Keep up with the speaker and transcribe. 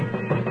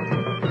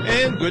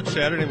And good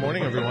Saturday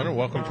morning, everyone, and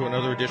welcome to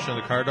another edition of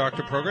the Car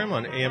Doctor program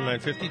on AM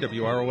 950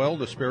 WROL,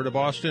 the Spirit of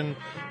Boston,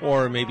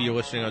 or maybe you're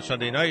listening on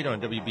Sunday night on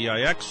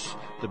WBIX,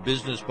 the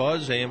Business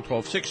Buzz, AM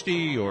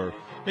 1260, or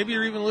maybe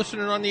you're even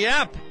listening on the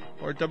app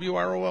or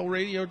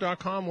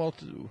WROLradio.com.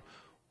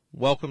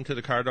 Welcome to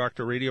the Car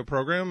Doctor radio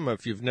program.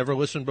 If you've never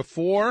listened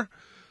before,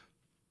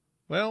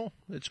 well,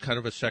 it's kind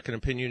of a second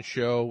opinion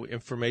show,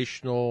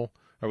 informational.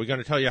 Are we going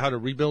to tell you how to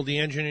rebuild the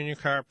engine in your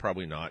car?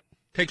 Probably not.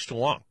 Takes too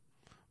long.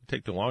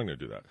 Take too long to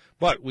do that.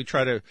 But we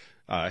try to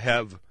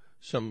have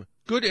some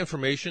good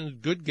information,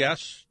 good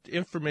guests,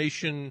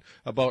 information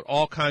about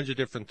all kinds of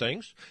different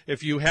things.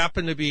 If you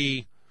happen to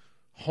be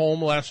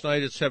home last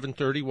night at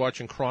 7:30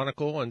 watching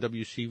Chronicle on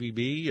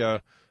WCVB, I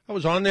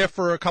was on there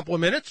for a couple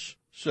of minutes,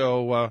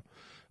 so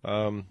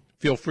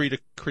feel free to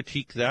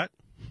critique that.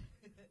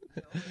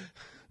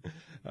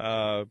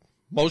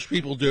 Most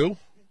people do,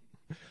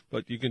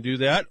 but you can do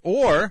that.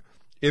 Or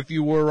if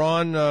you were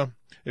on,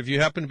 if you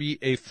happen to be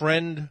a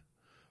friend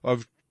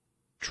of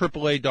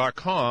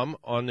AAA.com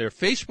on their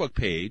Facebook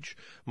page,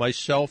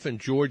 myself and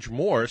George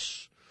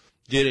Morse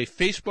did a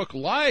Facebook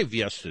Live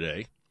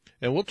yesterday,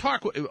 and we'll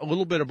talk a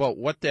little bit about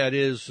what that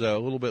is a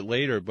little bit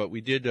later, but we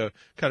did a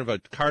kind of a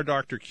Car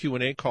Doctor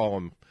Q&A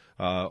column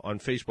on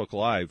Facebook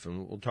Live,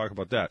 and we'll talk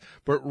about that.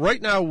 But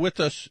right now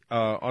with us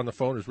on the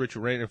phone is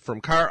Richard Reina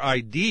from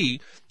CariD.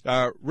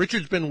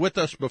 Richard's been with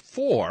us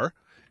before,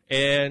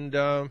 and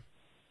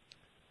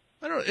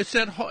I don't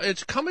know,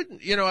 it's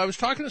coming, I was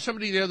talking to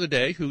somebody the other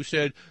day who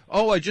said,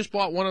 I just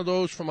bought one of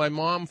those for my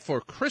mom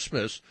for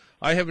Christmas.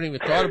 I haven't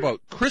even thought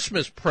about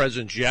Christmas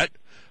presents yet.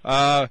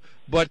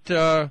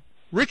 But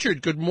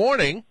Richard, good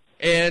morning.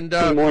 And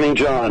good morning,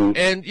 John.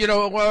 And,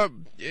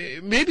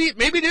 maybe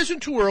it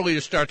isn't too early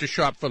to start to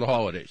shop for the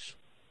holidays.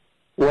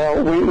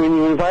 Well, when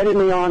you invited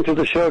me on to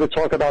the show to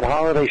talk about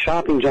holiday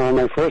shopping, John,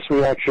 my first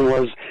reaction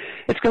was,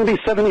 it's going to be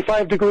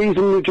 75 degrees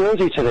in New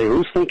Jersey today.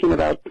 Who's thinking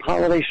about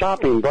holiday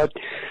shopping? But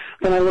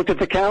then I looked at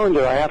the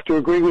calendar. I have to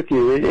agree with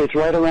you. It's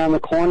right around the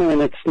corner,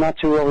 and it's not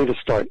too early to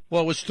start.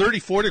 Well, it was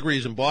 34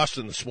 degrees in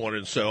Boston this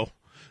morning, so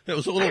it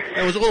was a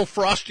little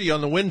frosty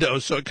on the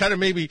windows. So it kind of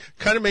made me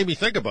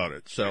think about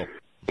it. So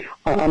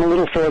I'm a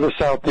little further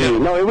south than you.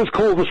 No, it was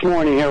cool this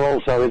morning here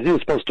also. It is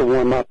supposed to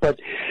warm up, but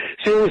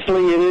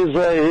seriously, it is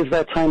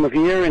that time of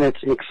year, and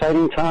it's an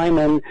exciting time.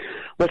 And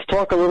let's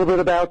talk a little bit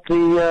about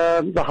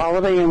the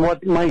holiday and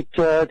what might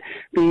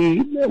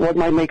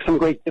make some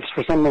great gifts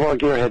for some of our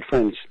gearhead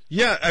friends.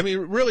 Yeah, I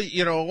mean, really,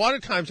 a lot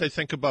of times I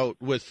think about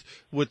with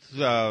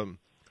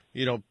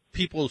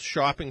people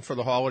shopping for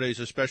the holidays,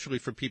 especially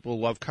for people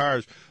who love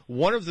cars.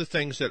 One of the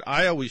things that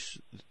I always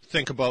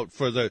think about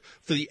for the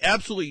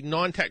absolutely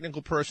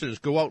non-technical person is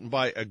go out and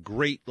buy a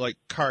great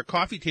car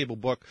coffee table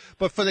book.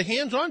 But for the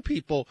hands-on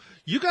people,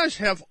 you guys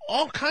have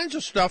all kinds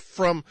of stuff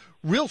from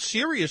real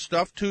serious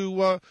stuff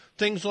to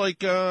things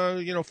like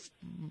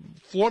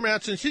floor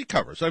mats and seat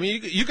covers. I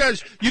mean, you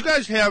guys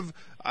have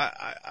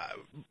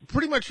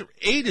pretty much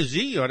A to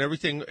Z on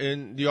everything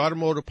in the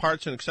automotive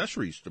parts and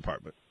accessories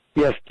department.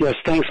 Yes,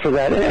 thanks for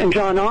that. And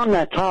John, on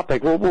that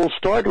topic, we'll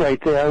start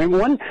right there. I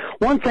mean,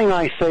 one thing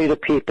I say to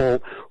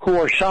people who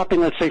are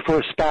shopping, let's say for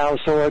a spouse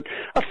or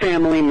a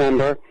family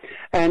member,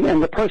 and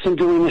the person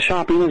doing the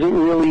shopping isn't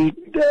really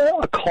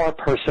a car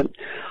person.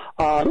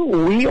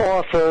 We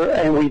offer,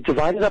 and we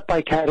divide it up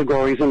by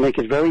categories and make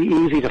it very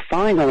easy to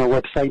find on our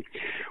website.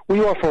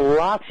 We offer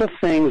lots of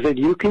things that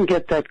you can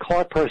get that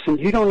car person.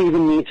 You don't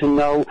even need to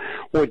know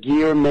what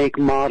year, make,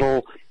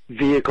 model,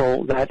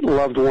 vehicle that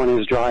loved one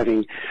is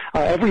driving.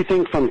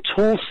 Everything from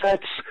tool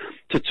sets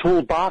to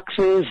tool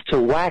boxes to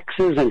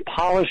waxes and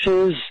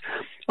polishes,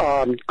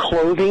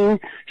 clothing,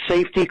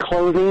 safety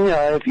clothing.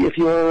 If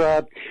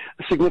your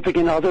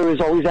significant other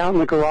is always out in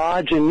the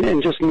garage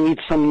and just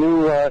needs some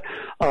new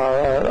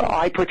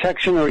eye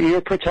protection or ear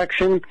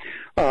protection,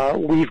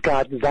 we've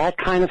got that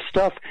kind of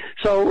stuff.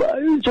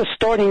 So just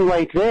starting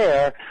right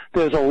there,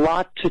 there's a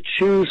lot to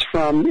choose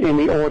from in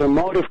the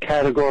automotive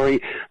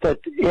category that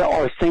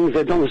are things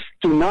that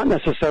do not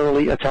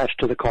necessarily attach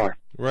to the car.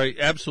 Right,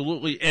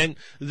 absolutely. And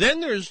then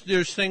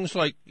there's things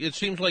like, it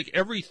seems like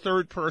every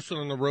third person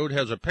on the road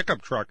has a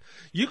pickup truck.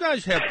 You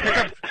guys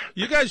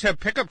have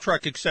pickup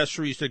truck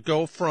accessories that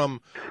go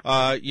from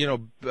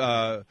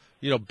bed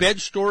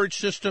storage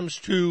systems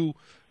to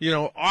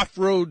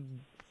off-road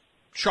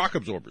shock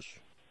absorbers.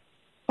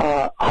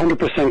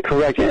 100%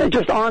 correct. And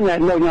just on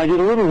that note, I did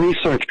a little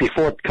research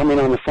before coming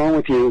on the phone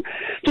with you.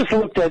 Just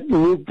looked at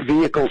new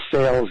vehicle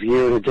sales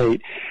year to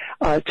date.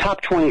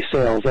 Top 20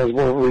 sales, as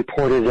were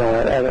reported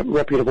at a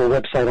reputable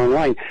website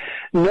online.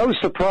 No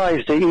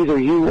surprise to either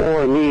you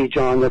or me,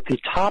 John, that the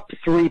top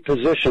 3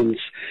 positions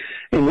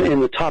in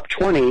the top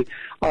 20 is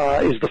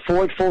the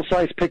Ford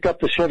full-size pickup,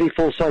 the Chevy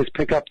full-size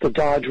pickup, the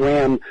Dodge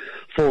Ram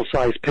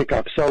full-size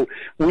pickup. So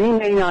we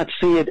may not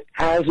see it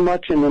as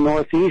much in the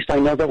Northeast. I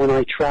know that when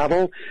I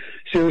travel,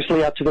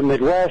 seriously, out to the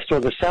Midwest or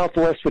the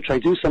Southwest, which I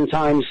do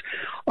sometimes,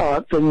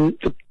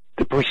 the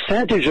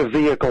percentage of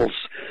vehicles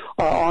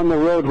on the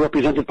road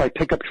represented by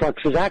pickup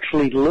trucks is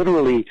actually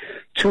literally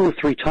 2 or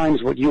 3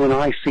 times what you and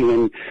I see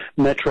in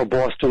Metro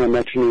Boston or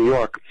Metro New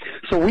York.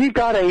 So we've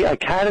got a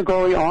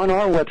category on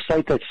our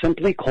website that's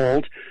simply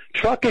called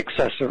truck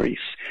accessories.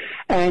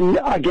 And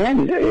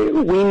again,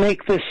 we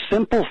make this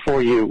simple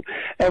for you.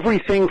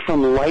 Everything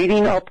from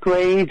lighting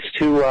upgrades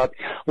to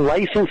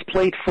license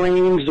plate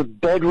frames,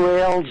 bed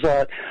rails,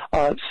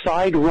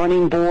 side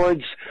running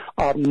boards,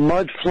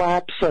 mud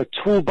flaps,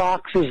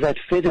 toolboxes that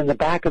fit in the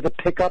back of the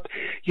pickup.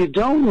 You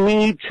don't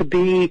need to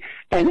be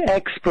an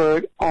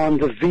expert on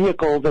the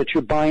vehicle that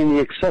you're buying the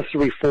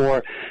accessory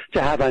for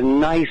to have a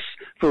nice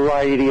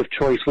variety of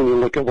choice when you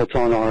look at what's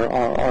on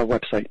our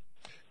website.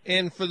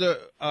 And for the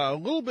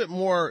little bit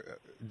more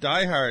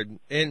diehard,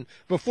 and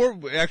before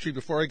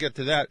I get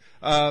to that,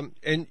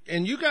 and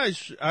you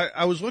guys,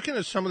 I was looking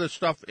at some of the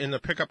stuff in the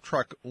pickup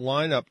truck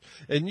lineup,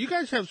 and you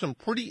guys have some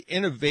pretty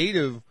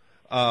innovative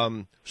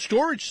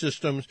storage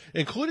systems,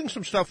 including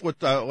some stuff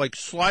with like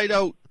slide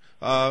out,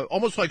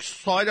 almost like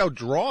slide out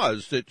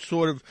drawers that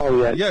sort of,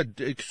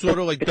 it's sort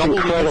of like double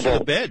the use of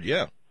the bed,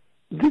 yeah.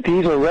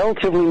 These are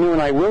relatively new,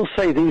 and I will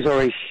say these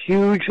are a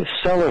huge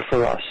seller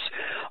for us.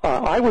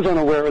 I was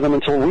unaware of them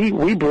until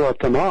we brought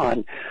them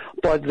on.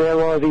 But there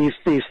are these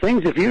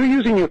things. If you're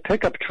using your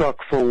pickup truck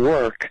for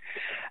work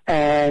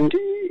and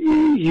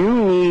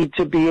you need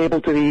to be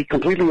able to be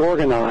completely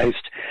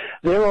organized,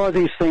 there are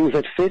these things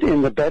that fit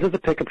in the bed of the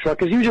pickup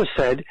truck. As you just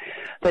said,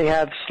 they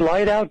have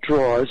slide-out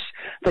drawers.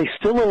 They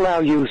still allow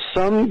you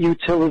some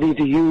utility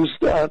to use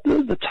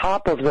the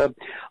top of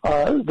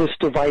this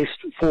device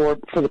for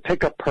the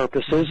pickup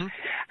purposes. Mm-hmm.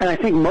 And I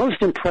think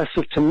most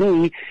impressive to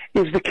me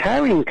is the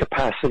carrying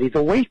capacity,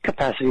 the weight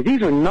capacity.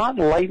 These are not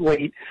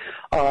lightweight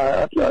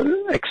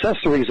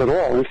accessories at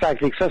all. In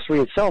fact, the accessory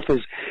itself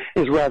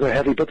is rather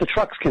heavy, but the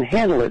trucks can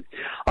handle it.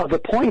 The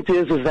point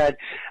is that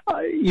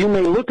you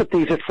may look at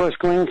these at first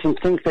glance and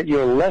think that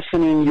you're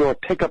lessening your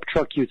pickup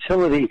truck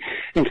utility.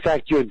 In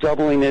fact, you're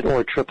doubling it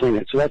or tripling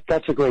it. So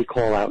that's a great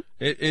call out.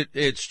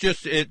 It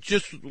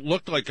just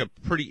looked like a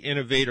pretty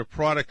innovative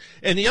product.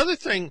 And the other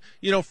thing,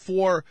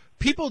 for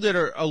people that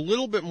are a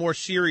little bit more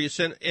serious,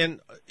 and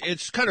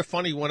it's kind of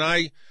funny when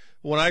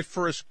I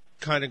first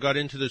kind of got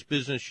into this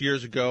business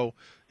years ago,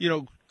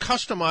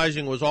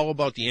 customizing was all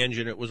about the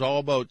engine. It was all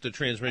about the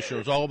transmission. It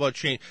was all about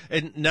change.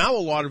 And now a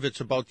lot of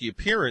it's about the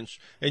appearance.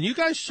 And you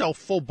guys sell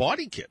full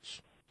body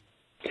kits.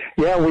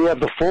 Yeah, we have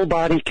the full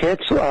body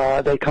kits.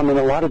 They come in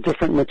a lot of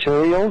different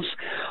materials.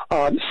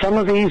 Some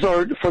of these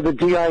are for the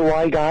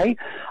DIY guy.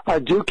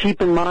 Do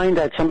keep in mind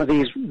that some of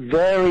these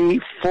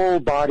very full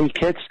body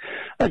kits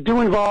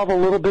do involve a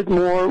little bit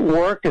more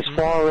work as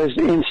far as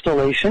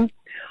installation,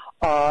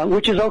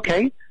 which is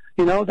okay.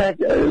 That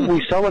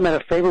we sell them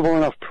at a favorable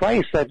enough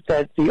price that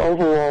the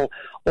overall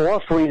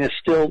offering is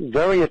still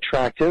very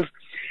attractive.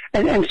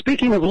 And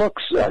speaking of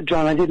looks,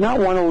 John, I did not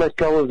want to let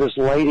go of this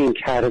lighting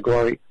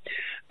category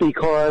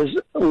because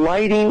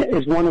lighting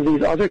is one of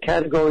these other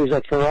categories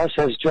that for us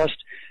has just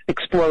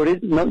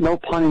exploded, no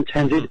pun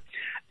intended.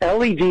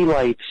 LED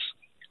lights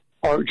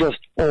are just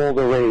all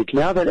the rage.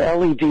 Now that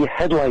LED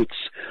headlights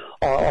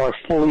are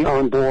fully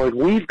on board,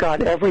 we've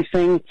got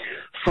everything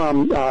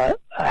from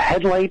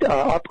headlight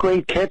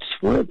upgrade kits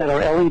that are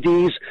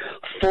LEDs,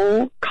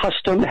 full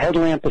custom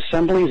headlamp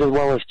assemblies as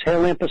well as tail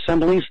lamp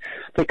assemblies.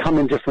 They come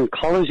in different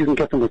colors. You can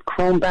get them with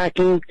chrome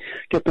backing,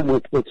 get them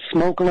with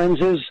smoke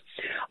lenses.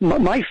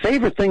 My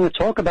favorite thing to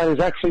talk about is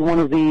actually one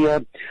of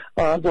the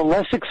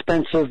less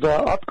expensive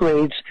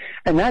upgrades,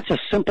 and that's a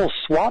simple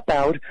swap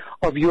out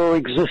of your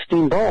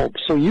existing bulb.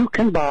 So you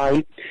can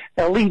buy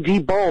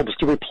LED bulbs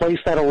to replace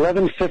that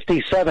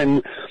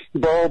 1157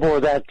 bulb or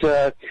that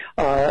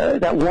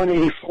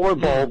 184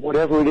 bulb,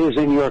 whatever it is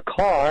in your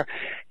car,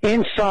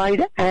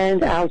 inside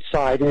and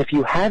outside. And if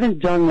you haven't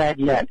done that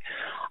yet,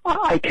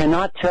 I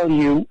cannot tell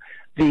you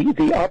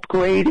the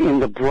upgrade in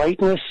the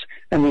brightness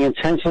and the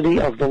intensity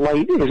of the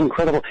light is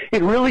incredible.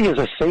 It really is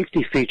a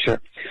safety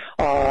feature.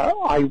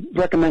 I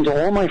recommend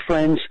to all my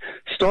friends,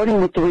 starting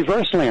with the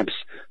reverse lamps,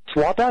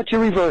 swap out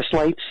your reverse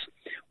lights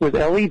with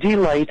LED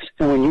lights,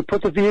 and when you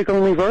put the vehicle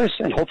in reverse,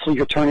 and hopefully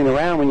you're turning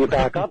around when you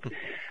back up,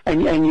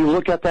 and you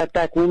look at that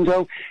back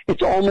window,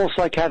 it's almost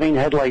like having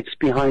headlights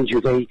behind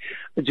you. They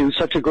do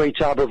such a great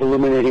job of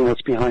illuminating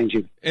what's behind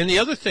you. And the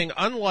other thing,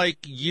 unlike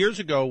years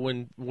ago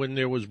when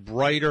there was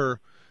brighter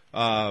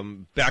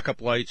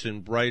backup lights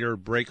and brighter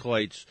brake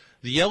lights,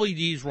 the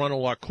LEDs run a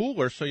lot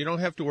cooler, so you don't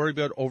have to worry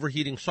about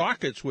overheating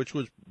sockets, which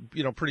was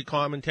pretty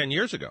common 10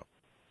 years ago.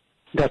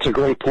 That's a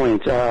great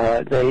point.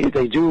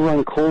 They do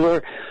run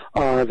cooler.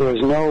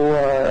 There's no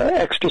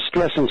extra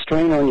stress and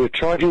strain on your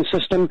charging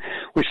system,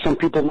 which some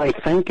people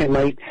might think and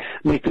might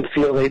make them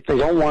feel they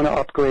don't want to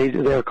upgrade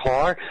their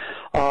car.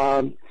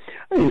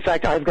 In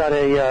fact, I've got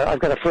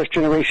a first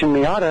generation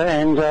Miata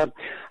and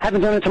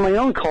haven't done it to my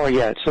own car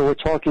yet. So we're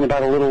talking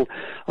about a little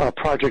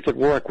project at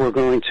work. We're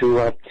going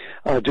to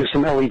do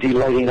some LED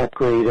lighting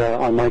upgrade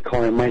on my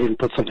car, and might even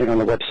put something on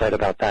the website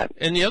about that.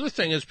 And the other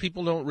thing is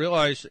people don't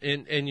realize,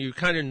 and you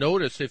kind of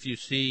notice if you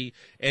see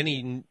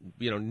any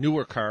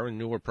newer car, and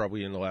newer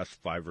probably in the last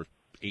 5 or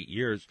 8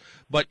 years.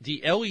 But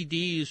the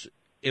LEDs,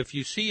 if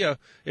you see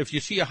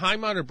a high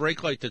mounted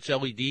brake light that's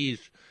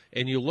LEDs,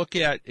 and you look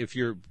at, if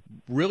you're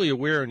really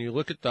aware and you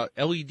look at the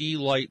LED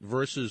light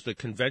versus the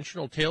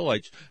conventional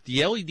taillights,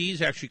 the LEDs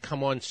actually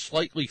come on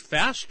slightly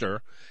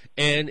faster.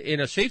 And in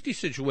a safety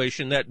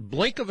situation, that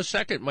blink of a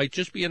second might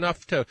just be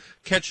enough to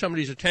catch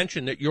somebody's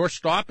attention that you're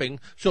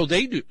stopping, so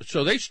they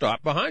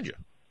stop behind you.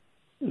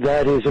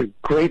 That is a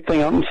great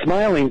thing. I'm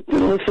smiling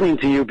listening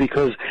to you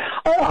because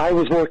I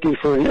was working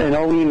for an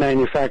OE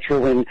manufacturer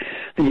when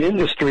the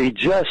industry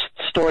just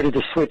started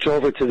to switch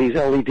over to these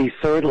LED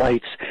third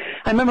lights.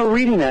 I remember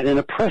reading that in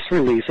a press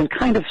release and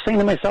kind of saying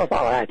to myself,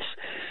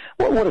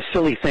 what a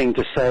silly thing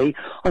to say,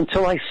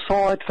 until I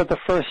saw it for the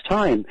first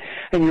time.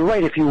 And you're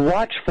right, if you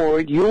watch for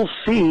it, you'll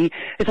see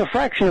it's a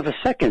fraction of a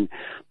second.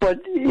 But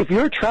if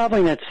you're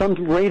traveling at some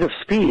rate of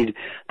speed,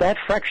 that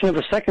fraction of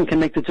a second can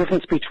make the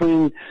difference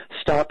between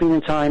stopping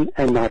in time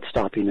and not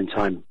stopping in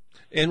time.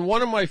 And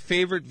one of my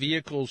favorite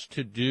vehicles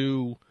to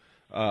do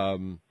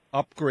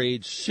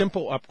upgrades,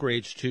 simple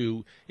upgrades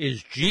to,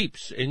 is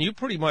Jeeps. And you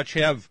pretty much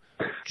have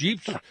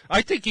Jeeps.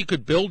 I think you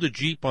could build a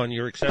Jeep on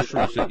your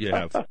accessories that you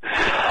have.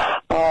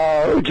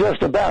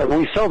 Just about.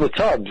 We sell the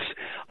tubs.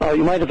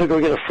 You might have to go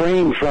get a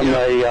frame from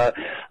a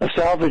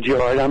salvage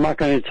yard. I'm not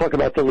going to talk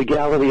about the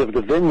legality of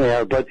the VIN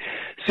there, but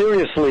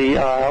seriously,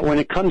 when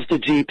it comes to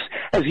Jeeps,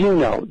 as you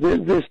know,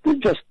 there's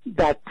just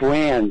that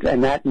brand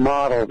and that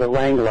model, the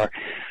Wrangler,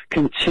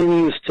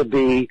 continues to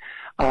be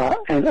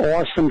an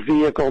awesome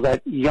vehicle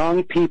that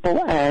young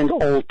people and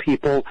old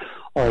people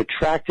are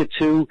attracted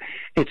to.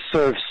 It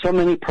serves so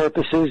many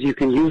purposes. You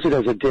can use it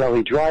as a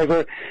daily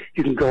driver.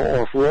 You can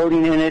go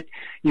off-roading in it.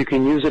 You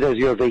can use it as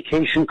your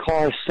vacation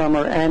car,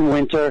 summer and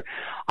winter.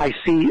 I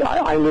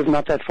live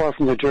not that far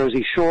from the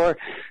Jersey Shore.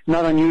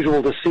 Not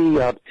unusual to see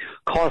a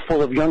car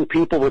full of young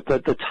people with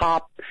the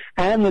top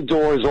and the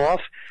doors off,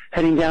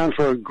 heading down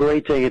for a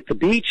great day at the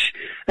beach,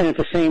 and at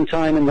the same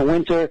time in the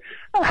winter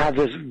have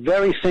this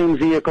very same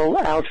vehicle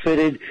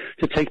outfitted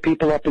to take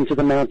people up into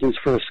the mountains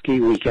for a ski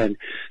weekend.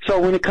 So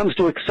when it comes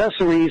to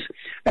accessories,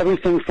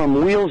 everything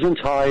from wheels and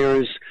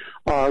tires,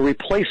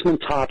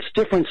 replacement tops,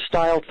 different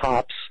style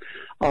tops,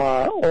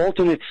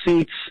 alternate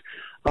seats,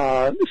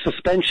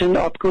 suspension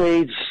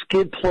upgrades,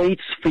 skid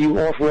plates for you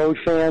off-road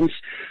fans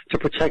to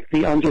protect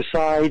the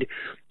underside,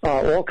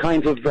 all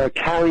kinds of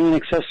carrying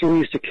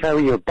accessories to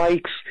carry your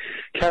bikes,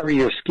 carry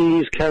your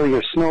skis, carry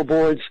your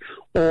snowboards,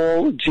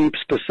 all Jeep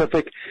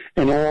specific,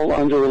 and all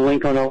under a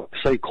link on our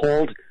website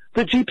called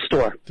The Jeep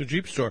Store. The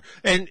Jeep Store.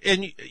 And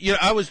you know,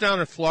 I was down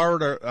in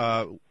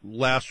Florida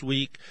last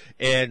week,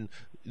 and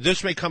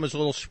this may come as a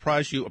little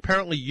surprise to you.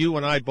 Apparently you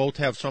and I both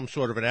have some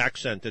sort of an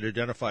accent that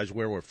identifies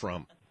where we're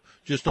from.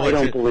 Just to I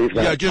don't believe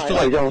that. Yeah, just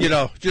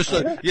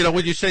to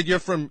when you said you're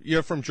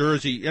from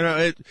Jersey,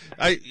 I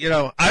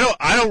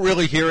don't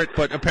really hear it,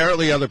 but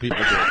apparently other people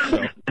do.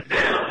 So.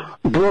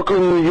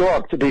 Brooklyn, New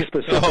York, to be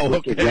specific. Oh,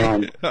 okay.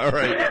 John. All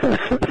right.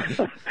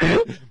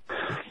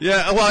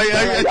 Yeah, well,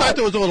 I thought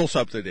there was a little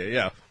something there.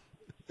 Yeah.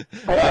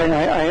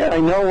 I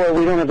know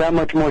we don't have that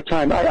much more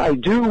time. I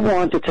do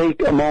want to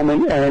take a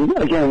moment, and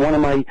again, one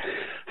of my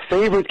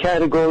favorite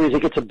categories,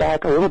 it gets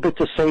back a little bit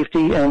to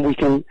safety, and we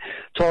can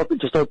talk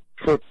just for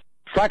a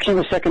fraction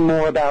of a second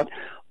more about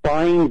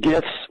buying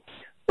gifts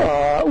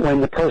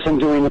when the person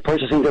doing the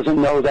purchasing doesn't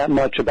know that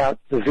much about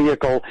the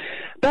vehicle.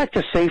 Back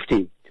to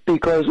safety,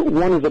 because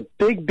one of the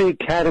big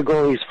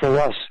categories for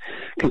us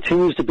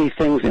continues to be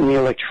things in the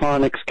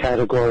electronics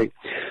category.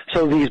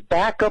 So these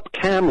backup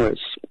cameras.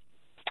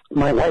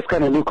 My wife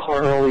got a new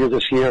car earlier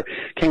this year,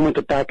 came with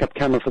a backup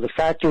camera for the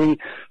factory.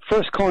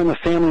 First car in the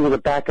family with a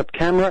backup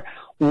camera.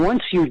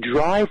 Once you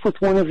drive with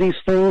one of these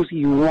things,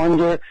 you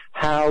wonder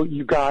how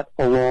you got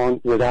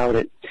along without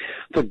it.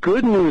 The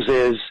good news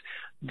is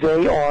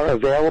they are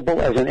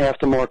available as an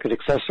aftermarket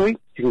accessory.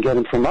 You can get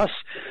them from us.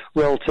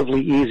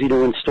 Relatively easy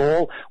to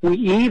install. We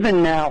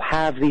even now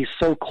have these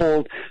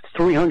so-called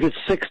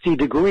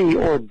 360-degree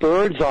or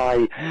bird's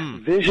eye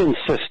vision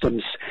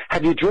systems.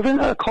 Have you driven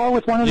a car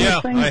with one of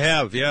these things? Yeah, I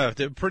have. Yeah,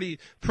 they're pretty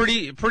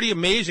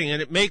amazing,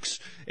 and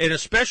and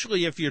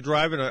especially if you're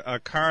driving a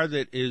car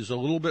that is a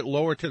little bit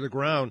lower to the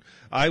ground.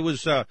 I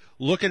was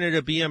looking at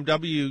a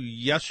BMW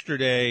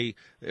yesterday.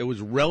 It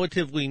was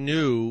relatively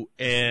new,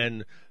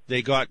 and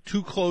they got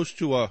too close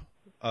to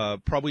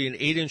probably an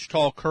 8-inch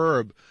tall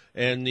curb,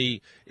 and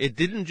it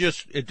didn't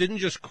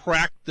just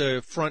crack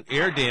the front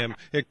air dam.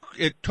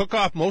 It took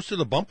off most of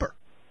the bumper.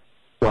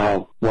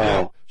 Wow.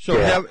 Yeah. So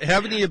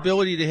having the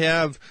ability to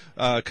have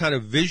kind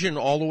of vision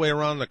all the way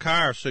around the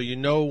car, so you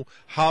know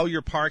how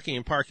you're parking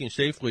and parking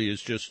safely,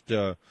 is just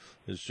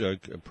is a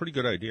pretty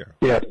good idea.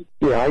 Yeah.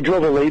 I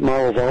drove a late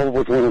model Volvo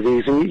with one of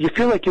these, and you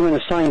feel like you're in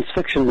a science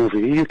fiction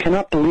movie. You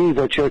cannot believe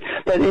that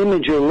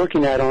image you're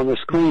looking at on the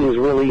screen is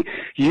really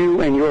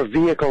you and your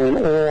vehicle and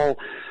all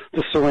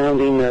the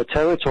surrounding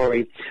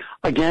territory.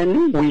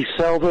 Again, we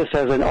sell this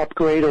as an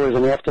upgrade or as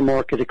an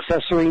aftermarket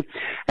accessory,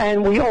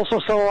 and we also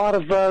sell a lot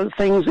of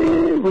things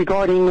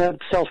regarding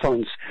cell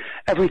phones.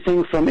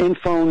 Everything from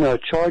in-phone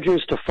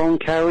chargers to phone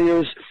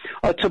carriers,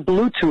 to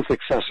Bluetooth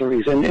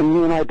accessories. And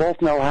you and I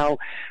both know how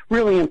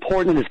really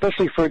important,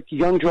 especially for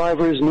young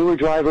drivers, newer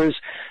drivers,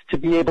 to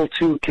be able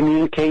to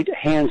communicate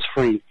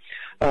hands-free.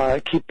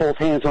 Keep both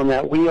hands on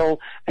that wheel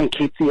and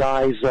keep the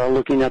eyes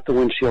looking at the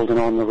windshield and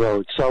on the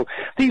road. So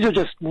these are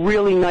just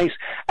really nice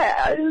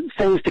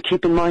things to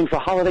keep in mind for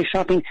holiday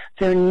shopping.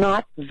 They're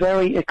not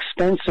very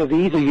expensive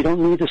either. You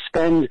don't need to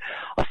spend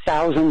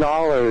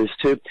 $1,000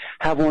 to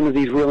have one of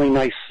these really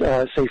nice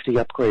safety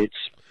upgrades.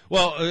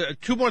 Well,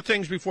 two more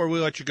things before we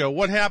let you go.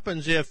 What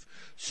happens if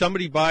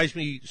somebody buys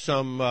me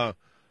some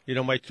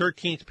my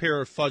 13th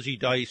pair of fuzzy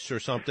dice or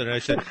something, and I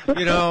said,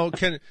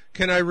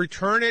 can I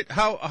return it?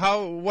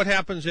 What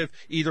happens if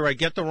either I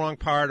get the wrong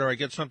part or I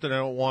get something I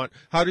don't want?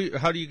 How do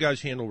you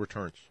guys handle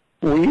returns?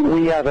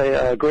 We have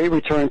a great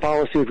return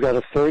policy. We've got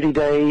a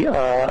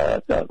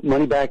 30-day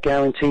money-back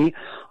guarantee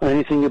on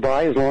anything you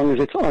buy as long as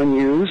it's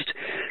unused.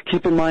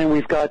 Keep in mind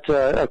we've got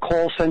a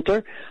call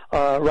center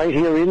right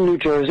here in New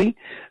Jersey,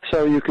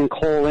 so you can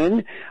call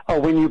in.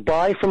 When you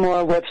buy from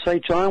our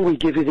website, John, we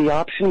give you the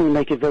option. We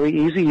make it very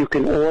easy. You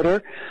can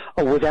order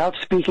without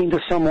speaking to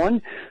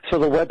someone, so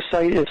the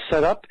website is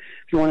set up.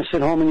 If you want to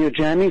sit home in your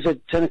jammies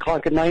at 10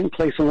 o'clock at night and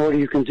place an order,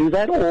 you can do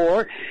that.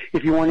 Or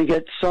if you want to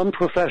get some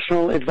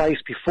professional advice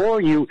before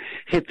you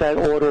hit that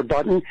order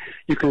button,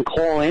 you can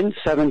call in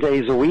 7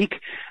 days a week.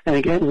 And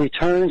again,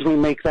 returns, we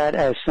make that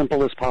as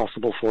simple as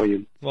possible for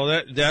you.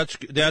 Well,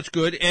 that's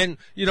good. And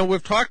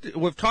we've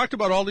talked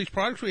about all these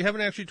products. We haven't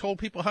actually told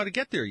people how to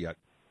get there yet.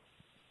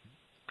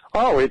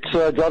 Oh, it's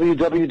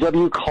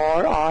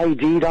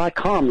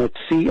www.carid.com. That's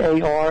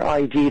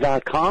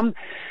CARID.com.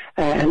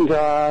 And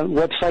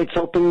website's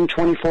open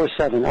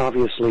 24/7,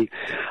 obviously.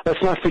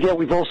 Let's not forget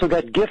we've also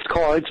got gift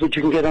cards, which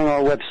you can get on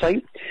our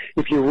website.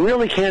 If you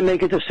really can't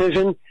make a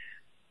decision,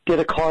 get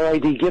a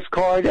CariD gift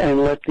card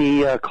and let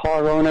the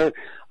car owner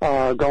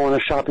go on a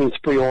shopping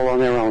spree all on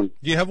their own.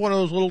 Do you have one of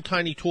those little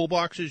tiny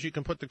toolboxes you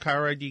can put the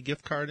CariD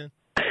gift card in?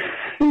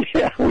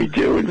 Yeah, we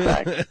do, in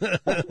fact.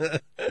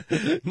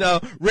 Now,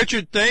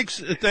 Richard,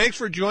 thanks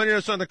for joining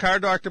us on the Car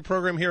Doctor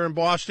program here in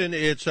Boston.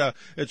 It's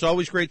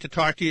always great to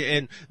talk to you,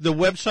 and the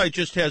website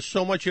just has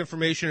so much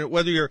information.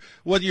 Whether you're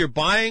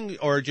buying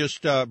or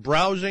just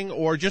browsing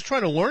or just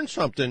trying to learn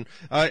something,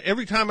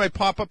 every time I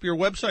pop up your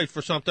website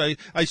for something,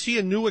 I see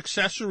a new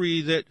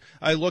accessory that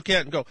I look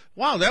at and go,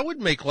 "Wow, that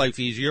would make life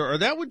easier," or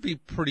 "That would be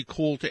pretty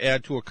cool to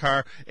add to a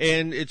car."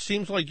 And it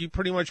seems like you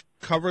pretty much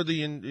cover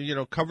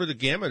the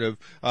gamut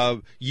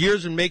of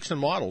years and makes and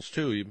models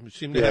too. You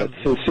seem to have.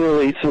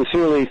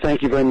 Sincerely,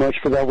 thank you very much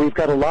for that. We've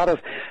got a lot of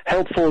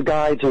helpful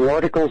guides and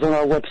articles on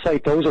our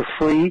website. Those are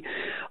free.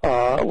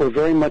 We're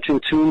very much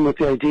in tune with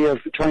the idea of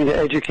trying to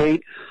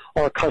educate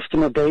our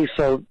customer base.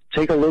 So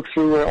take a look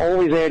through. We're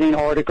always adding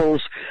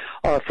articles.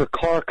 For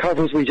car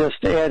covers, we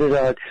just added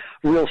a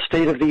real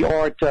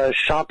state-of-the-art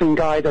shopping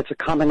guide. That's a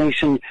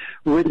combination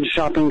written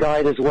shopping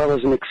guide as well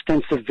as an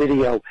extensive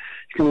video. You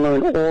can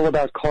learn all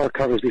about car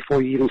covers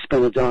before you even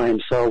spend a dime.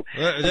 So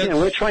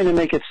we're trying to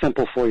make it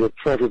simple for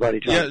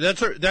everybody, John. Yeah,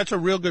 that's a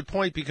real good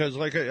point because,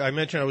 like I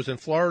mentioned, I was in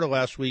Florida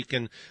last week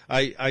and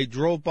I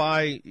drove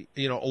by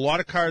a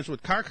lot of cars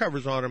with car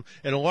covers on them,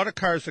 and a lot of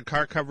cars the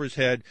car covers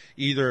had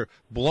either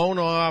blown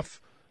off.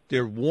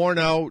 They're worn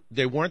out.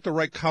 They weren't the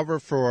right cover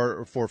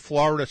for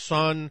Florida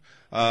sun,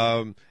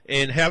 and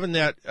having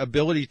that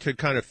ability to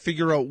kind of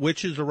figure out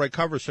which is the right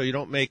cover so you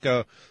don't make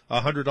a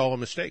 $100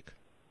 mistake.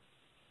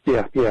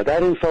 Yeah,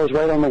 that info is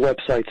right on the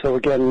website. So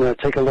again,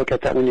 take a look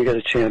at that when you get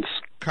a chance.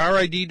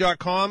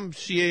 CariD.com,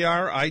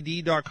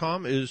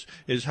 CARID.com is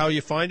how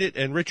you find it.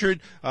 And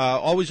Richard,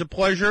 always a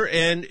pleasure,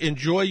 and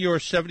enjoy your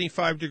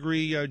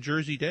 75-degree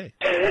Jersey day.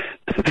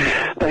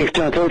 Thanks,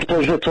 John. It's always a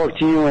pleasure to talk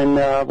to you, and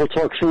we'll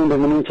talk soon. But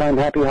in the meantime,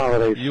 happy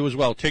holidays. You as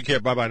well. Take care.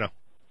 Bye-bye now.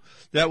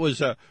 That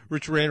was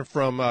Richard Reina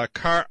from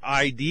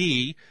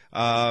CariD.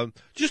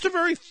 Just a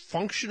very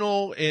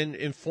functional and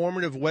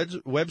informative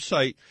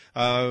website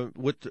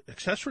with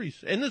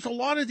accessories. And there's a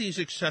lot of these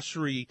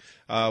accessory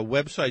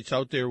websites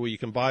out there where you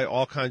can buy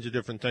all kinds of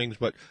different things.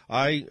 But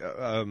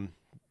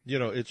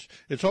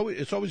it's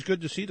always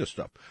good to see this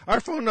stuff. Our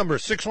phone number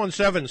is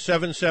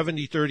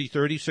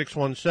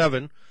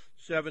 617-770-3030,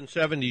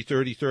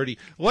 617-770-3030.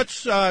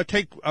 Let's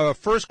take a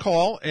first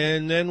call,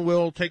 and then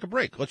we'll take a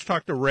break. Let's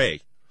talk to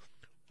Ray.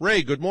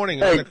 Ray, good morning.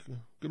 Hey.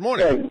 Good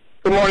morning. Hey.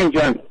 Good morning,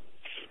 John.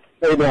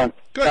 How you doing?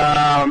 Good.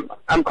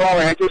 I'm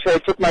calling. I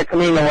took my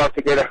Camino off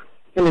to get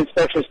an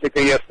inspection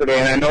sticker yesterday,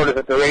 and I noticed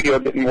that the radio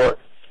didn't work,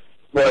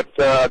 but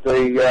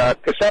the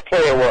cassette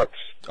player works.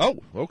 Oh,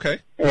 okay.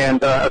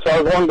 And so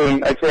I was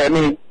wondering.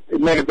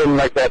 It might have been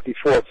like that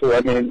before too.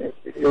 It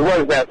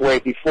was that way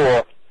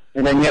before,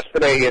 and then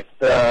yesterday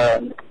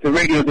the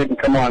radio didn't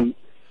come on,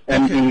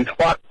 and the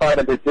clock part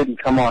of it didn't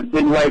come on,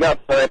 didn't light up.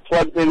 But I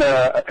plugged in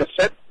a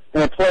cassette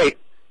and it played.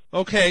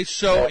 Okay,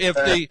 so if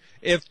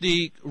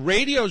the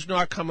radio's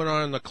not coming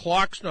on and the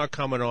clock's not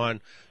coming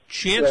on,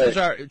 chances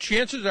are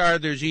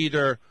there's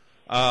either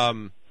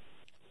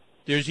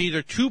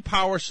two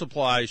power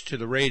supplies to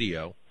the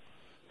radio,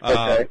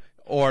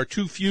 or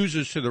two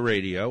fuses to the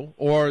radio,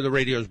 or the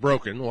radio's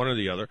broken, one or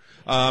the other.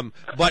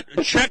 But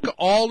check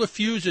all the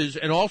fuses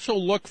and also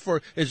look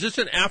for, is this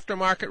an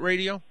aftermarket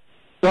radio?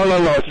 No,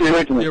 it's the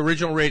original. The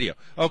original radio.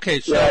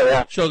 Okay,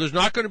 so so there's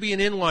not going to be an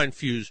inline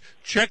fuse.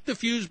 Check the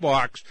fuse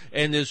box,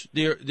 and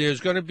there's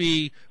going to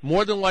be,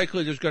 more than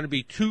likely, there's going to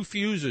be two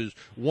fuses.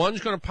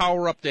 One's going to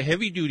power up the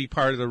heavy duty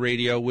part of the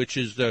radio, which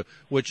is the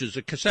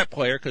cassette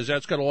player, because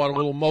that's got a lot of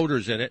little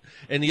motors in it,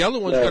 and the other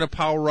one's going to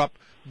power up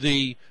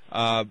the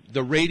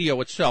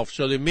radio itself.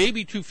 So there may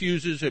be two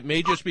fuses. It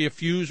may just be a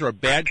fuse or a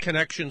bad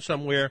connection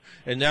somewhere,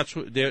 and that's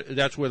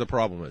where the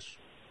problem is.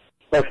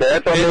 Okay, I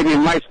thought maybe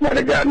mice might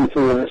have gotten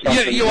to it or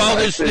something. Yeah, well,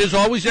 there's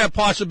always that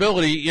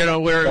possibility,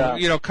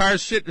 where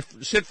cars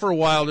sit for a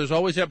while. There's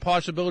always that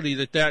possibility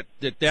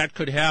that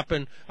could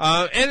happen.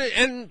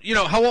 And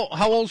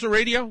how old's the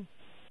radio?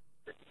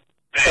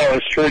 Oh,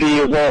 it's 30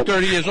 years old.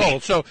 30 years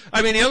old. So,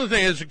 I mean, the other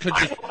thing is it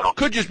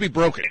could just be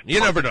broken. You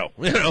never know.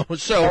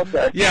 So,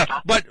 yeah.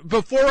 But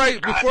before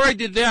I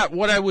did that,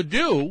 what I would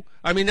do,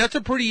 I mean, that's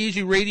a pretty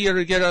easy radio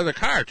to get out of the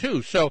car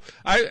too. So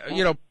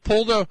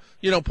pull the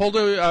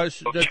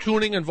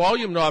tuning and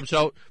volume knobs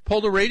out,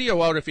 pull the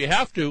radio out if you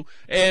have to,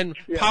 and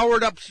power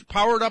it up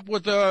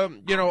with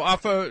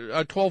off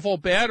a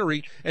 12-volt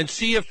battery, and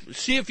see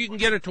if you can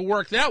get it to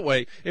work that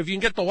way. If you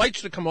can get the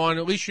lights to come on,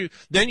 at least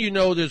then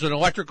there's an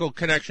electrical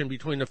connection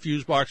between the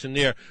fuse box and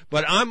there.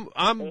 But I'm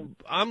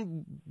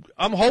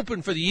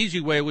hoping for the easy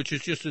way, which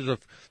is just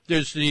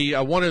there's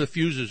one of the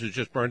fuses is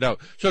just burned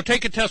out. So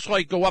take a test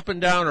light, go up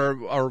and down, or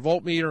a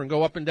voltmeter, and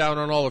go up and down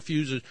on all the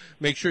fuses.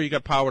 Make sure you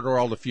got power to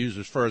all the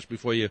fuses first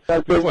before you.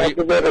 That's a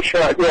better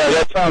shot. Yeah,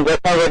 that sounds like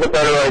a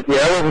better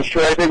idea. I wasn't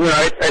sure. I think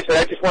I said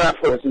I just went out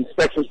for this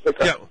inspection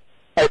pickup. Yeah.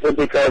 I said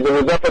because it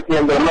was up at the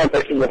end of the month.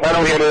 I said if I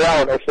don't get it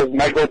out, I said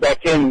I go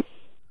back in.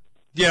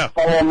 Yeah.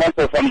 All month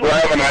if I'm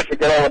driving, I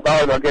forget all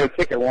about it. I'll get a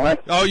ticket, won't I?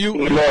 Oh, you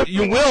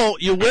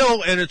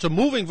will, and it's a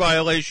moving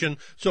violation,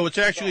 so it's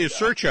actually a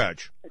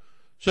surcharge.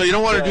 So you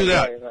don't want to do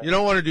that. Right. You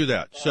don't want to do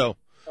that. So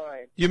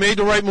you made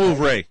the right move,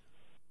 Ray.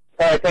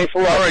 All right, thanks a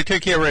lot. All right,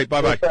 take care, Ray.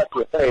 Bye-bye.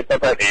 Hey,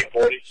 bye-bye.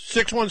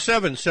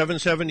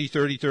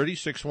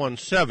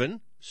 617-770-3030,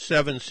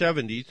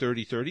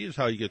 617-770-3030 is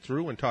how you get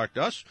through and talk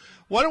to us.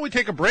 Why don't we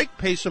take a break,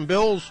 pay some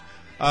bills?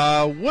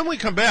 When we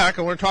come back,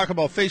 I want to talk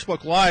about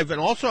Facebook Live, and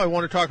also I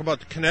want to talk about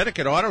the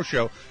Connecticut Auto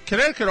Show.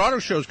 Connecticut Auto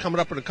Show is coming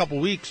up in a couple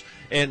weeks,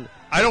 and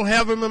I don't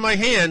have them in my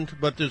hand,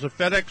 but there's a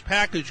FedEx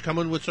package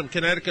coming with some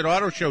Connecticut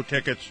Auto Show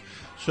tickets.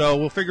 So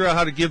we'll figure out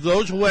how to give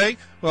those away.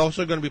 We're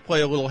also going to be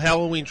playing a little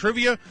Halloween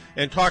trivia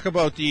and talk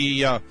about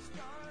the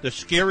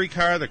scary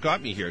car that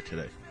got me here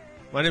today.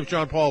 My name's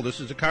John Paul. This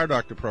is the Car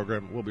Doctor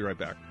program. We'll be right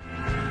back.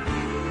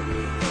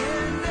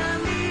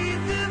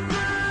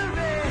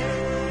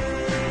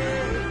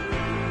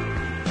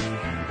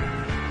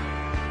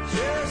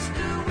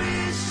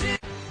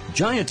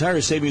 Giant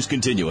tire savings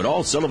continue at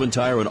all Sullivan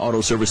Tire and Auto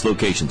Service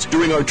locations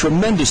during our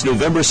tremendous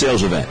November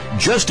sales event.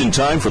 Just in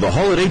time for the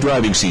holiday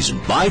driving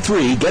season. Buy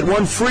 3, get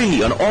 1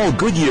 free on all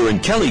Goodyear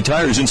and Kelly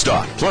tires in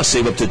stock. Plus,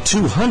 save up to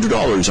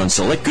 $200 on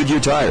select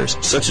Goodyear tires,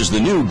 such as the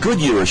new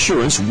Goodyear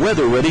Assurance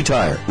Weather Ready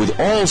tire with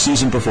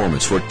all-season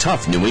performance for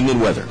tough New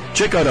England weather.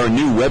 Check out our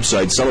new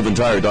website,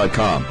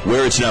 SullivanTire.com,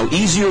 where it's now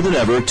easier than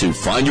ever to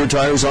find your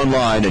tires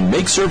online and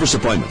make service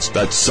appointments.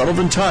 That's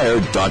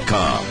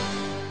SullivanTire.com.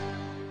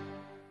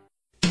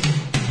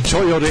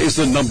 Toyota is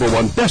the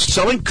 #1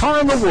 best-selling car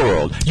in the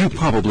world. You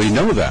probably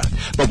know that.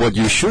 But what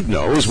you should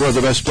know is where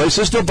the best place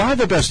is to buy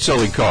the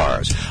best-selling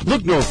cars.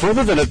 Look no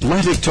further than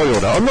Atlantic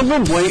Toyota on the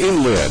Lindway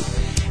in Lynn.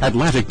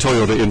 Atlantic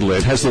Toyota in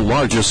Lynn has the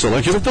largest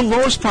selection at the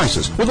lowest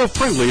prices. With a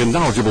friendly and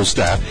knowledgeable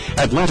staff,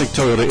 Atlantic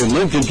Toyota in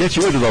Lynn can get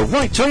you into the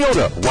right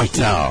Toyota right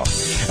now.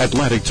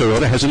 Atlantic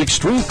Toyota has an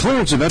extreme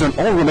clearance event on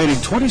all remaining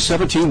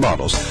 2017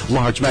 models,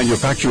 large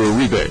manufacturer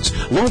rebates,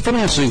 low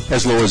financing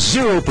as low as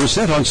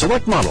 0% on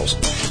select models.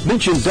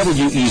 Mention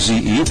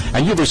WEZE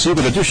and you'll receive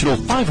an additional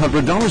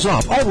 $500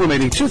 off all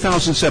remaining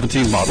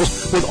 2017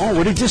 models with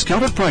already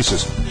discounted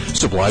prices.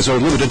 Supplies are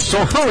limited,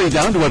 so hurry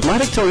down to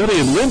Atlantic Toyota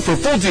in Lynn for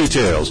full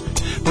details.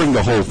 Bring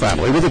the whole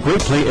family with a great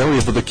play area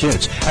for the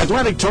kids.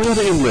 Atlantic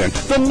Toyota in Lynn,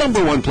 the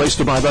 #1 place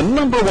to buy the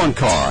 #1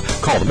 car.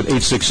 Call them at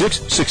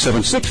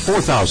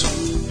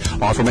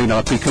 866-676-4000. Offer may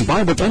not be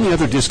combined with any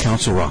other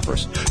discounts or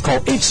offers.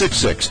 Call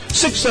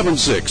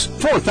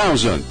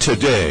 866-676-4000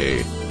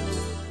 today.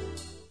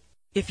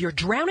 If you're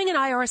drowning in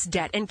IRS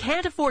debt and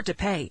can't afford to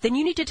pay, then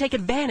you need to take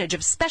advantage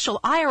of special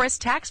IRS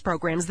tax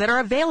programs that are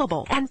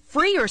available and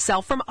free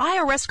yourself from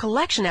IRS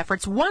collection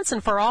efforts once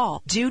and for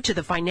all. Due to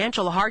the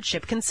financial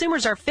hardship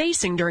consumers are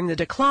facing during the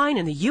decline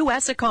in the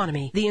U.S.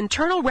 economy, the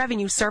Internal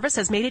Revenue Service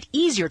has made it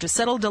easier to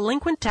settle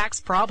delinquent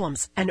tax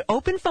problems. An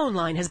open phone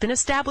line has been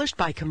established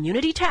by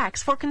Community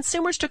Tax for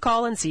consumers to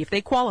call and see if they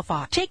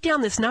qualify. Take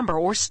down this number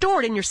or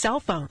store it in your cell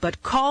phone,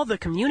 but call the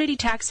Community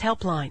Tax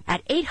Helpline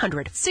at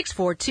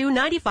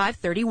 800-642-9530.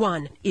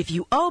 $1,000,000.9531. If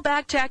you owe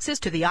back taxes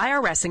to the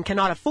IRS and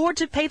cannot afford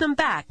to pay them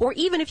back, or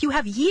even if you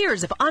have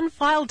years of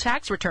unfiled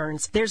tax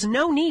returns, there's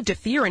no need to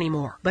fear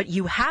anymore. But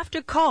you have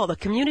to call the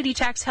Community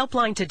Tax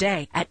Helpline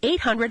today at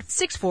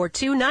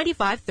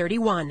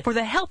 800-642-9531 for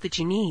the help that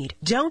you need.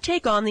 Don't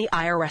take on the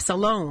IRS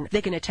alone.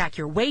 They can attack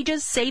your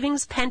wages,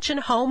 savings, pension,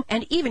 home,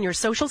 and even your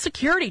Social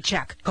Security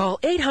check. Call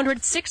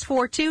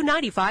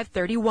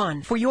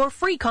 800-642-9531 for your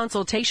free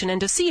consultation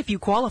and to see if you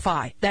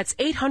qualify. That's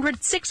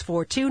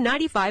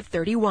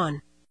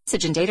 800-642-9531.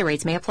 Message and data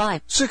rates may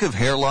apply. Sick of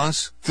hair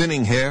loss,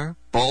 thinning hair,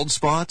 bald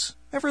spots?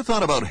 Ever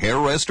thought about hair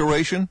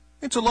restoration?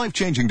 It's a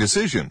life-changing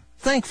decision.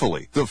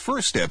 Thankfully, the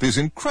first step is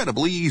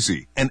incredibly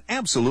easy and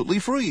absolutely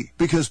free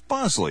because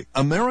Bosley,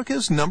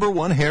 America's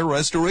 #1 hair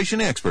restoration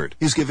expert,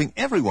 is giving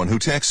everyone who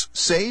texts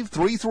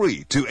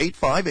SAVE33 to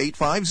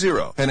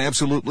 85850 an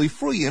absolutely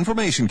free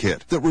information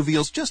kit that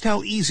reveals just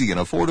how easy and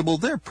affordable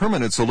their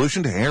permanent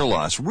solution to hair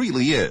loss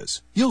really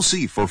is. You'll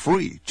see for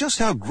free just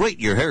how great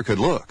your hair could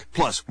look.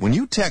 Plus, when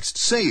you text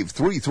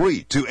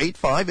SAVE33 to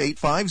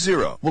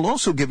 85850, we'll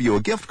also give you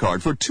a gift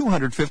card for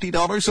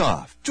 $250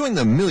 off. Join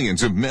the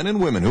millions of men and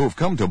women who have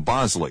come to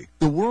Bosley,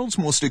 the world's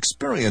most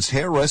experienced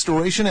hair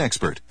restoration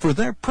expert, for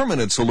their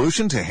permanent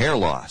solution to hair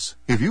loss.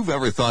 If you've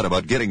ever thought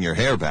about getting your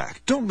hair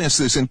back, don't miss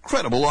this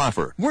incredible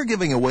offer. We're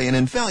giving away an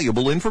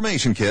invaluable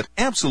information kit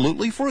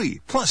absolutely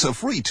free, plus a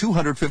free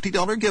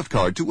 $250 gift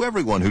card to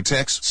everyone who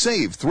texts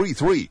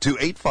SAVE33 to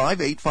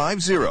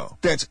 85850.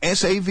 That's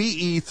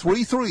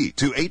SAVE33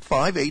 to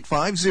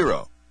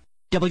 85850.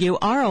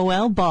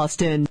 WROL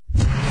Boston.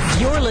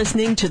 You're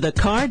listening to The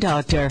Car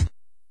Doctor.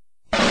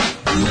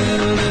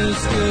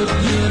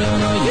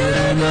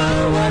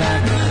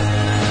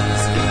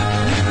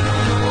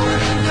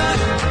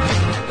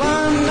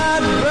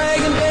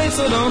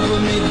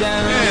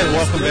 And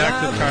welcome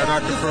back to the Car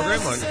Doctor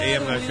program on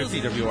AM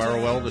 950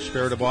 WROL, the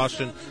Spirit of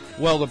Boston.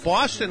 Well, the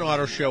Boston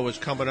Auto Show is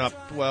coming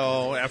up,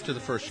 well, after the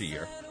first of the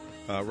year,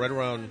 right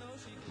around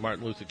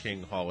Martin Luther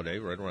King holiday,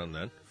 right around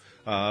then.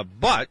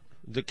 But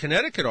the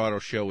Connecticut Auto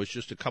Show is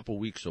just a couple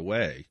weeks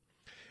away.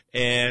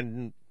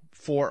 And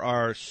for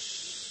our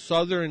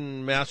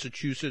Southern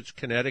Massachusetts,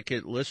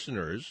 Connecticut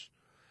listeners,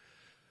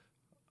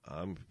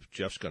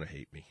 Jeff's going to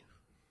hate me.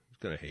 He's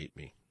going to hate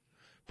me.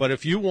 But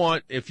if you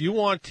want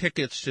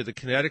tickets to the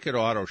Connecticut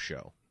Auto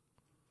Show,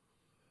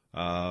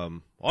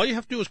 all you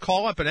have to do is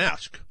call up and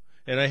ask.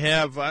 And I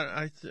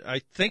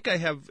think I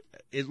have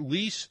at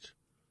least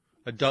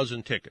a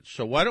dozen tickets.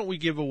 So why don't we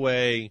give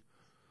away,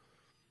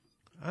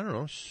 I don't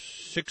know,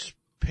 6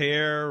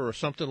 pair or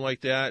something like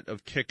that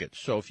of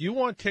tickets. So if you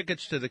want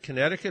tickets to the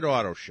Connecticut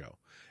Auto Show,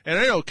 and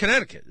I know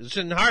Connecticut, it's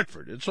in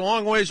Hartford, it's a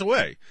long ways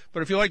away,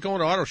 but if you like going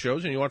to auto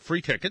shows and you want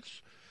free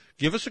tickets,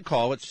 give us a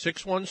call at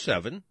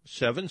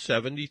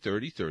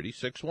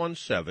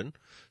 617-770-3030,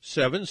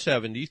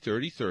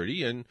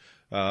 617-770-3030, and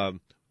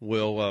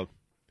we'll,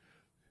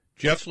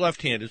 Jeff's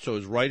left-handed, so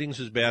his writing's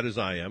as bad as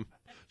I am.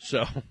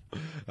 So,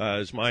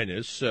 as mine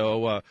is.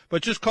 So,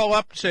 but just call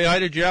up, say hi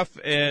to Jeff,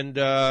 and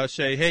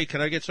say, hey, can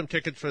I get some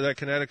tickets for that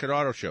Connecticut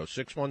Auto Show?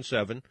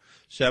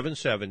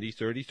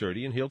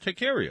 617-770-3030, and he'll take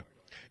care of you.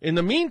 In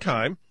the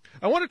meantime,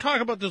 I want to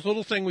talk about this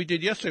little thing we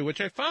did yesterday,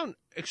 which I found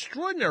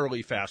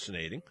extraordinarily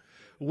fascinating,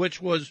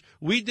 which was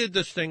we did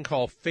this thing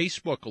called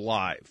Facebook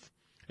Live.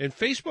 And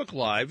Facebook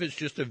Live is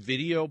just a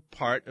video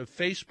part of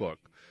Facebook,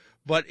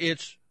 but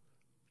it's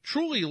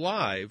truly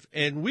live,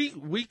 and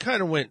we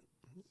kind of went,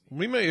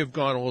 we may have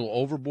gone a little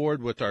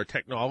overboard with our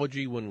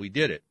technology when we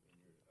did it,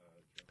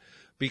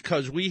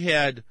 because we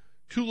had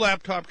 2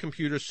 laptop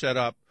computers set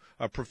up,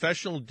 a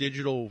professional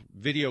digital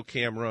video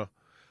camera,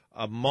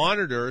 a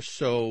monitor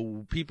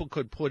so people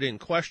could put in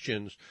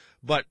questions,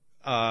 but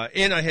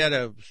and I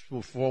had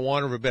for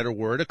want of a better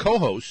word, a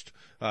co-host,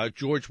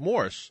 George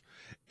Morse,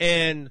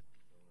 and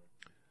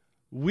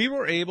we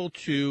were able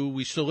to,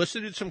 we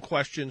solicited some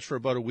questions for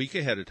about a week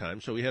ahead of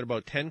time. So we had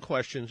about 10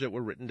 questions that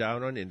were written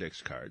down on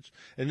index cards.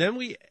 And then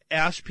we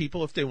asked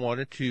people if they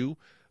wanted to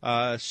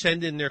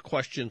send in their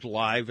questions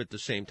live at the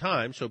same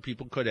time, so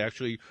people could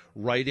actually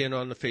write in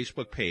on the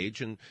Facebook page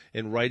and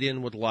write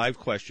in with live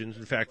questions.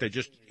 In fact, I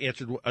just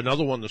answered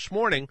another one this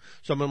morning.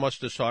 Someone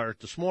must have saw it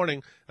this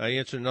morning. I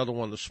answered another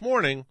one this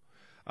morning.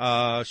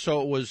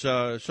 So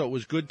it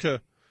was good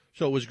to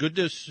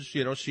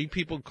see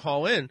people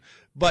call in.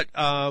 But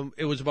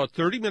it was about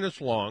 30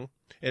 minutes long,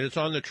 and it's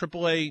on the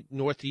AAA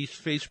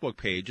Northeast Facebook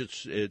page.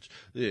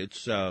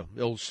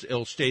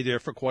 It'll stay there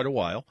for quite a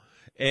while,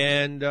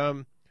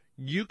 and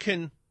you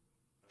can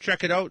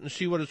check it out and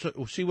see what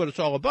it's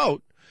all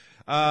about.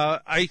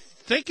 I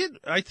think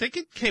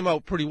it came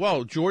out pretty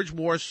well. George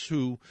Morse,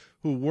 who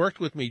worked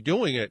with me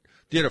doing it,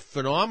 did a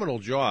phenomenal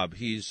job.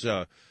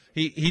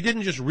 He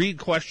didn't just read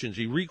questions.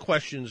 He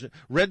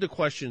read the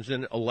questions,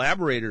 and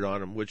elaborated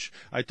on them, which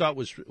I thought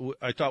was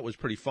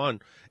pretty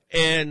fun.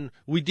 And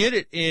we did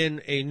it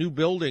in a new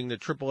building that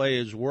AAA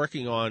is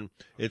working on.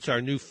 It's our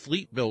new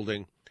fleet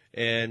building,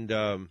 and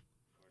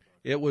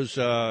It was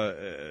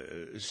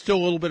still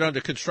a little bit under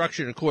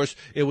construction. Of course,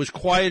 it was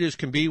quiet as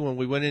can be when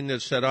we went in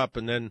to set up,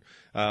 and then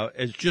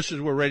just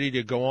as we're ready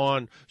to go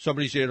on,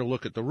 somebody's there to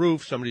look at the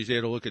roof, somebody's there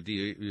to look at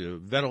the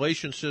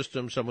ventilation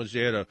system, someone's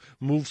there to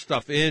move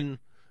stuff in.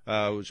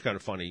 It was kind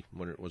of funny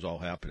when it was all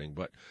happening.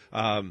 But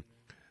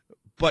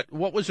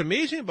what was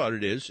amazing about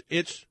it is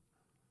it's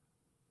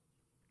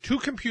 2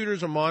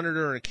 computers, a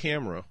monitor, and a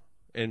camera,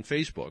 and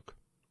Facebook,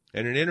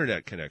 and an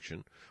internet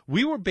connection.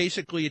 We were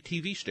basically a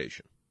TV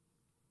station.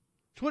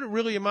 That's what it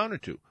really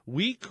amounted to.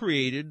 We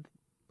created,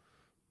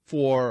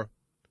 for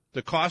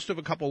the cost of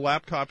a couple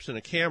laptops and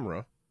a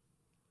camera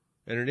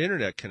and an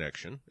internet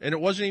connection, and it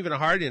wasn't even a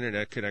hard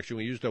internet connection.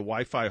 We used a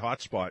Wi-Fi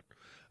hotspot.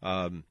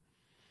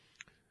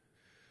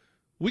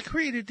 We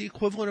created the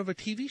equivalent of a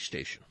TV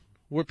station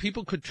where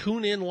people could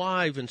tune in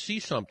live and see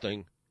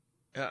something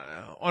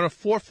on a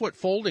 4-foot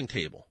folding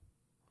table,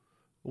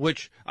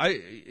 which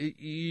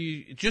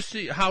you just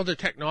see how the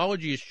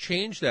technology has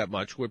changed that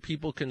much, where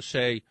people can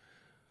say,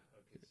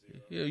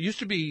 it used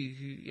to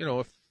be,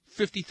 a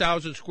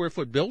 50,000 square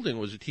foot building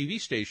was a TV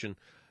station.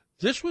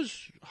 This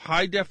was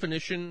high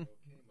definition.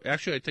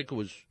 Actually, I think it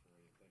was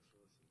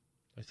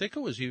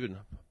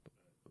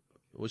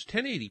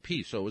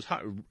 1080p, so it was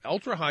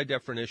ultra high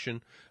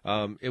definition.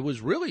 It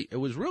was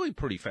really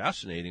pretty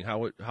fascinating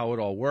how it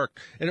all worked,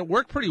 and it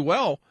worked pretty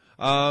well.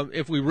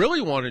 If we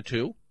really wanted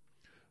to,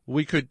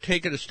 we could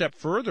take it a step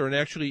further and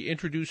actually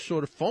introduce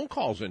sort of phone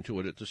calls into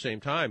it at the same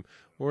time.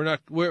 We're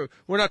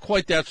not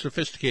quite that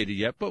sophisticated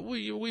yet, but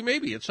we may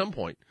be at some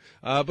point.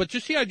 But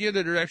just the idea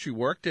that it actually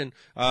worked and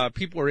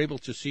people were able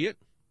to see it.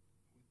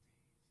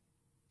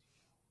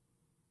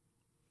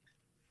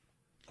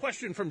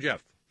 Question from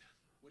Jeff.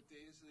 What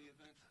day is the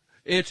event?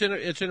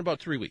 It's in about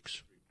 3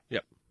 weeks.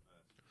 Yep.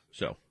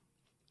 So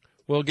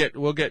we'll get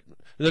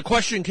the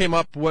question came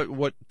up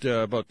what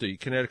about the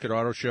Connecticut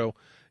Auto Show,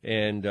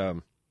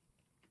 and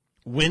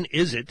when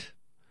is it?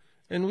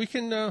 And we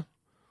can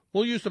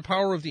we'll use the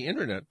power of the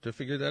internet to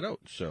figure that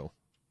out. So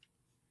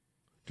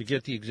to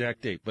get the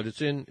exact date, but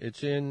it's in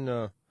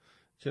a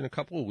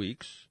couple of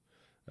weeks.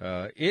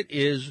 It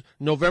is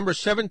November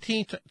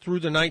 17th through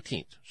the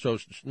 19th. So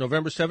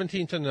November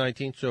 17th and the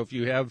 19th. So if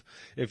you have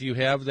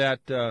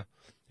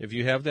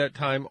that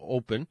time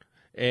open,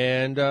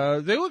 and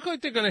they look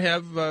like they're going to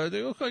have,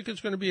 they look like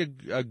it's going to be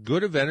a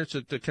good event. It's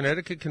at the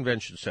Connecticut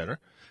Convention Center,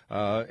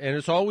 and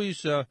it's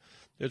always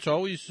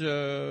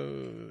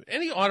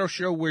any auto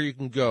show where you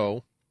can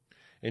go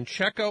and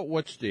check out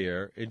what's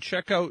there and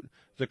check out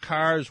the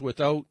cars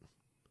without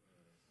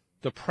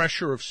the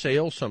pressure of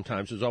sales.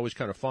 Sometimes is always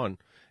kind of fun.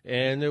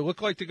 And they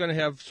look like they're going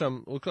to have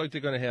some.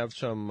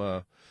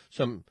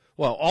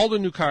 Well, all the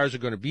new cars are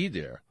going to be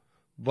there,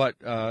 but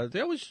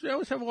they always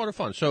have a lot of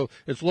fun. So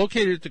it's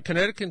located at the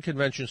Connecticut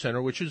Convention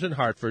Center, which is in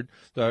Hartford.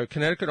 The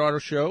Connecticut Auto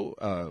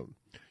Show.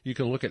 You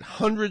can look at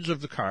hundreds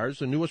of the cars,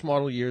 the newest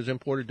model years,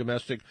 imported,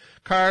 domestic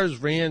cars,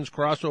 vans,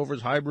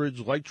 crossovers, hybrids,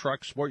 light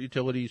trucks, sport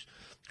utilities,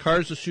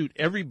 cars to suit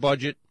every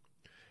budget.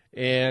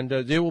 And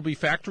there will be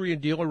factory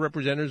and dealer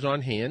representatives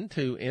on hand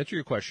to answer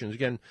your questions.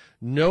 Again,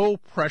 no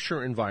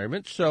pressure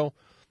environment. So,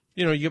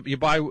 you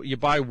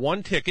buy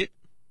one ticket,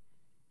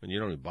 and you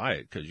don't even buy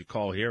it because you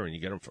call here and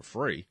you get them for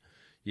free.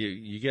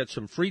 You get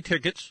some free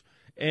tickets,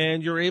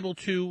 and you're able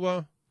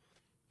to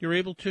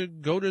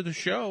go to the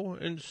show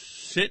and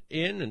sit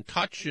in and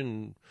touch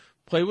and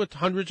play with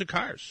hundreds of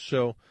cars.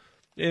 So,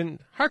 and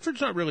Hartford's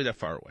not really that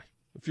far away.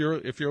 If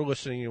you're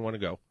listening, and you want to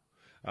go.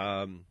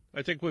 I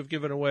think we've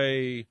given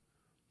away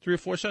 3 or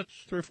 4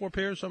 sets, 3 or 4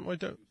 pairs, something like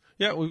that.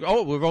 Yeah, we've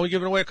only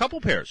given away a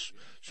couple pairs.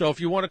 So if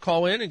you want to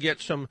call in and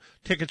get some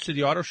tickets to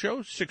the auto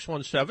show,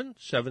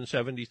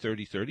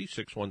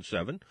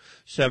 617-770-3030,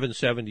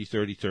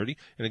 617-770-3030.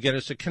 And again,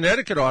 it's the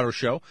Connecticut Auto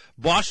Show.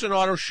 Boston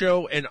Auto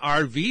Show and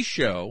RV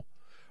Show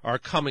are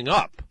coming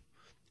up,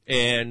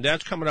 and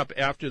that's coming up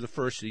after the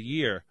first of the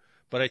year.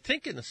 But I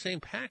think in the same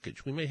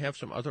package, we may have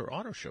some other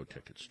auto show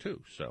tickets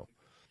too. So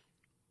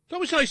it's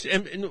always nice.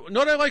 And you know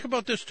what I like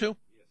about this too?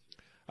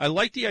 I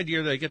like the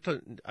idea that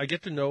I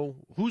get to know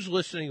who's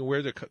listening and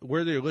where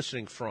they're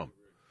listening from.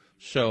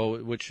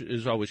 So, which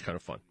is always kind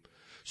of fun.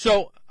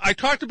 So I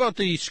talked about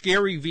the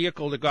scary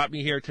vehicle that got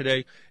me here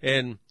today,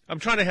 and I'm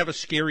trying to have a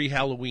scary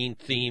Halloween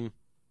theme.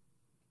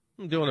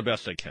 I'm doing the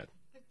best I can.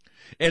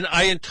 And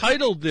I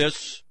entitled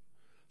this,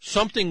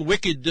 Something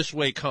Wicked This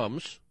Way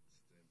Comes.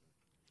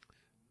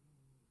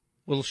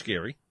 A little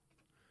scary.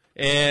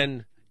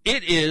 And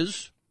it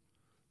is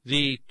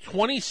the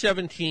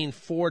 2017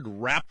 Ford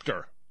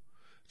Raptor.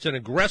 It's an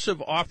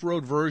aggressive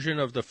off-road version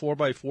of the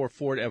 4x4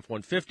 Ford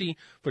F150.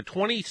 For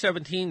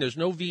 2017, there's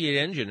no V8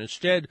 engine.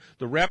 Instead,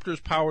 the Raptor is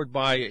powered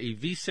by a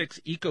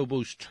V6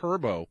 EcoBoost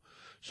turbo.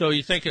 So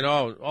you're thinking,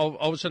 all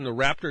of a sudden the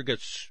Raptor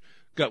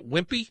got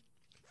wimpy?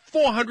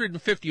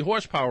 450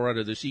 horsepower out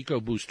of this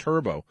EcoBoost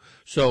turbo.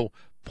 So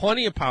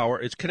plenty of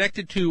power. It's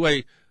connected to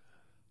a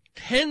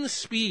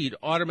 10-speed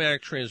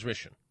automatic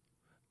transmission.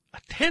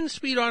 A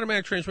 10-speed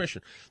automatic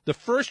transmission. The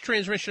first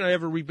transmission I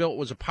ever rebuilt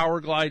was a Power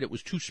Glide. It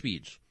was 2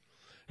 speeds.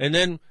 And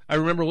then I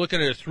remember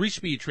looking at a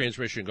 3-speed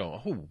transmission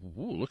going, oh,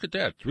 look at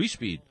that,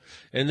 3-speed.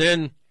 And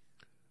then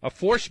a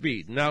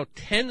 4-speed, now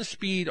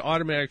 10-speed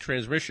automatic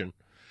transmission.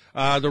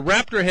 The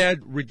Raptor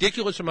had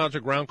ridiculous amounts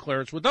of ground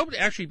clearance without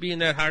actually being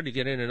that hard to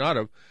get in and out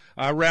of.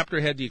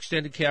 Raptor had the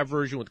extended cab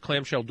version with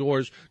clamshell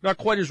doors, not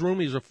quite as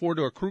roomy as a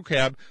 4-door crew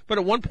cab, but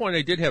at one point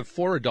I did have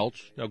 4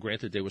 adults, now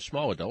granted they were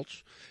small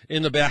adults,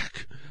 in the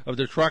back of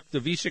the truck. The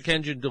V6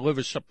 engine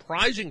delivers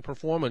surprising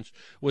performance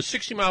with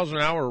 60 miles an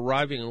hour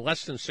arriving in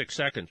less than 6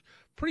 seconds.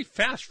 Pretty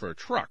fast for a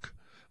truck.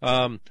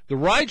 The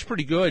ride's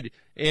pretty good,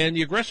 and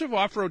the aggressive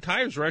off-road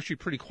tires are actually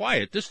pretty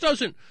quiet. This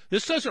doesn't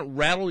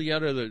rattle you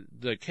out of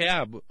the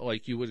cab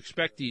like you would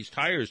expect these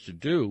tires to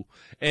do.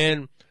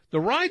 And the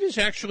ride is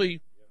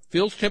actually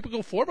feels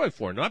typical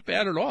 4x4, not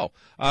bad at all.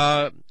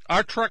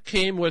 Our truck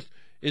came with,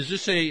 is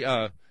this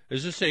a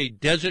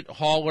desert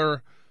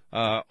hauler,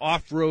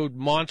 off-road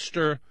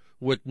monster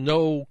with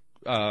no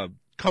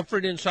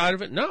comfort inside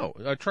of it? No,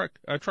 our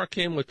truck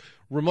came with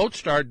remote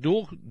start,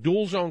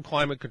 dual zone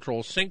climate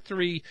control, Sync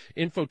 3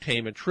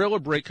 infotainment, trailer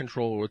brake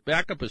controller with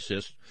backup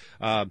assist,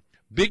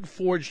 big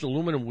forged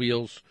aluminum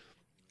wheels,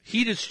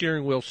 heated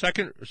steering wheel,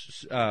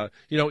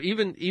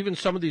 even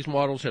some of these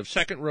models have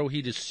second row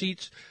heated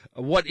seats.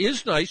 What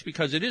is nice,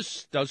 because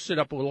does sit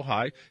up a little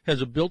high,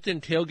 has a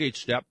built-in tailgate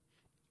step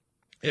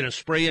and a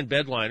spray-in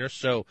bed liner.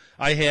 So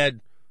I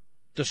had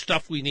the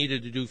stuff we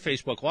needed to do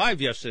Facebook Live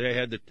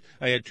yesterday.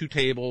 I had 2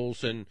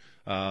 tables and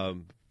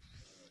 3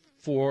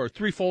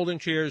 folding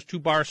chairs, 2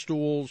 bar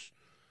stools,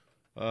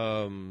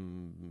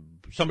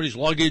 somebody's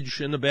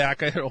luggage in the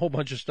back. I had a whole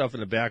bunch of stuff in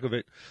the back of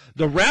it.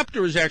 The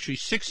Raptor is actually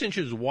 6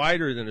 inches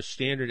wider than a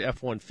standard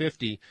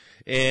F-150,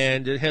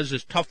 and it has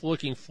this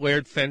tough-looking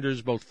flared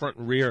fenders, both front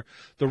and rear.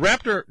 The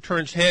Raptor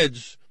turns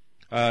heads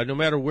no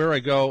matter where I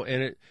go,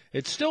 and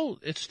it still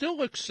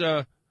looks,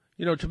 to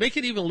make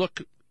it even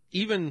look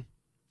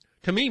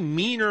to me,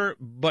 meaner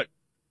but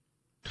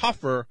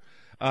tougher.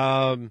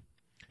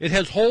 It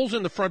has holes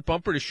in the front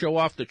bumper to show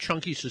off the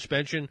chunky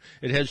suspension.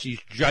 It has these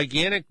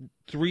gigantic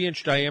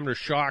 3-inch diameter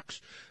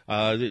shocks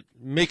that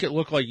make it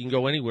look like you can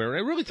go anywhere. And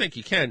I really think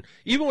you can.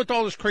 Even with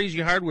all this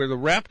crazy hardware, the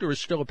Raptor is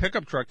still a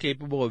pickup truck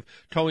capable of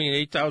towing an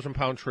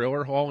 8,000-pound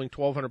trailer, hauling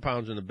 1,200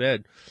 pounds in the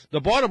bed.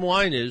 The bottom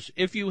line is,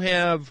 if you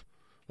have,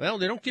 well,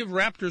 they don't give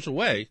Raptors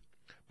away,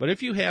 but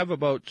if you have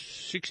about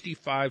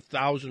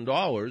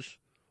 $65,000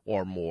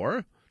 or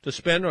more to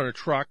spend on a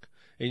truck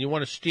and you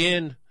want to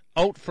stand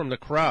out from the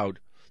crowd,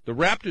 the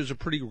Raptor is a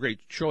pretty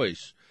great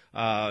choice.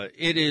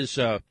 Is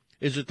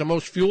it the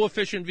most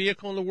fuel-efficient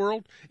vehicle in the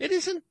world? It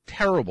isn't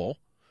terrible.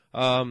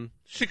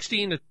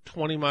 16 to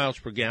 20 miles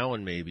per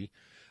gallon, maybe,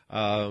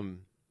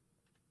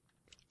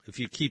 if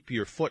you keep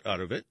your foot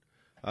out of it.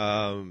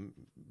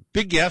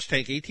 Big gas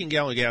tank,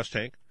 18-gallon gas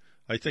tank.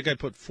 I think I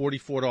put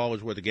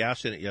 $44 worth of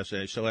gas in it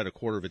yesterday. I still had a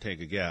quarter of a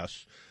tank of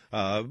gas.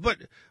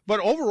 But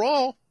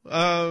overall,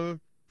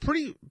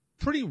 pretty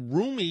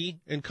roomy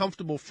and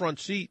comfortable front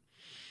seat.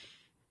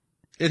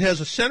 It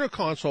has a center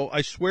console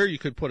I swear you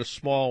could put a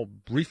small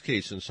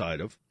briefcase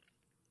inside of.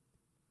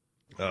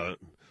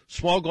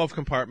 Small glove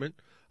compartment,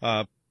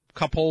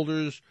 cup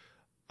holders,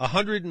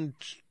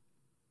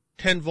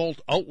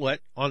 110-volt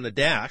outlet on the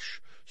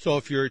dash. So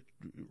if you're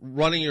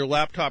running your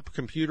laptop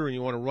computer and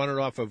you want to run it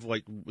off of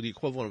like the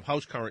equivalent of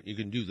house current, you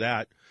can do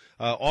that.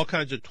 All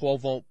kinds of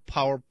 12-volt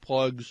power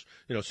plugs,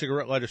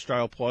 cigarette lighter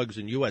style plugs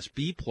and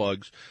USB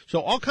plugs. So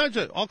all kinds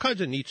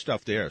of neat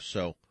stuff there.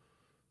 So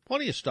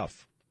plenty of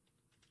stuff.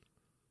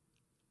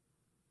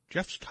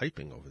 Jeff's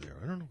typing over there.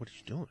 I don't know what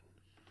he's doing.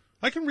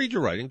 I can read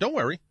your writing. Don't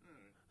worry.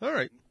 All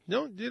right.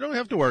 No, you don't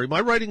have to worry. My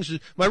writing's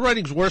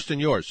worse than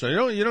yours,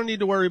 so you don't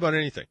need to worry about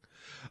anything.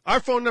 Our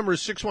phone number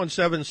is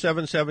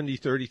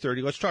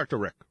 617-770-3030. Let's talk to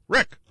Rick.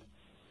 Rick?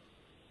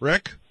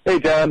 Hey,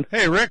 John.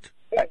 Hey, Rick.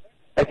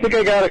 I think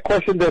I got a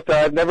question that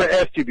I've never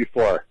asked you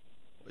before.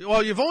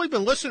 Well, you've only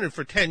been listening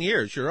for 10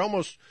 years. You're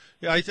almost.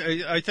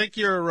 I think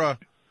you're.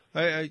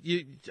 I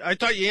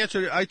thought you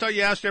answered. I thought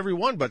you asked every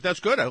one, but that's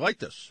good. I like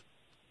this.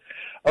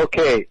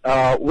 Okay,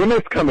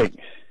 winter's coming.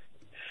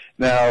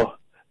 Now,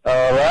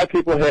 a lot of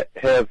people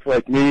have,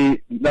 like me,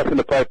 nothing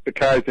to park the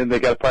cars in. They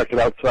got to park it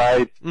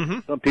outside. Mm-hmm.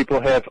 Some people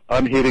have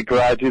unheated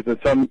garages, and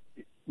some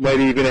might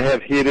even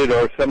have heated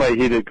or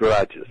semi-heated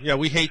garages. Yeah,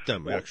 we hate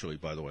them, actually,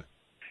 by the way.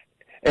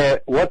 And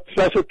what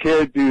special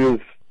care do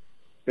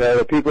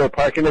the people who are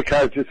parking their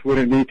cars just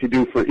wouldn't need to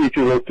do for each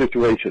of those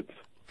situations?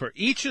 For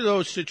each of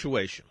those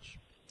situations?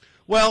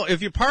 Well,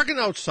 if you're parking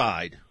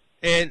outside...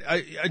 And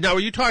now, are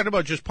you talking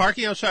about just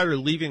parking outside or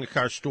leaving the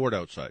car stored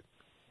outside?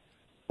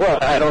 Well,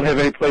 I don't have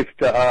any place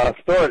to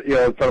store it,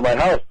 in front of my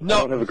house. No. I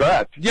don't have a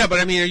garage. Yeah, but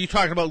I mean, are you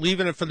talking about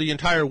leaving it for the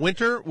entire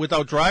winter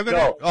without driving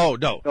it? Oh,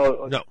 no.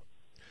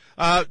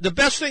 The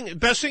best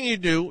thing you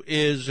do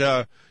is,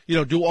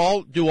 do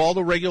all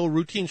the regular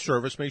routine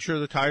service. Make sure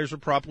the tires are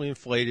properly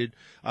inflated.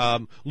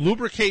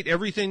 Lubricate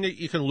everything that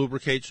you can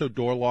lubricate. So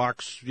door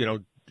locks,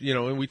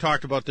 and we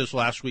talked about this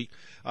last week.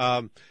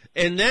 And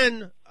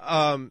then,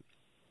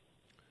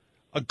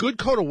 a good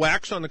coat of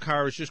wax on the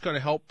car is just going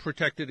to help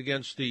protect it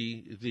against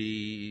the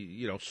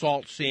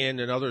salt, sand,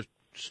 and other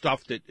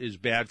stuff that is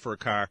bad for a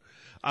car.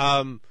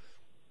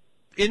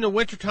 In the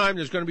wintertime,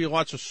 there's going to be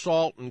lots of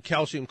salt and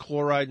calcium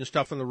chloride and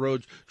stuff on the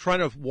roads. Trying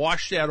to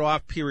wash that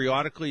off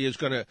periodically is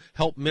going to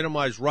help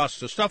minimize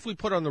rust. The stuff we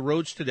put on the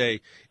roads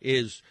today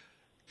is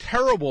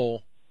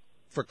terrible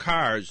for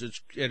cars.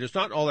 It's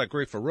not all that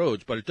great for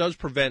roads, but it does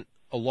prevent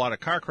a lot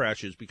of car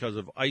crashes because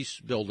of ice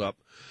buildup.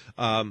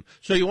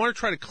 So you want to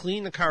try to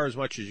clean the car as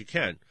much as you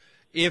can.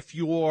 If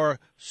you're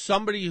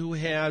somebody who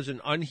has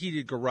an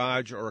unheated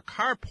garage or a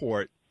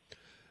carport,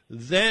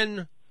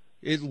 then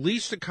at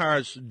least the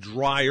car's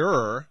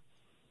drier,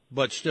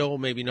 but still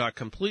maybe not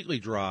completely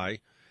dry.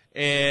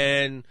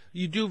 And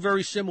you do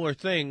very similar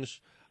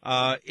things.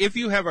 If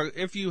you have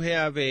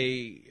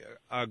a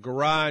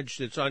garage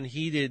that's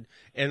unheated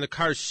and the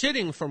car's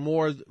sitting for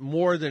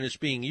more than it's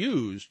being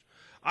used,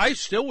 I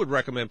still would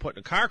recommend putting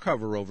a car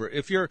cover over it.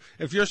 If you're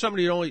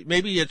somebody who only,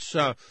 maybe it's,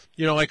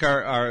 like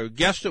our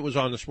guest that was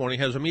on this morning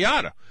has a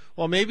Miata.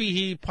 Well, maybe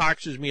he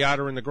parks his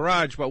Miata in the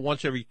garage, but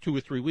once every 2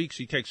 or 3 weeks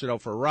he takes it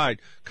out for a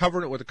ride.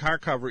 Covering it with a car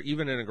cover,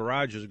 even in a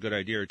garage, is a good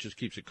idea. It just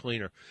keeps it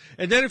cleaner.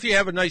 And then if you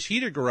have a nice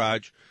heated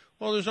garage,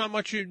 well, there's not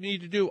much you need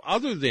to do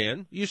other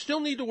than you still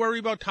need to worry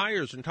about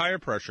tires and tire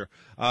pressure.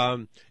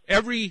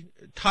 Every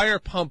tire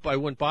pump I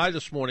went by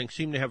this morning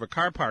seemed to have a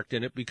car parked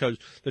in it because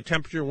the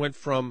temperature went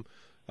from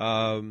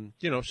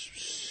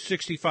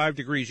 65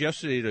 degrees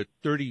yesterday to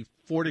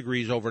 34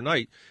 degrees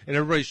overnight, and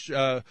everybody's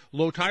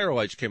low tire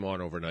lights came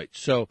on overnight.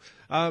 So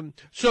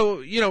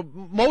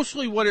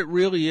mostly what it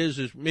really is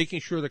making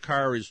sure the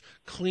car is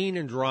clean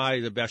and dry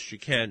the best you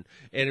can.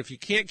 And if you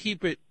can't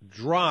keep it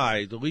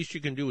dry, the least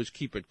you can do is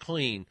keep it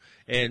clean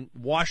and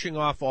washing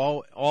off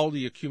all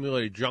the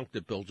accumulated junk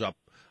that builds up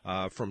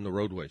from the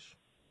roadways.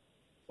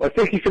 Well, I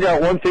think you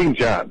forgot one thing,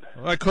 John.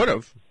 I could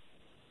have.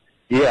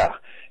 Yeah.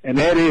 And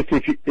that is,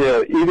 if you,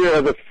 either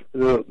of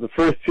the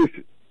first two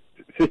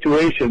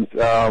situations,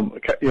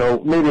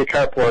 maybe a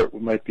carport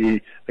might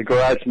be a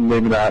garage, and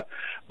maybe not,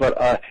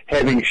 but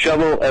having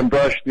shovel and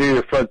brush near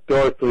your front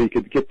door so you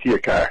could get to your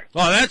car.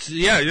 Oh, that's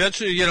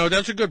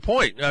a good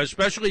point.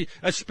 Especially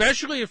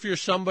if you're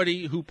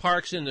somebody who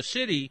parks in the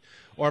city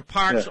or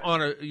parks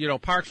on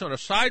a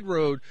side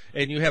road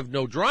and you have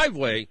no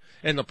driveway,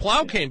 and the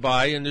plow came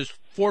by and there's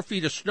 4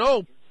 feet of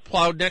snow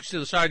plowed next to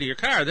the side of your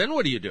car. Then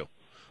what do?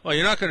 Well,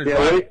 you're not going to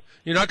drive.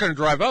 You're not going to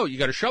drive out. You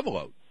got to shovel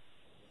out.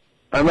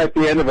 I'm at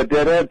the end of a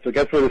dead end, so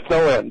guess where the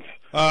snow ends?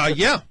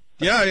 Yeah,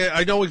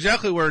 I know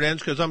exactly where it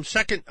ends because I'm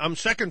second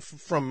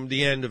from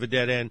the end of a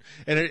dead end,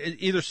 and it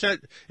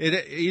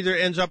either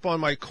ends up on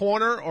my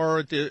corner or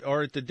at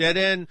the dead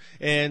end,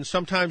 and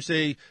sometimes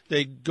they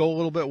go a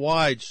little bit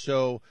wide,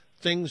 so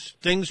things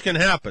can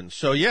happen.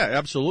 So yeah,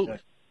 absolutely.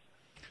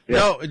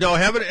 Yeah. No,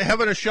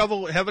 having a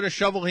shovel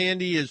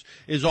handy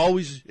is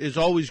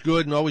always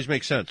good and always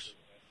makes sense.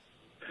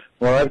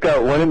 Well, I've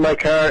got one in my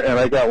car, and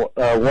I got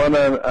one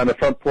on the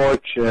front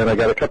porch, and I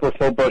got a couple of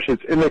snow brushes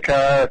in the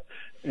car,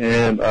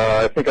 and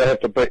I think I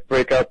have to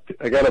break up.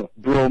 I got a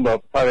broom. I'll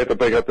probably have to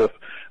break up the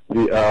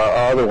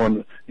other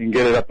one and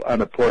get it up on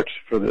the porch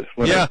for this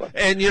winter. Yeah,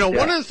 and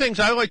one of the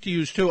things I like to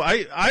use too.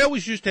 I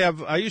always used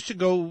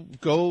to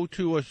go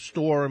to a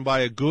store and buy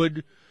a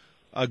good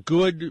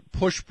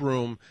push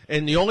broom,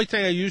 and the only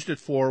thing I used it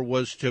for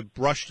was to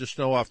brush the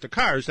snow off the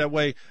cars. That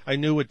way, I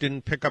knew it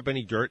didn't pick up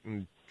any dirt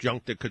and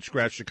junk that could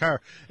scratch the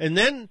car. And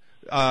then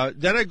I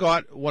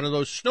got one of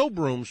those snow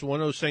brooms,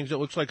 one of those things that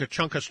looks like a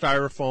chunk of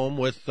styrofoam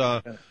with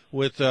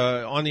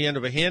on the end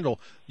of a handle.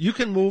 You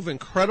can move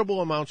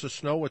incredible amounts of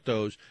snow with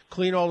those,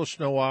 clean all the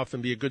snow off,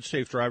 and be a good,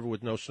 safe driver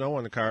with no snow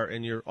on the car,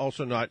 and you're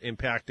also not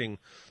impacting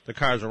the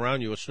cars around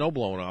you with snow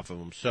blowing off of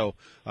them. So,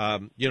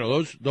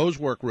 those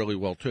work really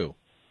well too.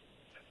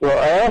 Well,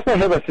 I also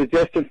have a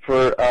suggestion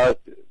for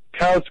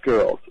house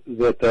girls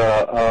that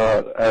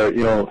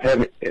are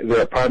having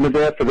their apartment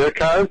there for their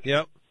cars.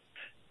 Yep.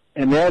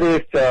 And that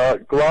is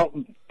go out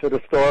to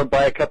the store,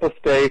 buy a couple of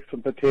steaks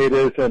and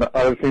potatoes and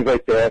other things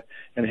like that,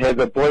 and have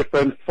the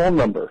boyfriend's phone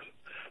number.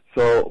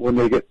 So when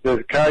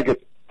the car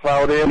gets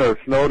plowed in or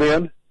snowed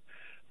in,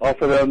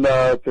 offer them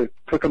to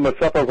cook them a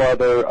supper while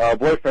their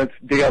boyfriends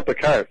dig out the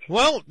cars.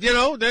 Well,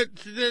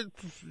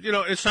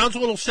 it sounds a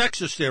little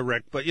sexist there,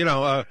 Rick, but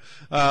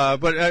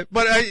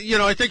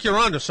I think you're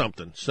onto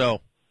something.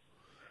 So.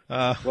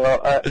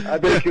 Well,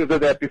 I've been accused of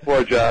that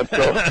before, John.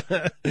 So.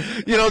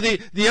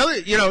 The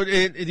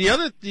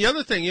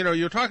other thing,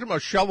 you're talking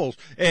about shovels,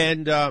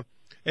 and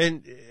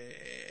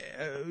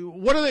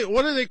what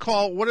do they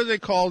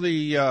call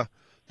the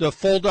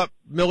fold up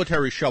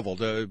military shovel?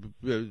 Those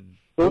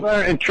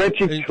are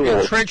entrenching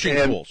tools.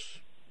 Tools.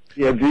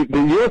 Yeah, the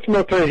U.S.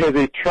 military has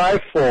a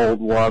trifold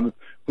one,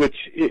 which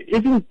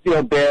isn't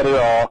bad at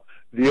all.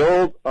 The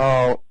old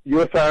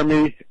U.S.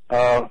 Army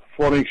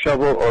folding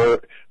shovel,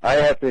 or I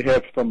have to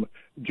have some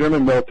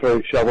German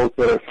military shovels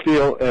that are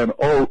steel and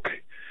oak,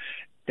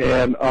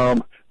 and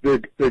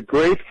they're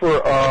great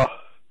for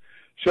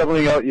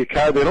shoveling out your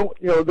car. They don't,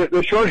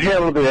 they're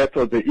short-handled,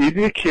 so they're easy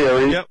to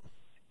carry. Yep.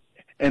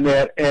 And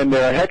they're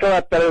a heck of a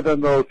lot better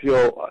than those,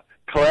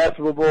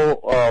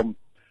 collapsible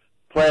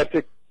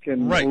plastic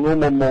and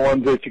aluminum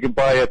ones that you can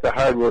buy at the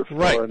hardware store.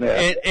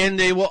 Right, and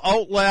they will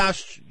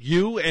outlast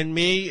you and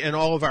me and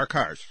all of our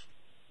cars.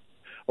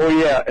 Oh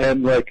yeah,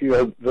 and like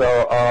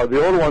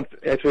the old ones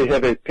actually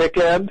have a pick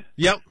end.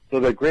 Yep. So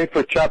they're great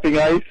for chopping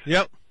ice.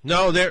 Yep.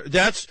 No,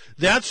 that's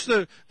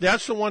the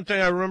one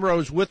thing I remember. I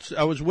was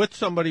with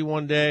somebody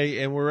one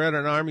day, and we were at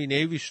an Army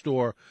Navy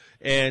store,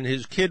 and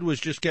his kid was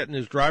just getting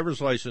his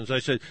driver's license. I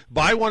said,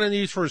 buy one of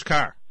these for his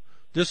car.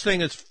 These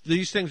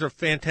things are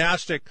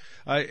fantastic,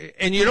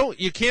 and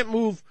you can't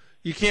move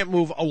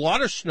a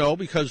lot of snow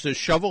because the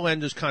shovel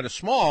end is kind of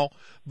small,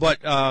 but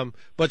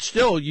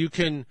still you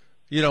can.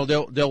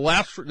 They'll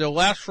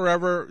last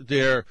forever.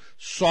 They're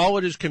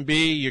solid as can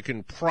be. You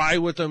can pry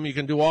with them. You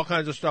can do all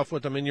kinds of stuff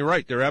with them. And you're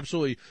right. They're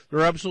absolutely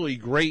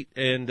great.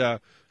 And they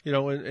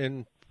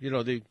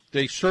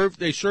serve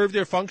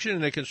their function,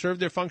 and they can serve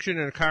their function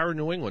in a car in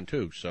New England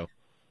too. So.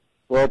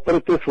 Well, put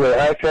it this way.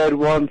 I've had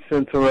one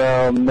since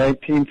around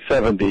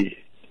 1970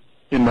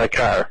 in my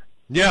car.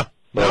 Yeah.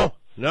 No.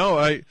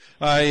 I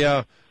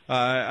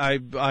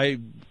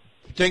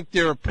think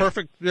they're a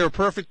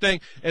perfect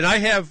thing. And I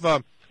have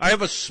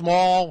a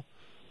small,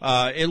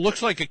 it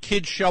looks like a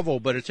kid's shovel,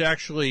 but it's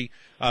actually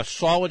a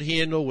solid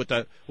handle with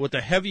a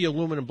heavy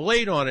aluminum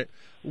blade on it,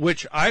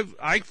 which I've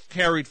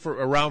carried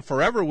around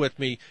forever with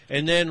me.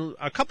 And then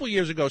a couple of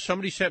years ago,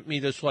 somebody sent me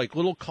this like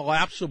little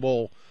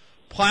collapsible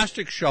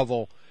plastic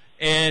shovel,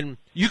 and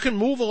you can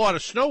move a lot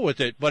of snow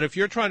with it. But if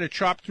you're trying to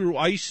chop through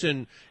ice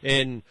and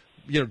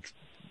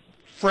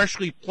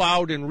freshly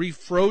plowed and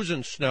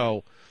refrozen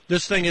snow,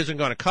 this thing isn't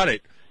going to cut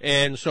it.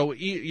 And so,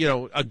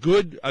 a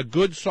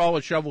good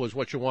solid shovel is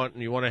what you want,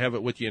 and you want to have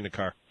it with you in the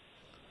car.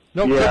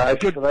 No, yeah, I've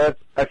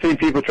seen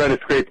people trying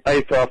to scrape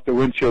ice off the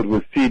windshield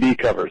with CD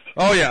covers.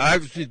 Oh yeah,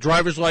 I've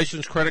driver's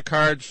license, credit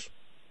cards,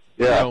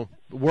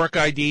 work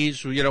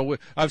IDs.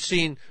 I've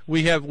seen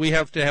we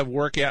have to have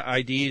work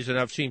IDs, and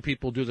I've seen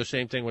people do the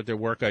same thing with their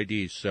work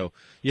IDs. So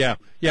yeah,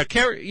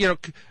 carry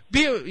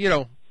be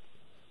a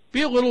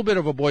little bit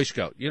of a Boy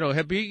Scout.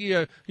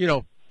 Prepare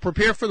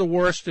for the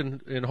worst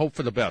and hope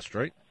for the best,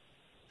 right?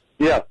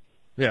 Yeah.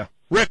 Yeah.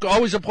 Rick,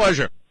 always a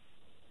pleasure.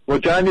 Well,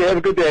 John, you have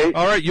a good day.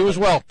 All right, you as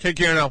well. Take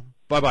care now.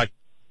 Bye-bye.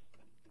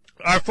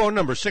 Our phone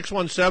number,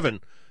 617-770-3030,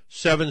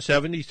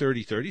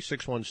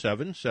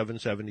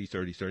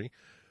 617-770-3030.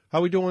 How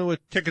are we doing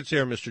with tickets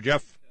there, Mr.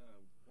 Jeff?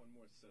 One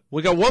more set.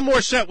 We got one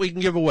more set we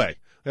can give away.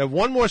 We have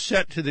one more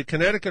set to the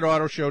Connecticut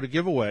Auto Show to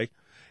give away.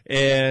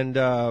 And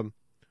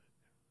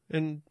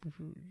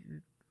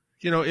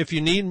if you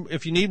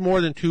need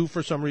more than two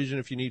for some reason,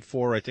 if you need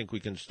four, I think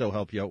we can still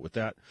help you out with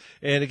that.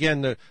 And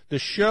again, the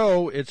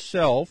show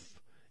itself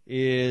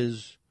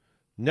is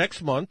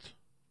next month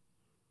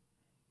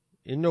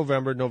in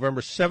November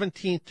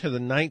 17th to the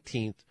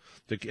 19th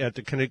at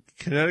the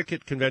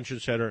Connecticut Convention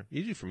Center.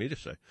 Easy for me to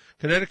say.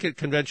 Connecticut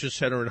Convention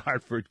Center in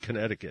Hartford,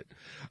 Connecticut.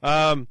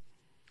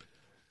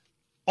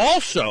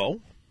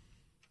 Also,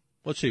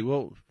 let's see.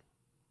 Well,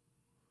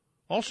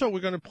 also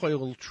we're going to play a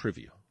little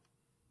trivia.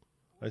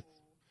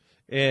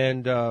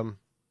 And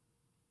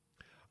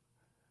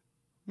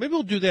maybe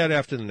we'll do that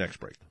after the next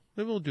break.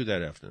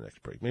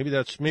 Maybe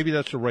that's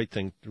the right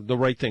thing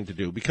to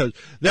do, because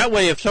that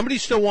way, if somebody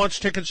still wants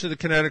tickets to the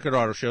Connecticut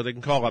Auto Show, they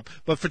can call up.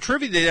 But for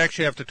trivia, they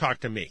actually have to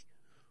talk to me,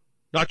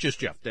 not just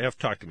Jeff. They have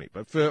to talk to me.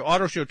 But for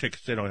auto show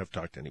tickets, they don't have to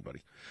talk to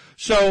anybody.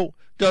 So,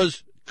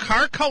 does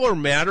car color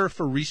matter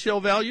for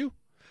resale value?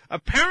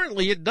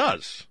 Apparently, it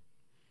does.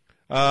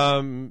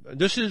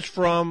 This is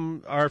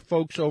from our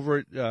folks over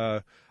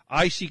at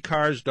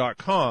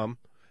iccars.com,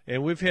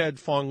 and we've had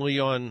Fong Lee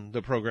on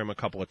the program a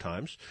couple of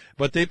times,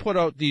 but they put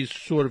out these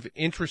sort of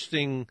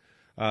interesting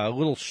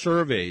little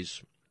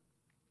surveys,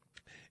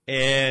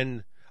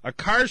 and a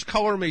car's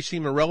color may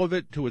seem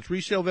irrelevant to its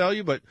resale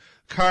value, but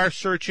car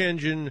search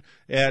engine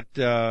at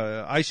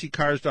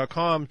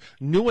iccars.com,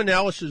 new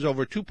analysis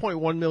over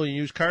 2.1 million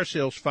used car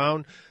sales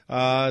found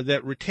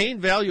that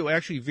retained value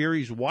actually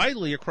varies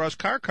widely across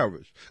car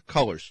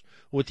colors.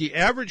 With the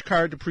average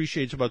car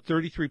depreciates about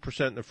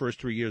 33% in the first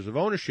 3 years of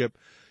ownership.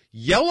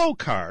 Yellow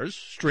cars,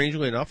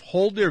 strangely enough,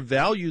 hold their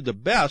value the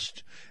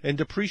best and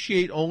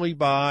depreciate only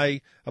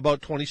by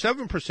about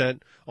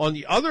 27%. On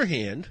the other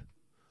hand,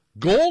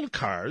 gold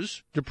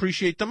cars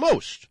depreciate the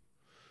most.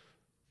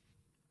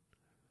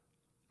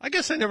 I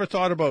guess I never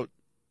thought about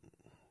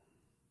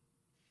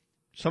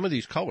some of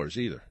these colors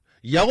either.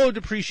 Yellow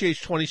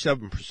depreciates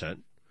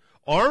 27%.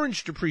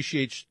 Orange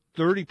depreciates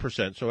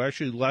 30%, so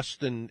actually less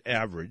than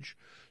average.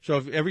 So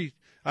if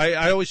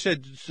I always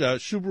said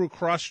Subaru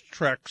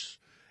Crosstreks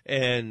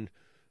and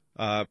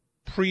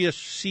Prius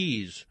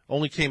C's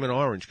only came in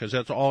orange because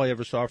that's all I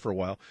ever saw for a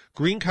while.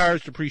 Green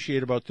cars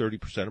depreciate about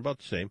 30%, about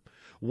the same.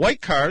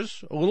 White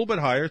cars, a little bit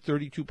higher,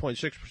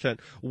 32.6%.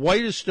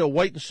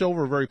 White and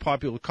silver are very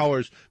popular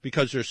colors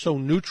because they're so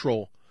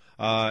neutral,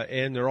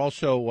 and they're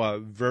also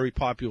very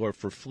popular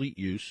for fleet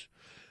use.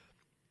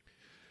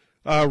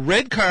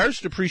 Red cars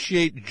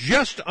depreciate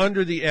just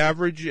under the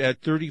average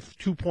at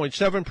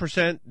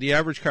 32.7%. The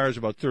average car is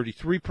about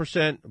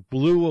 33%.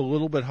 Blue a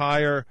little bit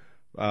higher.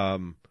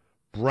 Brown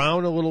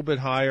a little bit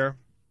higher.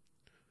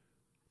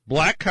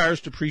 Black cars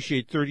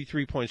depreciate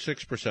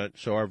 33.6%,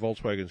 so our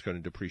Volkswagen's going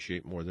to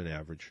depreciate more than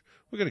average.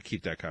 We're going to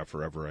keep that car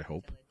forever, I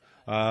hope.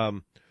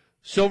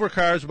 Silver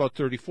cars, about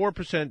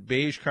 34%.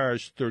 Beige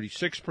cars,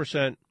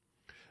 36%.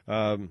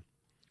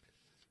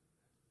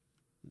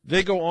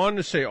 They go on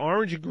to say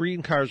orange and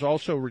green cars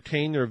also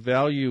retain their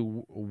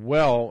value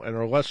well and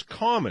are less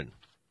common.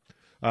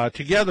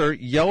 Together,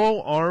 yellow,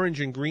 orange,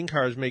 and green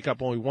cars make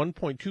up only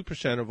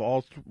 1.2% of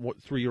all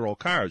 3-year-old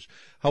cars.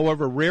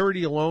 However,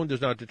 rarity alone does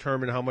not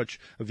determine how much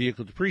a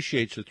vehicle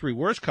depreciates. The 3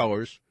 worst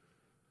colors,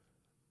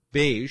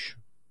 beige.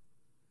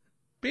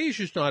 Beige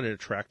is not an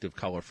attractive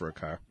color for a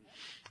car.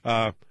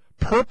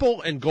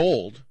 Purple and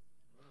gold.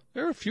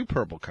 There are a few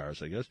purple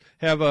cars, I guess,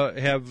 have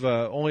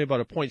only about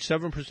a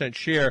 0.7%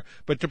 share,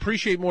 but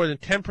depreciate more than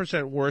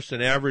 10% worse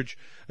than average.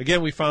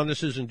 Again, we found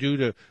this isn't due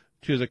to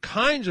the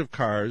kinds of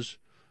cars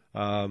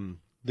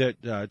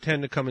that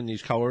tend to come in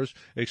these colors,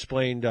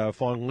 explained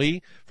Fong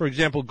Li. For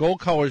example,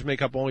 gold colors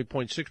make up only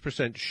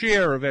 0.6%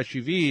 share of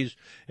SUVs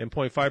and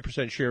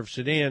 0.5% share of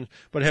sedans,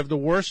 but have the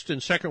worst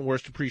and second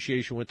worst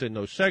depreciation within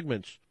those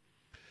segments.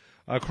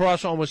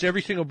 Across almost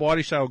every single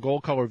body style,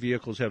 gold color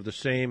vehicles have the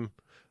same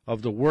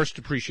of the worst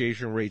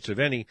depreciation rates of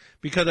any,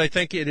 because I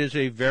think it is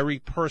a very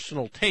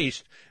personal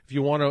taste. If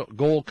you want a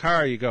gold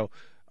car, you go,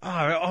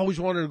 I always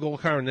wanted a gold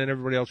car, and then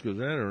everybody else goes,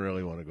 I don't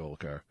really want a gold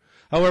car.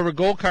 However,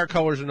 gold car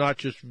colors are not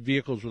just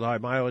vehicles with high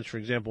mileage. For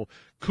example,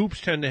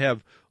 coupes tend to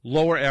have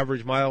lower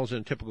average miles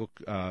than a typical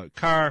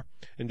car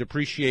and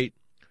depreciate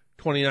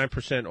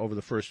 29% over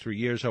the first 3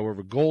 years.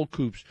 However, gold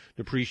coupes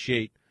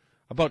depreciate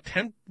about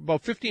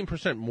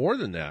 15% more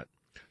than that.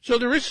 So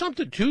there is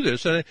something to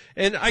this, and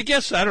I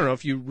guess, I don't know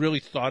if you really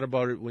thought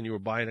about it when you were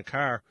buying a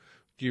car.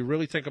 Do you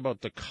really think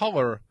about the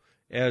color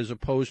as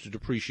opposed to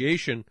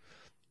depreciation?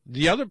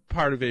 The other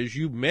part of it is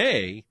you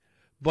may,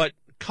 but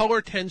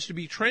color tends to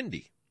be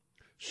trendy.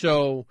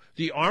 So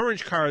the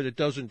orange car that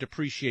doesn't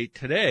depreciate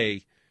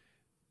today,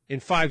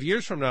 in 5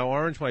 years from now,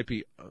 orange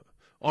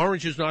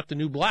is not the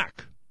new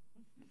black.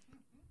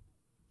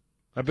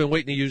 I've been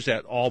waiting to use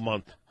that all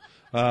month.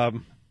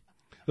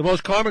 The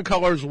most common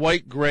colors,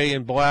 white, gray,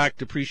 and black,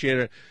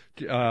 depreciate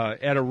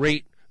at a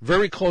rate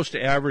very close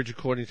to average,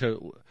 according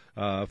to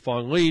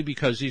Fong Li,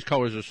 because these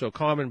colors are so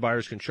common,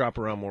 buyers can shop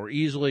around more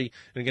easily.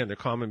 And again, they're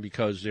common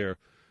because they're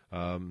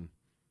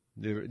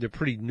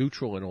pretty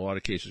neutral in a lot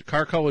of cases.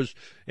 Car colors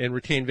and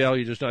retained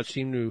value does not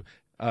seem to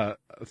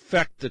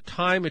affect the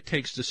time it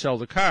takes to sell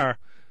the car.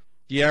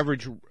 The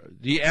average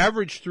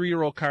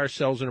 3-year-old car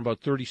sells in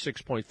about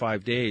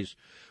 36.5 days,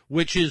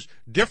 which is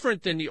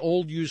different than the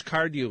old used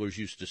car dealers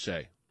used to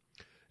say.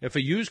 If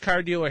a used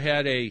car dealer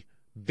had a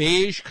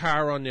beige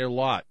car on their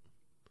lot,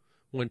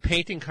 when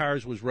painting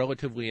cars was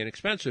relatively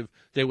inexpensive,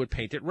 they would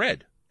paint it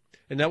red.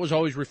 And that was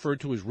always referred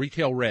to as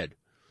retail red.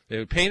 They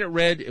would paint it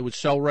red, it would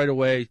sell right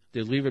away.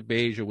 They'd leave it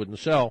beige, it wouldn't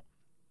sell.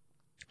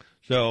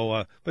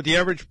 So, but the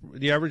average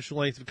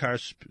length of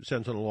cars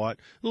spends on a lot,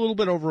 a little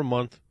bit over a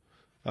month.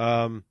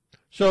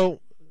 So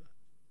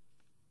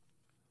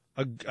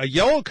a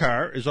yellow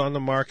car is on the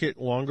market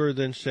longer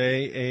than,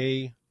 say,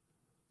 a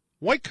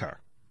white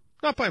car.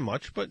 Not by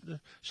much, but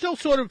still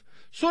sort of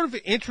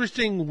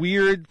interesting,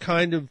 weird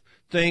kind of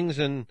things.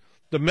 And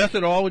the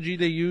methodology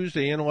they use,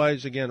 they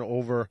analyze, again,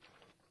 over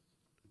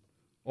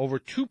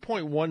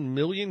 2.1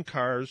 million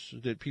cars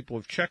that people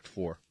have checked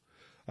for.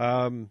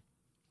 Why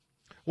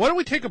don't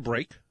we take a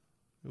break,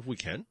 if we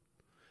can?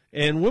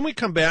 And when we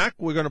come back,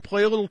 we're going to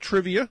play a little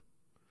trivia.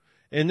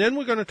 And then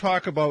we're going to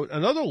talk about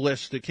another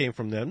list that came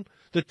from them,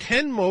 the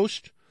 10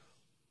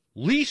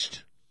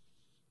 least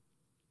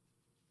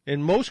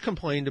and most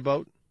complained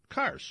about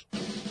cars.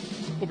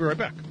 We'll be right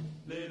back.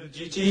 Little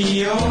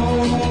GTO,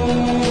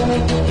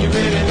 you're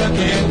really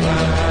looking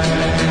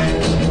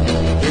fine.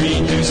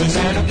 3 deuces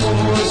and a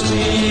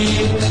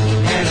 4-speed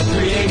and a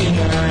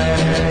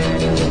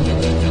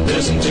 389.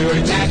 Listen to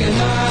her tacking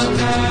up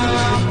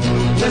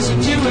now. Listen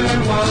to her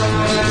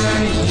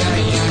whine.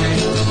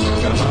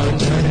 Come on,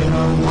 turn it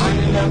on,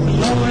 wind it up,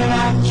 blow it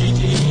out,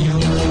 GTO.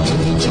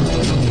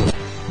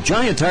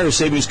 Giant tire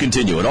savings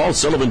continue at all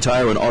Sullivan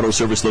Tire and Auto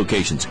Service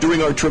locations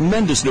during our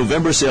tremendous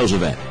November sales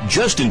event,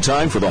 just in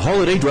time for the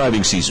holiday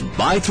driving season.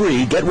 Buy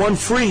 3, get 1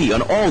 free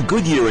on all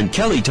Goodyear and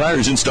Kelly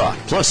tires in stock.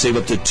 Plus, save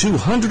up to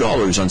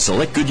 $200 on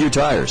select Goodyear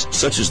tires,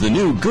 such as the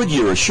new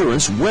Goodyear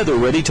Assurance Weather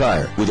Ready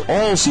tire, with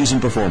all-season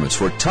performance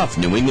for tough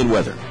New England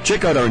weather.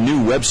 Check out our new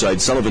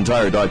website,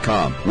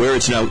 sullivantire.com, where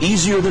it's now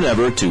easier than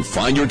ever to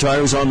find your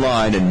tires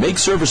online and make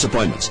service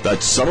appointments.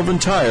 That's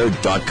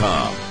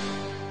sullivantire.com.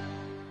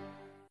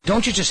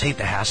 Don't you just hate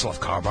the hassle of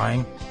car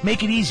buying?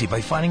 Make it easy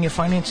by finding your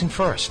financing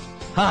first.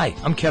 Hi,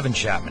 I'm Kevin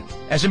Chapman.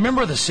 As a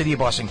member of the City of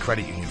Boston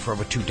Credit Union for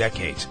over 2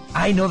 decades,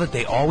 I know that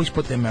they always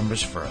put their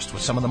members first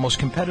with some of the most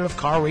competitive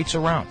car rates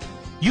around.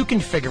 You can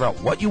figure out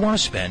what you want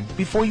to spend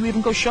before you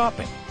even go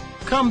shopping.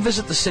 Come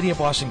visit the City of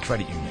Boston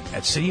Credit Union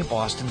at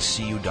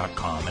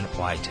cityofbostoncu.com and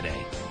apply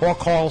today. Or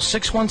call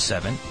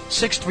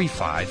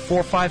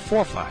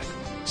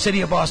 617-635-4545.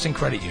 City of Boston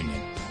Credit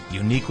Union.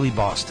 Uniquely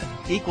Boston.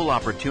 Equal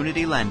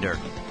Opportunity Lender.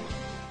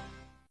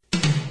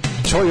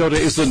 Toyota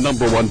is the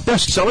 #1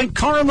 best-selling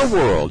car in the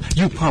world.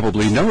 You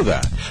probably know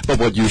that. But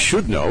what you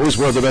should know is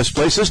where the best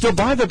place is to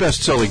buy the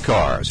best-selling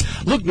cars.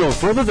 Look no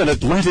further than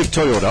Atlantic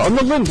Toyota on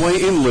the Lindway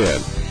in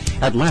Lynn.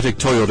 Atlantic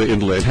Toyota in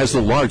Lynn has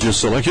the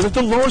largest selection at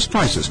the lowest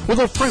prices. With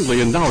a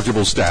friendly and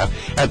knowledgeable staff,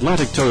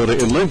 Atlantic Toyota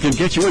in Lynn can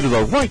get you into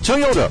the right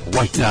Toyota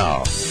right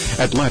now.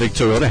 Atlantic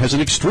Toyota has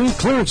an extreme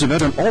clearance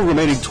event on all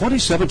remaining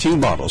 2017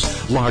 models,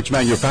 large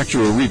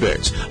manufacturer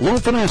rebates, low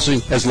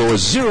financing as low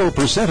as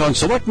 0% on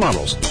select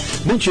models.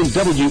 Mention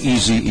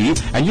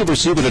WEZE and you'll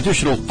receive an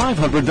additional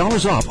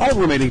 $500 off all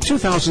remaining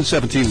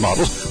 2017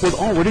 models with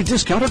already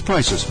discounted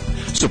prices.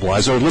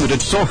 Supplies are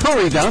limited, so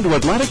hurry down to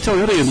Atlantic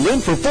Toyota in Lynn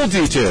for full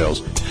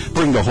details.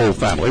 Bring the whole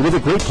family with a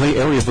great play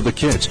area for the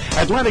kids.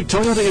 Atlantic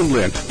Toyota in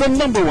Lynn, the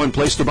 #1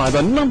 place to buy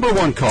the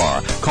 #1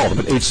 car. Call them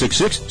at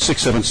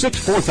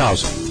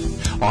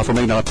 866-676-4000. Offer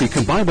may not be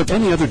combined with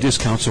any other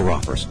discounts or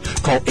offers.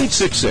 Call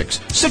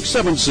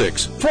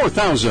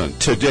 866-676-4000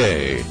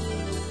 today.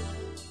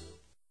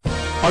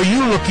 Are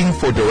you looking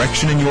for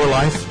direction in your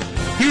life?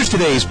 Here's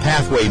today's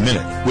Pathway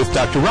Minute with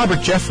Dr. Robert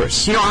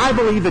Jeffress. You know, I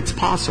believe it's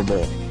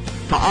possible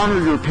to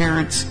honor your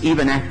parents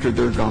even after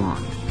they're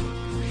gone.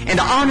 And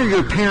to honor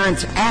your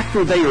parents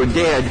after they are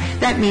dead,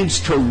 that means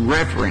to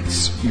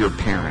reverence your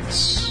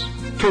parents.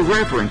 To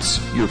reverence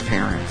your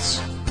parents.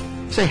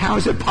 Say, how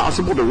is it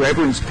possible to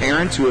reverence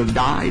parents who have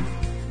died?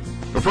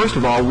 Well, first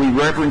of all, we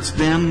reverence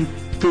them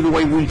through the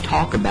way we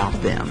talk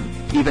about them,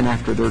 even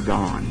after they're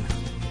gone.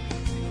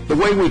 The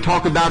way we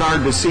talk about our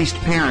deceased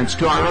parents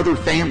to our other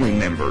family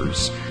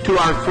members, to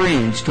our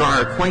friends, to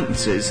our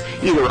acquaintances,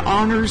 either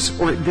honors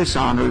or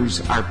dishonors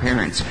our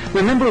parents.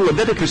 Remember,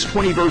 Leviticus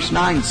 20 verse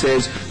 9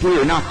 says we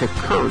are not to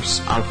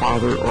curse our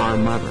father or our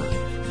mother.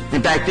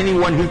 In fact,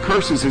 anyone who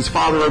curses his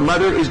father or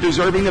mother is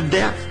deserving of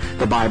death,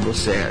 the Bible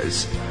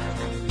says.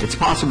 It's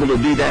possible to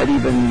do that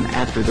even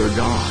after they're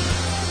gone.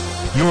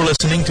 You're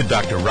listening to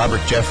Dr.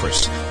 Robert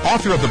Jeffress,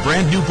 author of the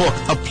brand new book,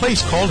 A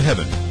Place Called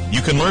Heaven.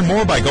 You can learn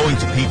more by going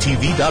to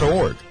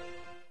ptv.org.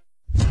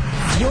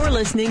 You're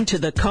listening to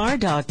The Car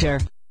Doctor.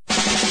 Forget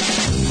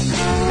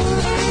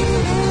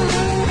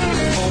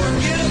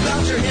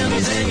about your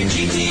Hemis and your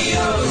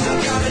GTOs.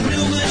 I've got a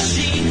new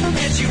machine,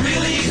 and she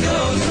really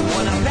goes.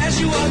 When I pass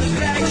you on the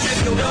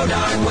flagship, you'll know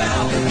darn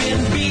well.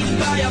 Been beaten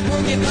by a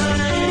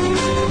porcupine,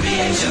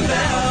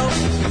 VHFL.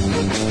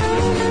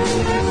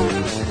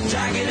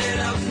 Jacking it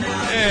up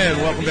now. And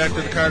welcome back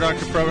to the Car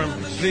Doctor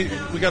program. See,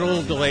 we got a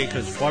little delay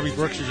because Bobby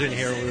Brooks is in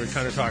here. We were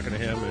kind of talking to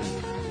him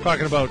and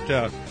talking about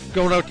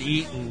going out to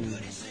eat and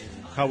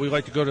how we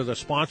like to go to the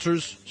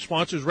sponsors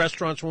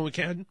restaurants when we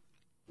can.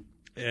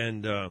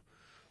 And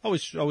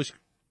always,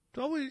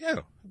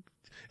 yeah.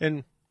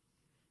 And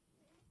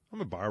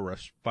I'm a bar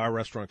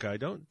restaurant guy. I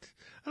don't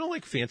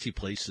like fancy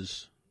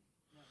places.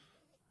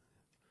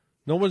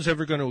 No one's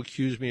ever going to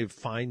accuse me of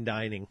fine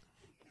dining.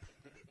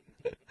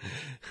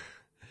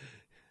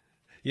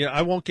 Yeah,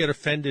 I won't get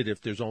offended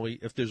if there's only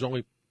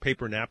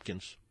paper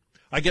napkins.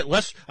 I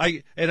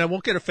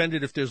won't get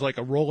offended if there's like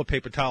a roll of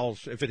paper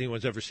towels if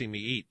anyone's ever seen me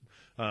eat.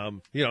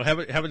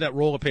 Having that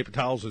roll of paper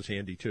towels is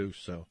handy too.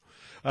 So,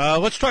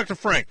 let's talk to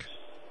Frank.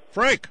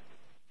 Frank.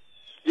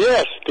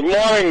 Yes. Good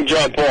morning,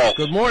 John Paul.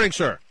 Good morning,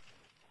 sir.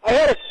 I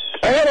had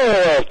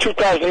a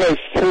 2008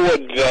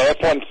 Ford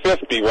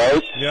F150,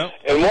 right? Yeah.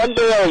 And one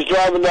day I was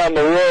driving down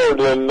the road,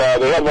 and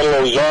they had one of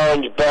those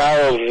orange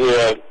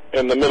barrels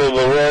in the middle of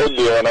the road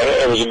there, and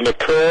it was in the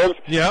curve.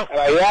 Yeah. And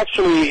I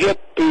actually hit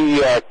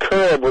the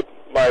curb with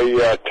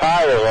my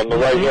tire on the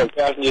right-hand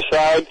passenger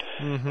side,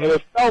 and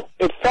it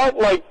felt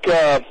like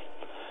the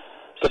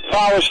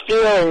power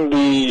steering,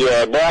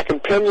 the back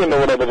and pinion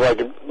or whatever,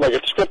 like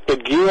it stripped the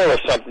gear or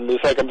something.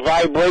 There's like a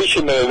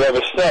vibration in it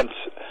ever since.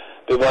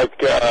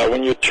 Like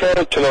when you turn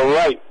it to the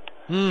right.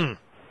 You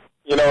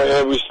know,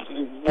 it was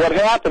what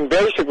happened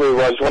basically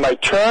was when I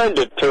turned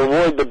it to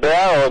avoid the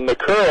barrel and the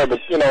curb,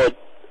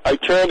 I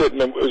turned it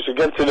and it was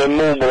against an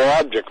immovable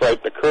object,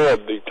 like the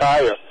curb, the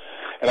tire.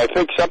 And I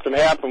think something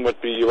happened with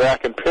the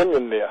rack and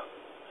pinion there.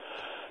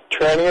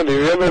 Turning it, do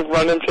you ever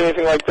run into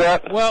anything like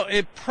that? Well,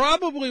 it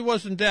probably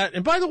wasn't that.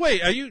 And by the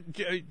way, are you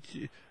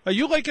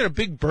like in a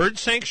big bird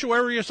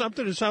sanctuary or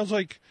something? It sounds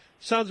like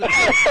wild, it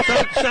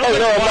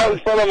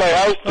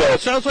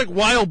sounds like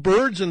wild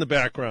birds in the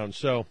background.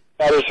 So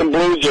there's some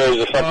blue jays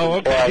or something. Oh,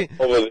 okay.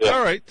 Over there.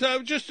 All right. I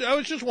was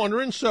just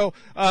wondering. So,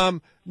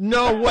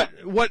 no,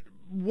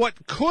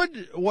 what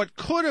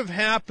could have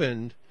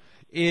happened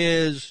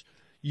is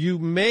you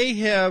may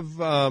have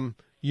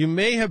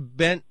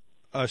bent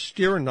a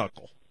steering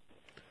knuckle,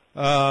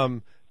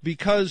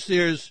 because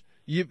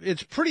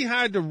it's pretty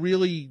hard to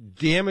really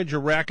damage a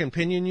rack and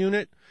pinion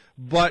unit,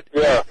 but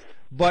yeah.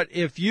 But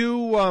if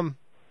you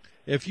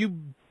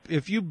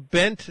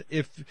bent,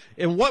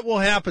 and what will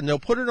happen, they'll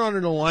put it on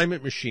an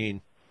alignment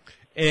machine,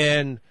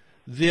 and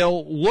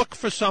they'll look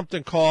for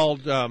something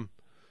called toe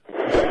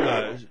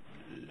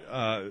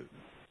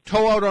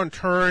out on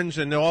turns,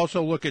 and they'll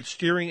also look at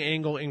steering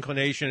angle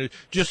inclination,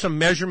 just some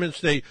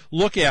measurements they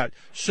look at.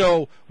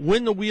 So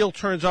when the wheel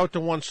turns out to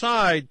one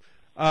side,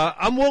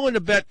 I'm willing to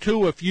bet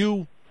too, if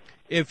you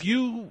if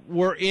you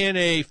were in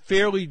a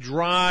fairly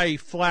dry,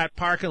 flat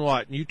parking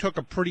lot and you took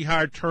a pretty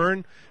hard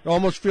turn, you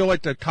almost feel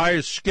like the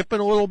tire's skipping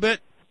a little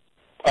bit.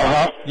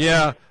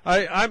 Yeah,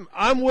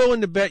 I'm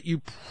willing to bet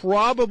you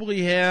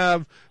probably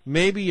have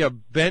maybe a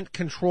bent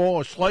control,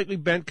 a slightly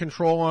bent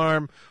control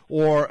arm,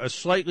 or a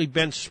slightly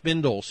bent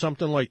spindle,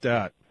 something like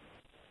that.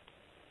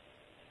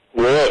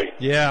 Really?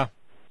 Yeah.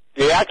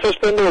 The axle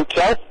spindle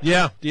itself?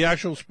 Yeah, the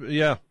actual,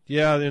 yeah,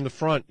 in the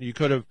front. You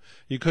could have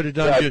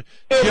done.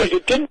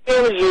 It didn't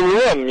damage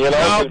the rim, you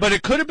know. No, but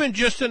it could have been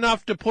just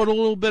enough to put a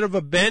little bit of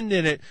a bend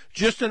in it,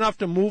 just enough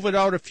to move it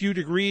out a few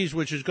degrees,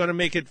 which is going to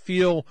make it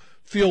feel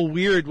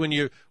weird when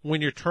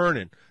you're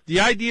turning.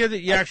 The idea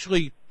that you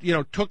actually,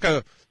 took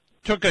a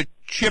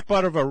chip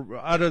out of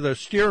the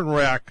steering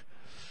rack,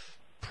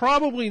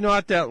 probably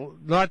not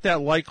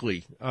that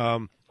likely.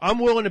 I'm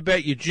willing to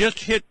bet you just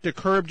hit the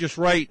curb just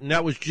right, and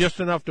that was just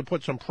enough to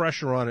put some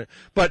pressure on it.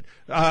 But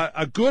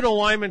a good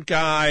alignment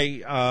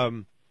guy,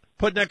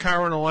 putting that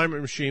car on an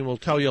alignment machine will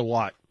tell you a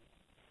lot.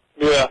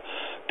 Yeah.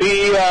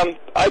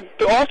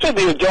 Also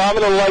the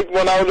odometer light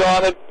went out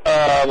on it,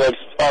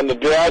 on the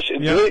dash.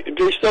 Yep.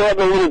 Do they still have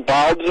the little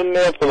bulbs in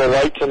there for the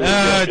lights?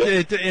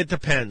 It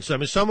depends. I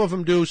mean, some of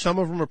them do. Some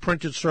of them are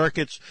printed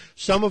circuits.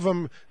 Some of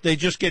them, they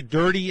just get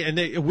dirty, and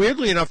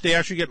weirdly enough, they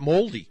actually get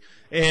moldy.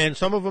 And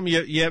some of them,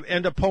 you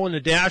end up pulling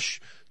the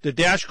dash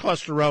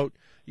cluster out.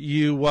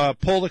 You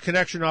pull the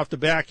connection off the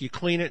back, you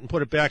clean it and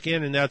put it back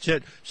in, and that's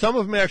it. Some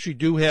of them actually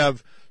do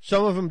have.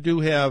 Some of them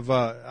do have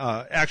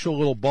actual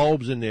little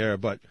bulbs in there,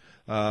 but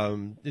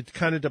it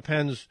kind of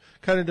depends.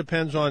 Kind of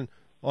depends on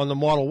the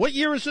model. What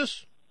year is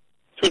this?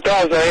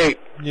 2008.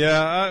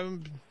 Yeah,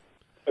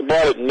 I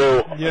bought it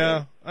new.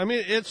 Yeah, I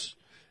mean it's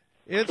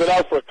been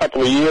out for a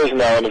couple of years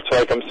now, and it's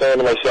like I'm saying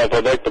to myself,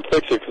 I'd like to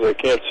fix it because I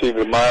can't see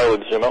the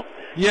mileage, you know.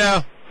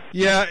 Yeah,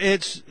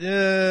 it's.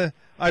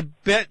 I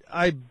bet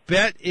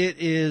it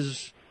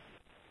is.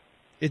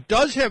 It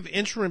does have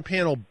instrument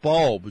panel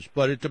bulbs,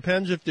 but it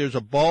depends if there's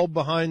a bulb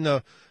behind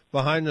the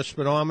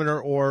speedometer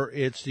or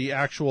it's the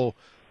actual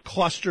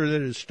cluster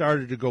that has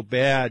started to go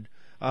bad.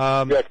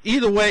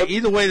 Either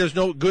way, there's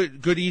no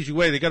good easy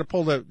way. They got to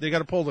pull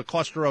the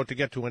cluster out to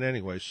get to it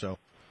anyway. So.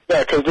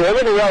 Yeah, because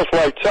everything else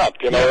lights up,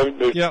 you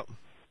know.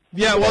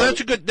 Yeah. Well,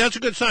 that's a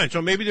good sign.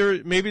 So maybe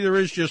there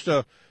is just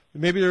a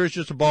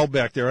bulb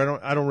back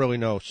there. I don't really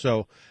know.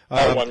 So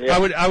I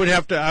would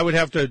have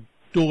to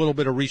do a little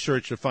bit of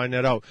research to find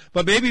that out.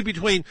 But maybe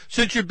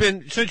since you've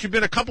been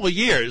a couple of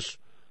years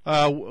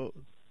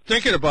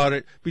thinking about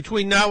it,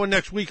 between now and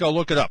next week I'll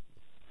look it up.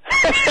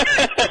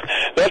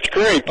 That's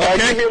great. Okay. I'll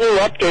give you a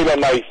little update on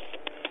my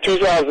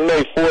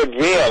 2008 Ford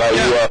van.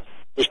 I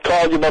was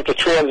calling you about the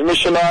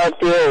transmission out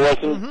there.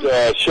 It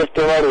wasn't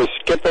shifting right. It was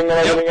skipping and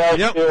everything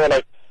else there.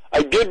 And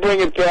I did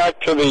bring it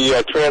back to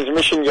the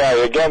transmission guy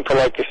again for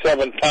like the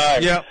 7th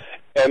time. Yeah.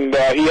 And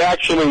he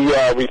actually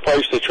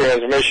replaced the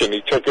transmission.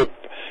 He took it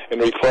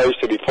and replaced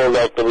it. He pulled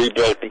out the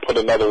rebuilt and put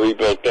another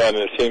rebuilt in, and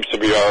it seems to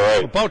be all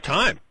right. About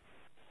time.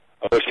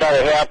 I was kind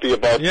of happy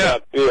about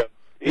that.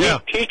 Yeah.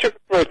 He took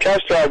it for a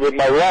test drive with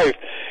my wife,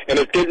 and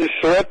it didn't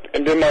slip.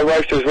 And then my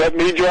wife says, "Let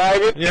me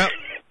drive it." Yeah.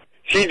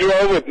 She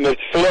drove it, and it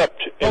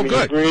slipped. And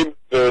good. He agreed,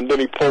 and then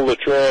he pulled the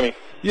tranny.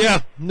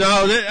 Yeah.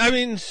 No,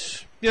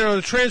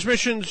 the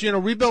transmissions,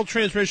 rebuilt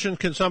transmissions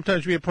can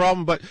sometimes be a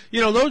problem, but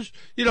a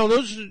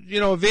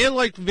van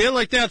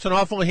like that's an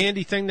awful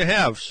handy thing to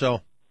have.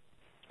 So.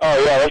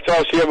 Oh yeah, that's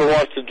all she ever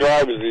wants to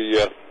drive is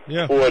the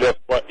Ford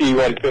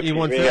E150.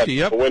 E150,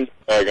 yep.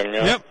 Wagon,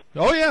 yeah. Yep.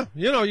 Oh yeah,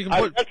 you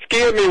can put. That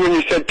scared me when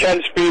you said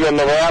 10-speed on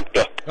the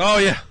Raptor. Oh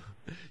yeah.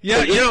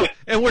 Yeah,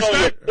 and we're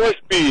starting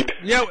 4-speed.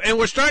 Yeah, and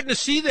we're starting to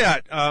see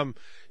that.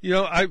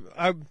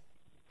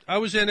 I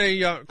was in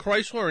a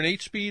Chrysler, an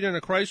 8-speed and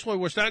a Chrysler.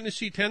 We're starting to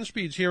see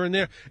 10-speeds here and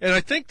there. And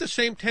I think the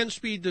same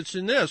 10-speed that's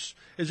in this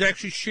is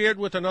actually shared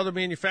with another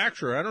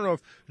manufacturer. I don't know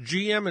if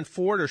GM and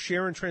Ford are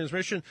sharing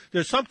transmission.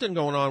 There's something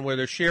going on where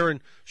they're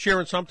sharing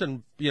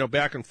something,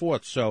 back and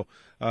forth. So,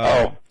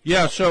 so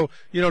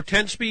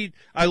 10-speed,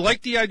 I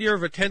like the idea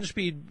of a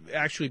 10-speed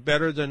actually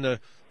better than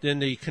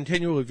the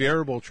continually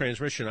variable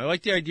transmission. I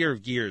like the idea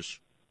of gears.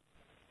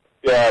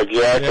 Yeah,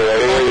 exactly.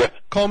 Yeah.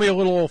 Call me a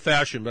little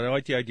old-fashioned, but I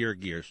like the idea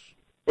of gears.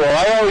 Well,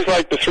 I always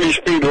liked the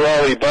 3-speed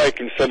rally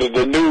bike instead of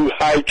the new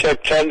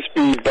high-tech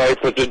 10-speed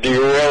bike with the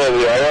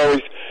derailleur. I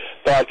always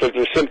thought that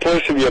the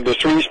simplicity of the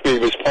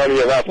 3-speed was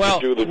plenty enough to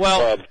do the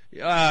job.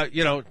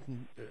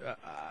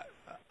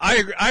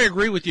 I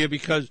agree with you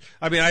because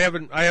I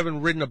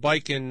haven't ridden a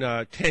bike in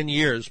 10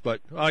 years,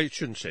 but I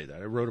shouldn't say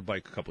that. I rode a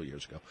bike a couple of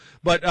years ago.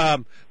 But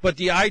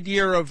the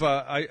idea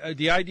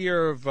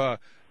of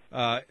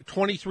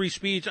 23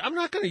 speeds. I'm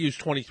not going to use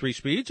 23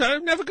 speeds.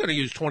 I'm never going to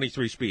use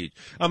 23 speeds.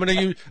 I'm going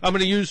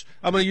to use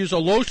a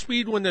low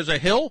speed when there's a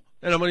hill,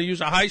 and I'm going to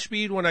use a high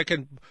speed when I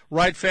can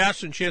ride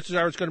fast. And chances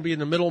are it's going to be in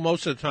the middle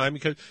most of the time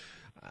because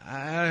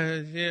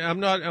I'm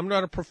not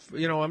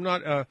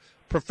a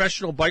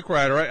professional bike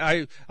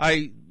rider.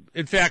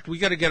 In fact, we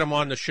got to get him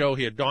on the show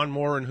here. Don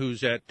Moran,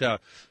 who's at the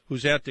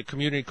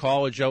community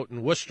college out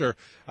in Worcester.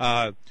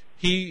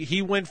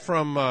 he went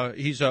from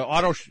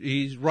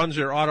he runs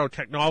their auto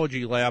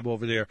technology lab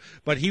over there,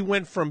 but he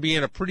went from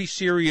being a pretty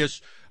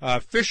serious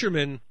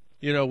fisherman,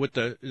 with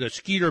the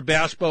Skeeter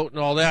bass boat and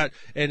all that,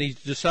 and he's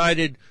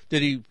decided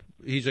that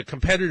he's a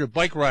competitive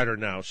bike rider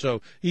now.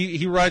 So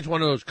he rides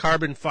one of those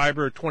carbon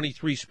fiber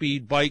 23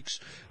 speed bikes.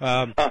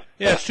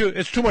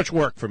 It's too much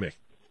work for me.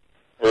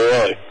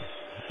 Really?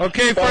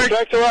 Okay, Frank.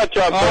 Thanks a lot,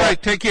 John. All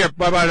right, take care.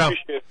 Bye now.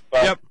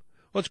 Bye. Yep.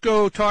 Let's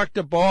go talk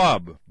to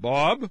Bob.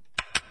 Bob?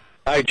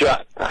 Hi,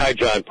 John. Hi,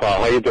 John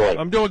Paul. How you doing?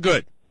 I'm doing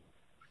good.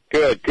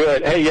 Good.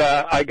 Hey,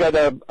 I got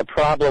a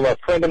problem. A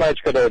friend of mine's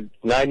got a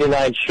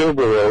 99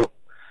 Subaru.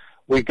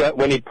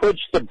 When he puts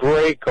the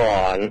brake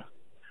on,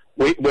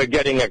 we're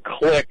getting a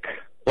click,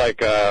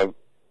 like a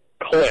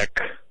click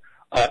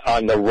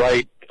on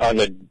the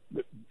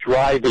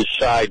driver's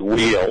side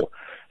wheel.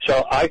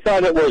 So I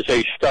thought it was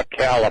a stuck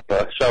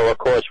caliper. So of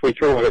course we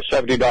threw a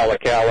 $70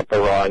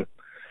 caliper on,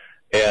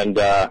 and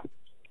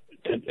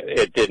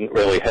it didn't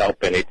really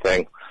help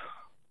anything.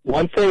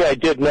 One thing I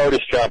did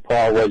notice, John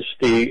Paul, was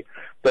the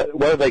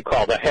what do they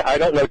call I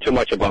don't know too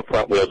much about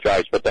front wheel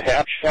drives, but the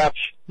half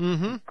shafts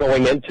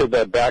going into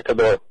the back of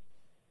the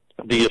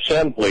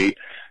assembly,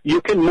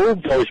 you can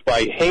move those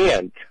by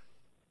hand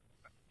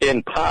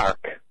in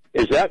park.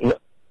 Is that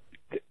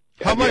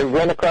have you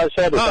run across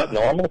that? Is that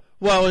normal?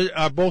 Well,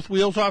 are both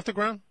wheels off the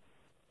ground?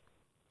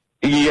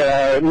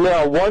 Yeah,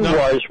 no, one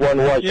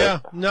wasn't.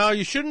 Yeah, no,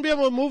 you shouldn't be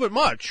able to move it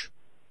much.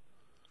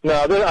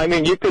 No,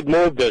 you could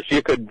move this.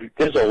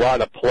 There's a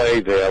lot of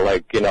play there,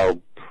 like,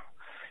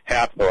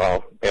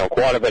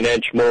 quarter of an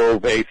inch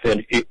move, eighth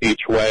inch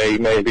each way,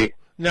 maybe.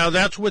 Now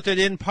that's with it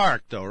in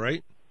park, though,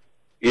 right?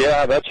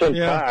 Yeah, that's in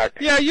park.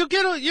 Yeah, you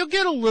get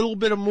a little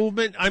bit of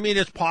movement. I mean,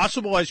 it's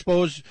possible, I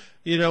suppose,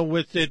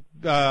 with it,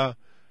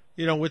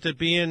 with it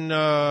being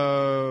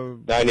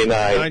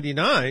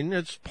 99,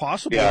 it's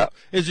possible. Yeah.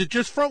 Is it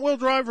just front wheel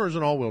drive or is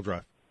it all wheel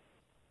drive?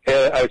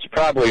 It's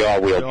probably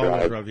all-wheel drive.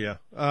 All-wheel drive, yeah.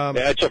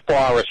 It's a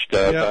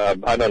Forester.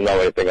 I don't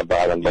know anything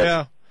about them. But.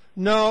 Yeah.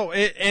 No,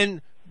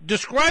 and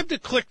describe the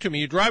click to me.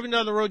 You're driving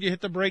down the road, you hit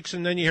the brakes,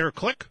 and then you hear a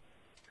click?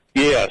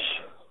 Yes.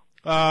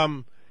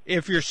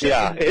 If you're sitting...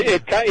 Yeah,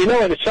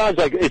 it sounds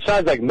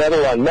like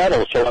metal on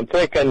metal, so I'm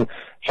thinking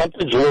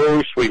something's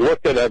loose. We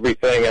looked at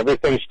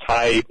everything's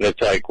tight, and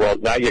it's like, well,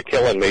 now you're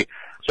killing me.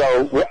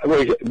 So,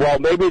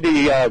 maybe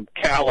the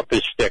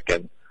caliper's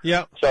sticking.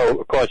 Yeah.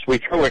 So, of course, we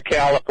threw a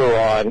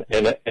caliper on,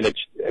 and it's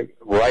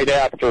right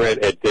after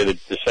it did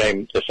the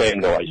same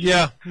noise.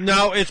 Yeah.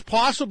 Now, it's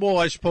possible,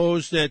 I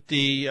suppose, that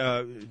the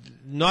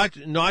not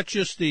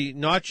just the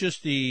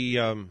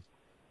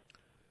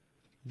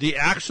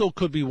axle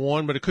could be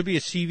worn, but it could be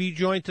a CV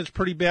joint that's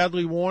pretty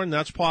badly worn.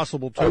 That's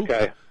possible too.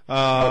 Okay.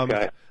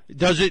 Okay.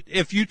 Does it,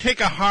 if you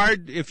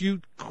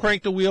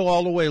crank the wheel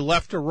all the way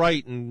left or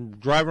right and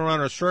drive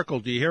around a circle,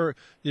 do you hear,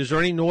 is there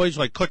any noise,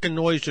 like clicking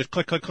noise, just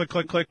click, click, click,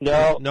 click, click?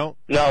 No. No?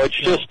 No, it's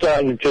just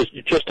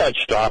on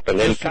stopping,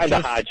 and kind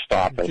of hard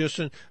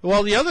stopping.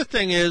 Well, the other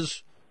thing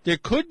is, there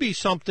could be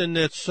something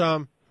that's,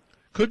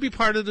 could be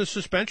part of the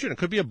suspension. It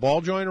could be a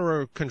ball joint or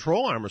a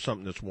control arm or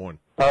something that's worn.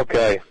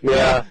 Okay,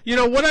 yeah.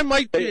 What I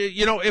might,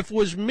 if it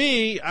was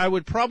me, I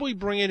would probably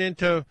bring it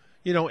into,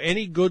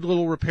 any good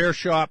little repair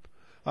shop,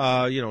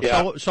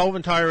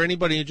 Sullivan Tire,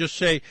 anybody, and just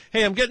say,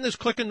 hey, I'm getting this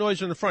clicking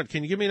noise in the front.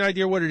 Can you give me an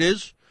idea what it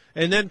is?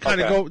 And then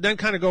kind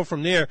of go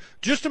from there,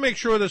 just to make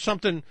sure there's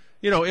something,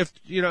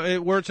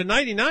 where it's a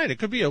 99, it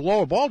could be a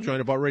lower ball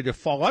joint about ready to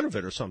fall out of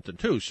it or something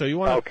too. So you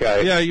want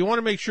to, you want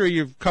to make sure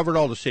you've covered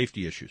all the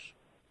safety issues.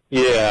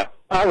 Yeah.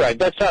 All right.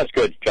 That sounds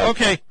good, John.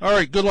 Okay. All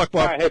right. Good luck,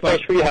 Bob. All right. Hey,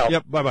 thanks for your help.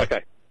 Yep. Bye-bye.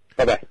 Okay.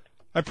 Bye-bye.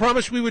 I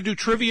promised we would do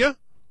trivia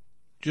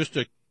just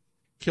to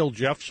kill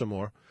Jeff some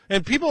more.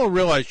 And people will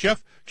realize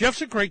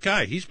Jeff's a great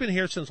guy. He's been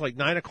here since like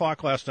 9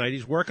 o'clock last night.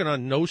 He's working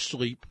on no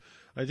sleep.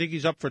 I think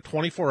he's up for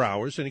 24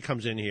 hours, and he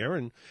comes in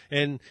here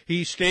and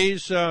he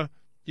stays, where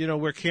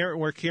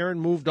Karen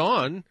moved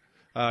on,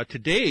 to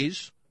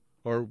days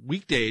or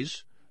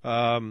weekdays.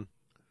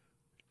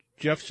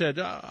 Jeff said,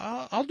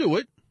 I'll do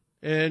it.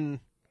 And,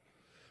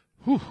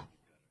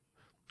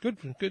 good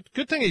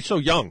thing he's so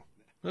young.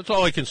 That's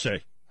all I can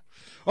say.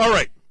 All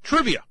right.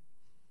 Trivia.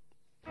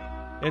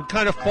 And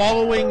kind of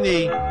following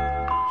the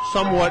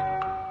somewhat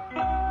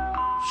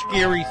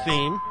scary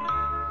theme,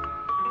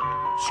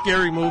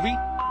 scary movie,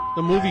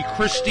 the movie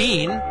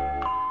Christine.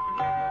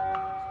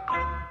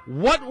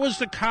 What was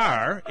the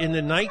car in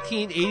the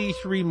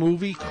 1983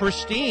 movie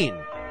Christine?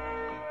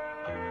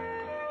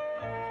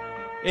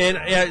 And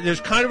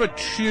there's kind of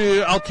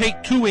I'll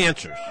take two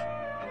answers.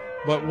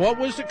 But what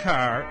was the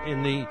car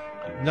in the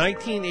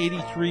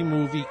 1983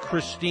 movie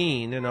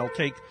Christine? And I'll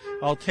take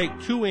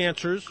two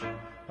answers.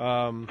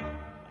 And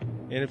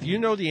if you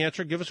know the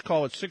answer, give us a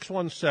call at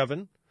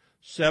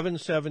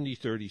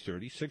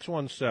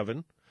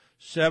 617-770-3030.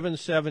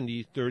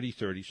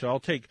 617-770-3030. So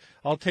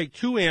I'll take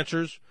two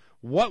answers.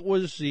 What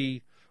was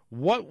the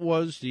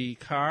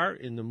car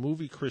in the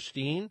movie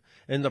Christine?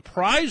 And the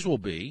prize will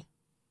be,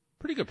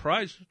 pretty good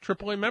prize,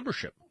 AAA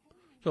membership.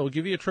 So we'll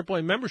give you a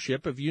AAA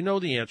membership if you know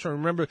the answer. And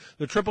remember,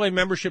 the AAA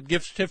membership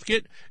gift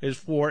certificate is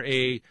for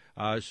a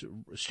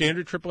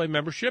standard AAA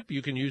membership.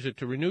 You can use it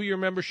to renew your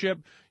membership.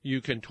 You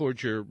can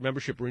towards your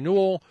membership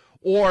renewal,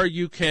 or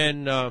you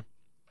can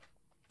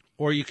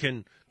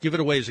give it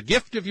away as a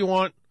gift if you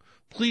want.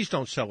 Please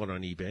don't sell it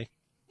on eBay.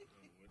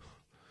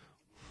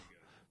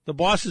 The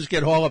bosses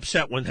get all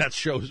upset when they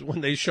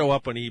show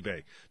up on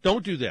eBay.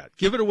 Don't do that.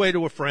 Give it away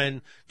to a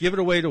friend. Give it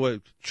away to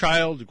a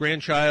child, a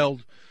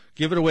grandchild.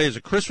 Give it away as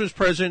a Christmas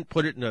present.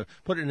 Put it in an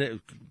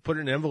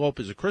envelope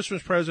as a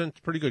Christmas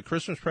present. Pretty good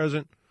Christmas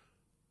present.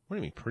 What do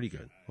you mean pretty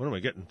good? What am I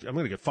getting? I'm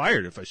going to get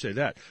fired if I say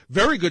that.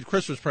 Very good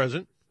Christmas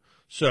present.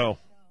 So,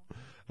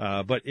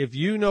 but if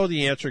you know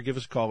the answer, give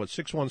us a call at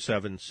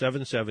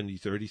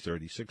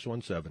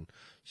 617-770-3030.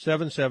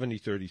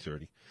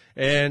 617-770-3030.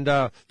 And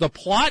the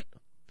plot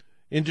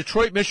in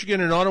Detroit, Michigan,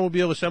 an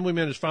automobile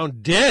assemblyman is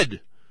found dead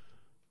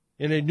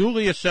in a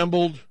newly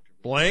assembled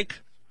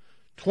blank.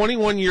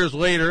 21 years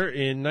later,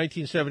 in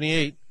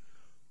 1978,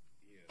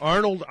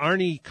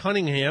 Arnie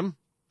Cunningham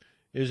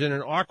is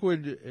an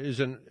awkward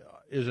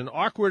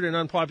and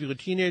unpopular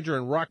teenager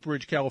in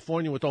Rockbridge,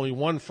 California, with only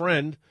one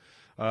friend,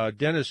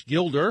 Dennis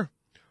Gilder.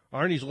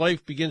 Arnie's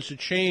life begins to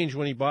change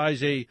when he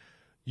buys a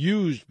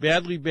used,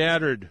 badly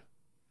battered,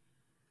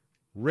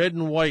 red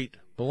and white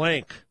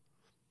blank,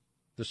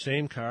 the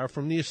same car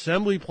from the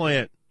assembly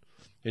plant,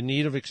 in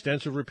need of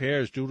extensive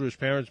repairs due to his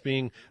parents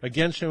being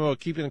against him about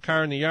keeping the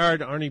car in the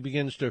yard. Arnie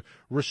begins to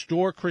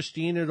restore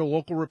Christine at a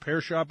local repair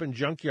shop and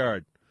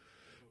junkyard,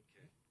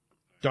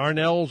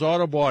 Darnell's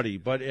Auto Body.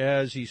 But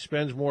as he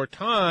spends more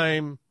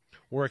time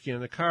working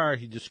on the car,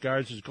 he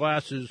discards his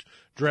glasses,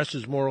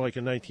 dresses more like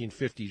a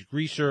 1950s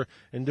greaser,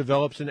 and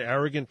develops an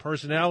arrogant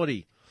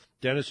personality.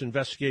 Dennis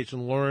investigates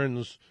and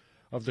learns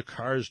of the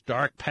car's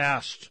dark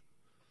past,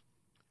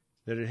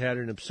 that it had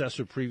an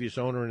obsessive previous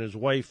owner and his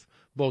wife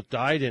both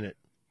died in it.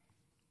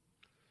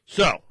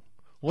 So,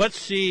 let's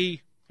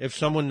see if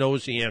someone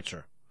knows the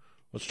answer.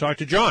 Let's talk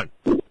to John.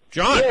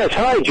 John. Yes,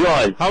 hi,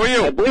 John. How are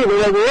you? I believe I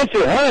know the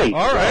answer. Hi.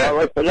 All right. All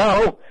right, for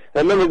now, I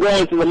remember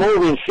going to the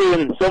movie and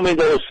seeing so many of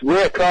those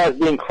rare cars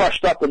being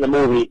crushed up in the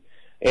movie,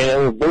 and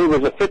I believe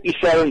it was a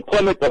 57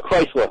 Plymouth or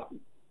Chrysler.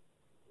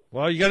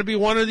 Well, you got to be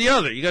one or the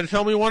other. You got to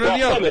tell me one or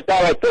the other. Plymouth,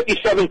 all right,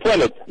 57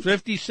 Plymouth.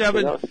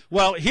 57. You know?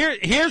 Well,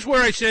 here's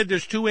where I said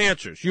there's two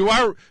answers. You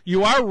are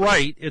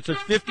right. It's a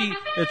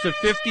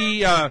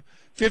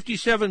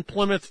 57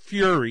 Plymouth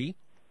Fury.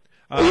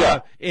 Yeah.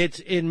 It's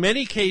in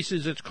many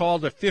cases it's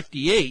called a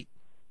 58.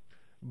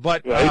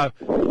 But right.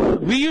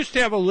 We used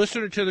to have a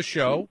listener to the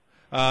show,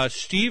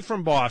 Steve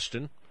from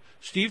Boston.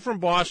 Steve from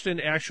Boston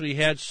actually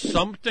had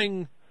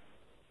something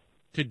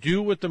to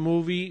do with the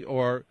movie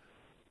or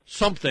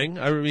something.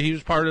 I mean, he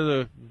was part of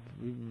the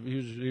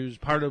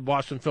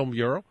Boston Film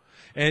Bureau,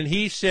 and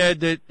he said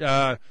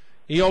that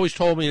he always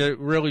told me that it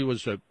really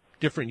was a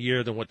different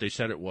year than what they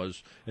said it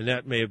was, and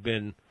that may have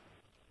been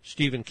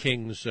Stephen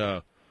King's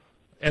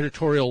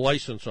editorial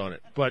license on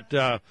it. But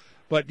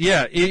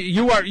yeah,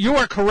 you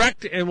are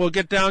correct, and we'll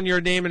get down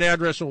your name and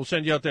address, and we'll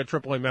send you out that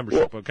AAA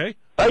membership. Okay?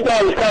 I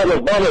thought it was kind of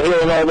a bummer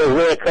hearing all those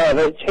rare cars.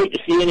 I hate to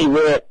see any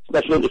rare,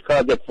 especially those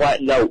cars that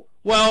flattened out.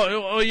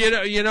 Well,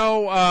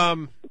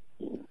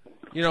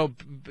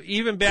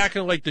 even back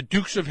in like the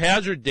Dukes of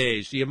Hazzard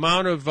days, the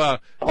amount of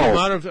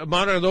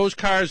those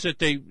cars that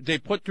they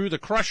put through the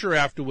crusher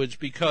afterwards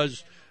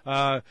because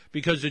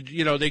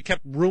they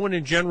kept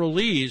ruining General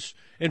Lee's.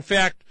 In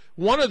fact,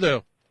 one of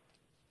the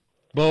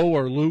Bo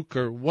or Luke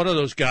or one of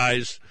those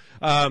guys,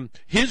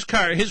 his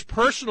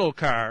personal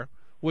car,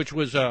 which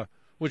was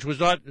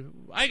not,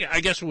 I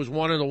guess it was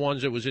one of the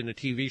ones that was in the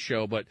TV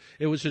show, but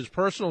it was his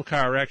personal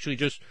car, actually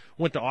just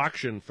went to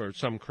auction for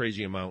some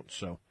crazy amount.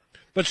 So,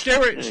 but stay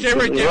right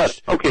there.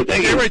 Okay,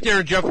 thank you. Stay right there,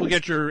 and Jeff will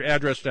get your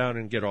address down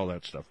and get all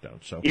that stuff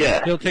down. So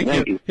yeah, he'll take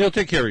care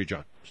of you,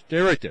 John. Stay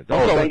right there.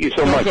 Thank you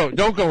so much.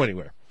 Don't go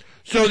anywhere.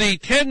 So the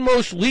 10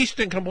 most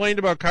leased and complained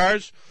about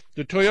cars,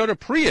 the Toyota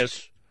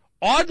Prius,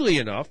 oddly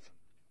enough,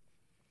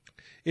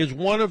 is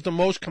one of the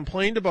most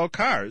complained about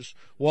cars,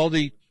 while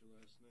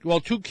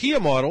two Kia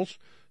models,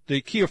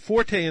 the Kia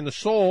Forte and the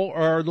Soul,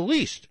 are the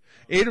least.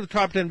 8 of the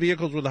top 10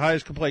 vehicles with the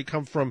highest complaint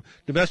come from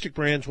domestic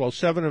brands, while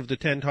 7 of the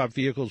 10 top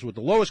vehicles with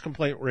the lowest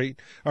complaint rate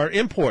are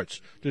imports.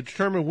 To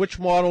determine which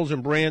models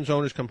and brands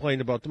owners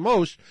complained about the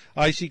most,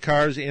 IC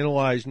Cars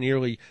analyzed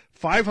nearly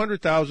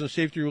 500,000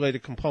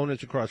 safety-related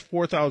components across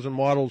 4,000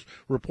 models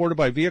reported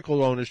by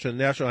vehicle owners to the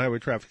National Highway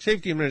Traffic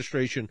Safety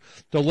Administration.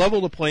 To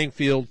level the playing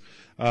field,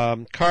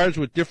 cars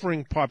with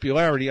differing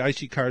popularity,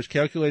 IC Cars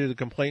calculated the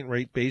complaint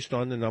rate based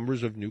on the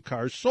numbers of new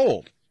cars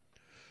sold.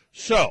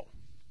 So,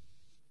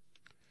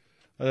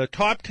 the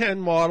top 10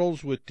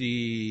 models with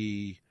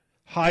the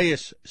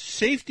highest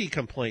safety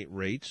complaint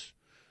rates,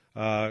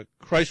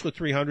 Chrysler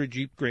 300,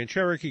 Jeep Grand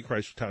Cherokee,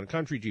 Chrysler Town &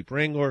 Country, Jeep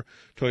Wrangler,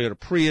 Toyota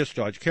Prius,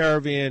 Dodge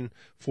Caravan,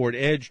 Ford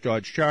Edge,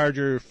 Dodge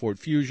Charger, Ford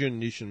Fusion,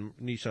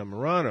 Nissan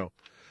Murano.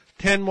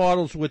 10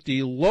 models with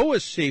the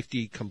lowest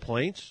safety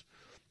complaints,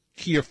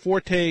 Kia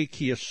Forte,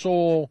 Kia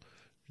Soul,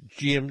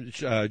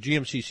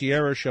 GMC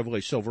Sierra,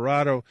 Chevrolet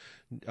Silverado,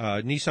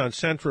 Nissan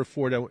Sentra,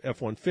 Ford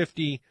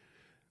F-150.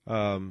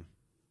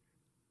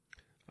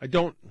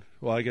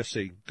 I guess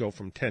they go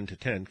from 10 to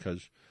 10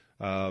 because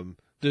the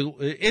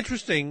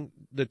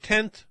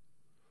 10th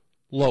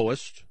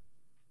lowest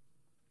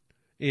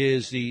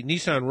is the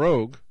Nissan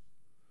Rogue,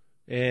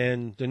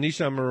 and the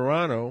Nissan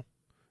Murano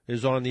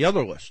is on the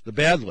other list, the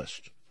bad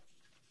list.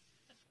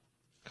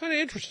 Kind of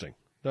interesting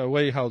the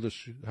way how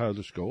this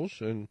goes,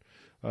 and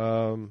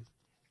all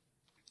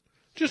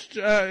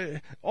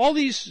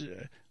these.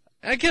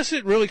 I guess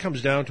it really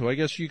comes down to. I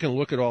guess you can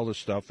look at all this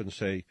stuff and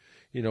say,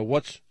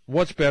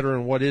 what's better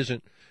and what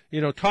isn't.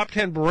 Top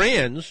 10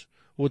 brands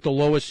with the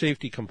lowest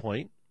safety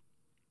complaint.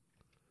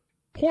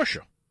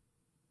 Porsche.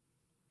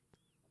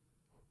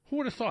 Who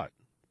would have thought?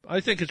 I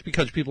think it's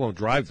because people don't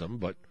drive them,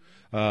 but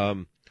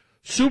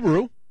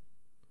Subaru,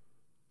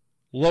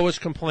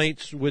 lowest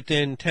complaints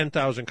within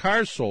 10,000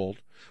 cars sold.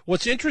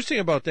 What's interesting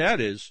about that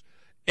is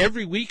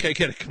every week I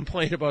get a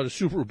complaint about a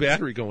Subaru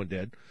battery going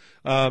dead.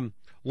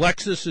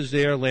 Lexus is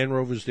there, Land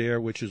Rover's there,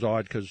 which is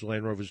odd because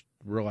Land Rover's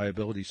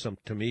reliability,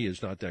 to me,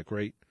 is not that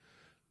great.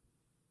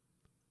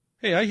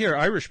 Hey, I hear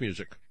Irish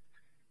music.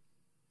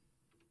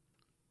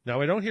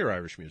 Now I don't hear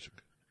Irish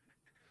music.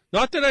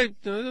 Not that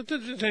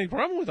there's any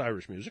problem with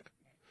Irish music,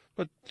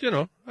 but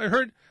I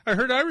heard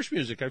Irish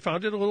music. I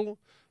found it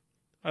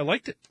I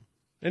liked it.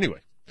 Anyway,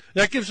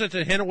 that gives us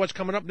a hint of what's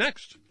coming up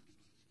next.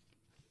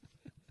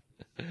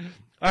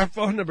 Our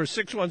phone number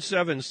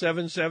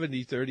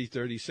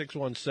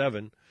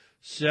 617-770-3030,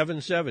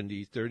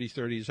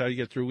 617-770-3030 is how you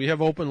get through. We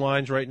have open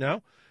lines right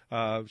now,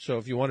 so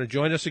if you want to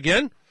join us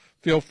again,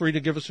 feel free to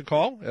give us a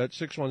call at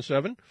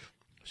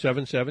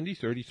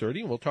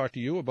 617-770-3030, and we'll talk to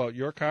you about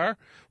your car,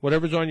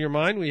 whatever's on your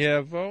mind. We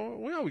have,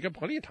 we got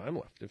plenty of time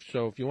left.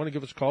 If you want to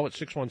give us a call at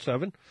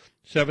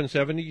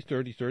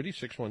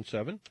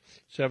 617-770-3030,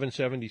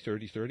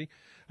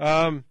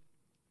 617-770-3030.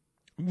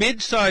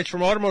 Mid-size,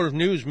 from Automotive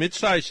News,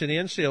 mid-size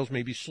sedan sales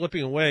may be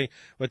slipping away,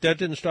 but that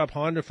didn't stop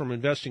Honda from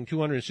investing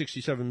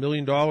 $267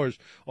 million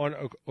on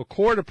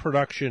Accord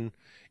production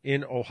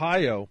in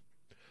Ohio.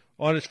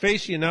 On its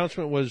face, the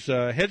announcement was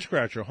a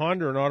head-scratcher.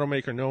 Honda, an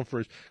automaker known for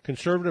its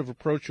conservative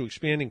approach to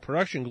expanding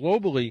production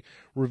globally,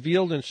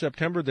 revealed in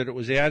September that it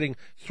was adding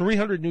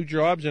 300 new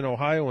jobs in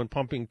Ohio and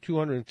pumping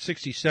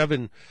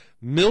 $267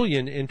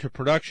 million into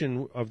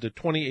production of the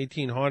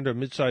 2018 Honda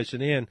midsize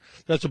sedan.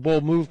 That's a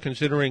bold move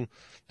considering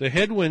the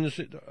headwinds,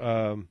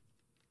 the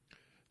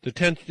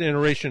 10th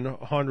generation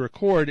Honda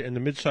Accord and the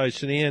midsize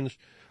sedans.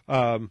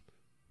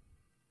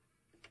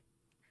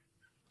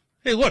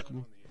 Hey, look.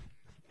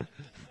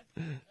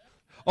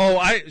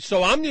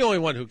 So I'm the only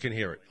one who can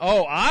hear it.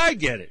 Oh, I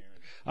get it.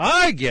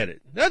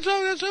 That's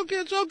okay.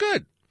 It's all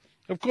good.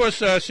 Of course,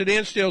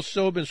 sedan sales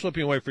still have been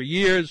slipping away for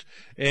years,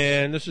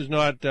 and this is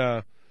not,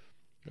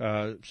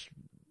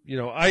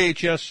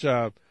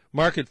 IHS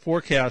market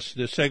forecast.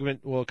 The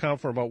segment will account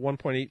for about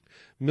 1.8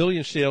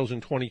 million sales in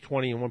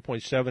 2020 and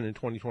 1.7 in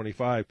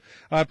 2025.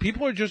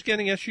 People are just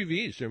getting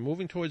SUVs. They're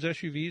moving towards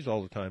SUVs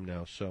all the time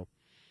now. So.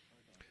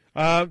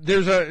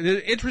 There's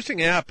an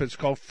interesting app. It's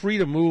called Free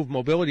to Move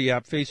Mobility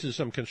app. Faces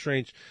some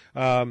constraints.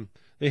 It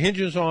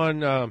hinges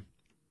on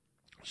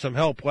some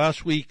help.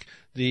 Last week,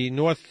 the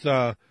North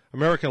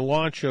American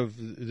launch of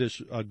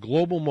this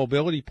global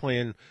mobility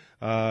plan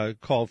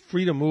called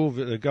Free to Move.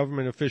 The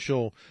government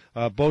official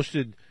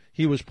boasted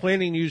he was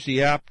planning to use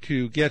the app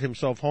to get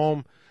himself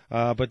home.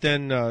 But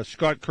then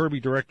Scott Kirby,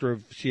 director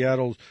of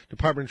Seattle's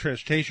Department of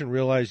Transportation,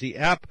 realized the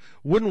app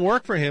wouldn't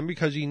work for him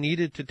because he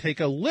needed to take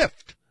a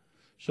Lyft.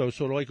 So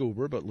sort of like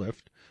Uber, but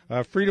Lyft.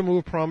 Free to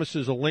Move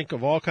promises a link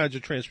of all kinds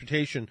of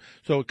transportation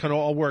so it can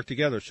all work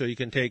together. So you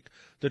can take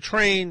the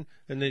train,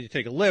 and then you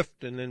take a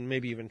Lyft, and then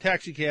maybe even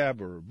taxi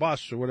cab or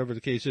bus or whatever the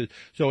case is.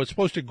 So it's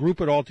supposed to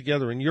group it all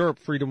together. In Europe,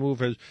 Free to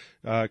Move has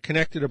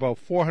connected about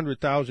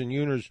 400,000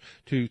 users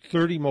to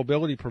 30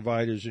 mobility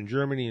providers in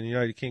Germany and the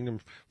United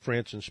Kingdom,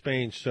 France, and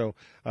Spain. So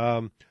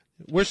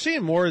we're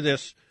seeing more of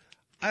this.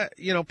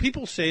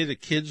 People say that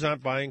kids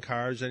aren't buying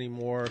cars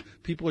anymore.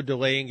 People are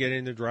delaying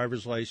getting their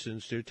driver's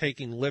license. They're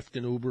taking Lyft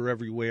and Uber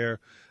everywhere,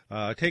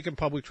 taking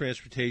public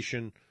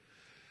transportation.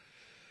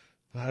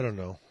 I don't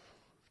know.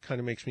 Kind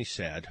of makes me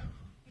sad.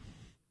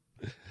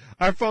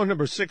 Our phone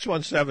number is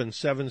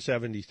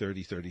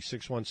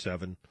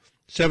 617-770-3030,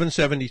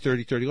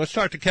 617-770-3030. Let's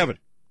talk to Kevin.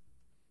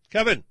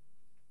 Kevin?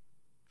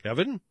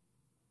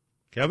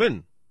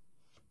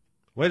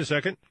 Wait a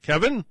second.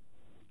 Kevin?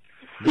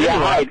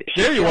 Hi.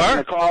 There you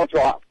are.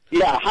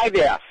 Yeah, hi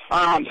there.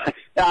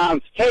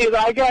 Hey,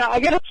 I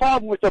got a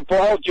problem with the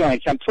ball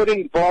joints. I'm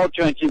putting ball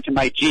joints into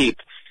my Jeep,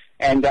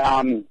 and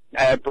a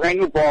brand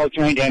new ball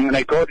joint. And when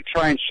I go to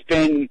try and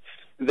spin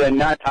the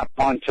nut up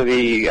onto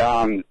the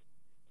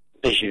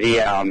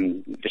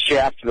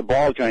shaft of the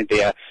ball joint,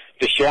 there,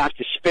 the shaft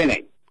is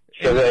spinning.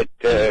 So that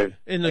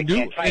in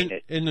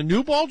the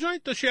new ball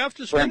joint, the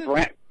shaft is spinning.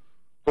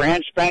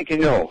 Brand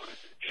spanking new.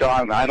 So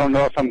I don't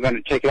know if I'm going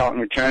to take it out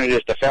and return it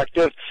as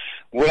defective.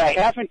 What I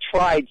haven't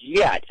tried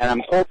yet, and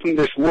I'm hoping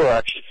this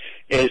works,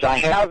 is I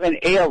have an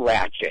air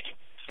ratchet.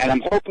 and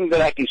I'm hoping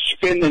that I can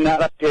spin the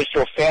nut up there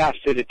so fast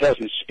that it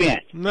doesn't spin.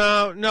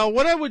 No.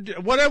 What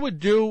I would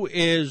do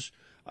is,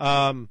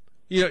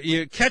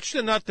 you catch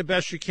the nut the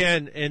best you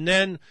can, and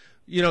then,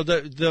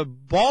 the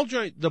ball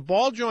joint. The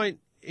ball joint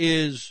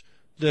is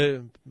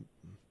the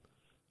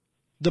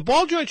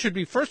ball joint should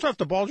be, first off,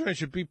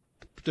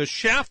 the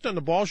shaft on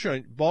the ball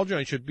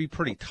joint should be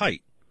pretty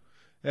tight.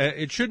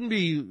 It shouldn't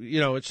be,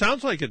 it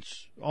sounds like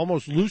it's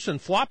almost loose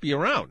and floppy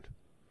around.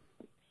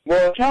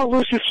 Well, it's not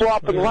loose and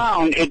flopping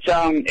around. It's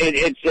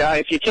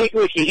if you take it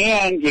with your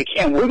hand, you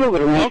can't wiggle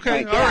it around.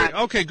 Okay, all right.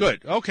 Okay,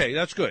 good. Okay,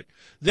 that's good.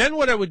 Then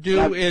what I would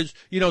do is,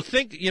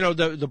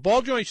 the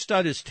ball joint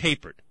stud is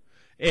tapered.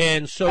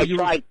 And so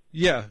tried.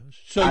 Yeah.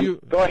 So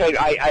go ahead.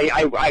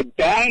 I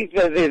banged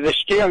the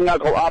steering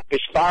knuckle up as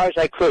far as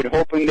I could,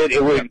 hoping that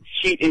it would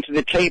seat into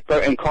the taper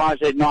and cause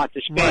it not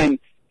to spin,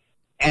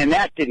 and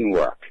that didn't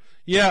work.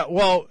 Yeah,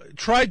 well,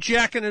 try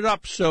jacking it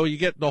up so you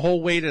get the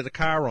whole weight of the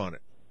car on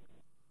it.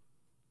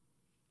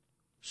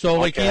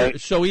 So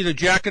either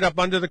jack it up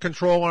under the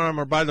control arm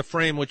or by the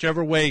frame,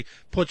 whichever way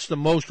puts the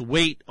most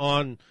weight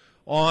on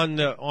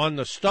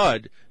the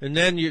stud, and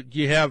then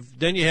you have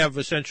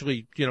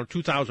essentially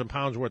 2,000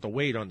 pounds worth of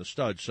weight on the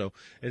stud. So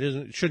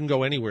it shouldn't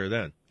go anywhere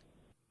then.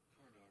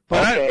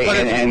 But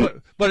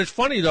it's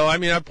funny though. I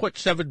mean, I put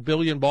 7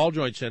 billion ball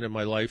joints in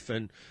my life,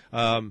 and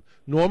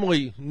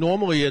normally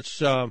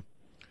it's not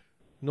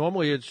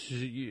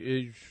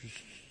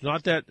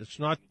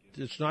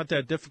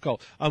that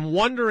difficult. I'm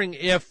wondering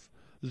if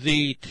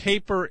the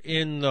taper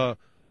in the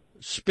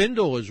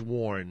spindle is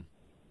worn,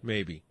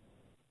 maybe.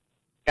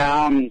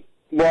 Well,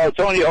 it's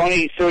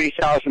only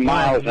 30,000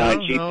 miles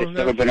on a Jeep that's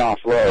never been off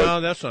road.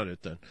 No, that's not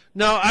it then.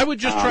 No, I would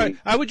just try.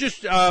 I would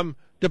just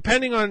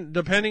depending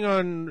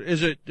on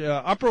is it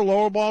upper or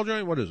lower ball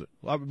joint? What is it?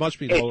 It must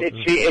be lower.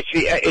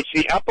 It's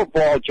the upper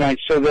ball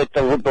joint, so that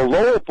the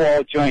lower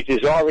ball joint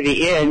is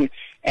already in.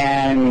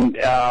 And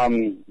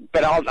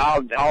but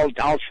I'll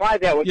try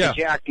that with the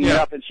jacking it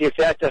up and see if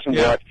that doesn't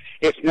work.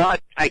 If not,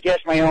 I guess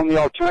my only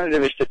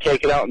alternative is to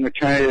take it out and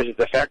return it as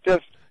defective.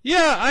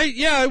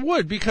 I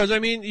would, because I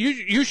mean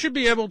you should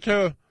be able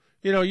to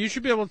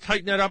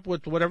tighten that up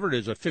with whatever it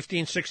is, a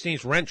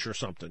 15/16 wrench or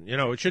something.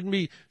 It shouldn't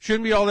be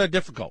all that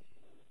difficult.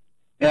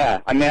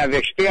 Yeah, I mean, I've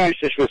experienced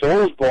this with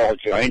old ball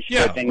joints,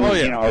 but then,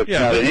 it's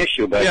not an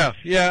issue. But I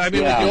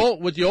mean,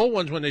 with the old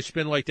ones, when they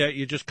spin like that,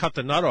 you just cut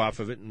the nut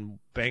off of it and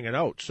bang it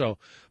out. So,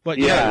 but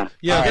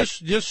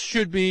this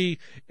should be,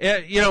 I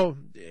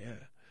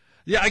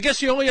guess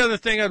the only other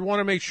thing I'd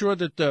want to make sure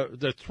that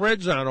the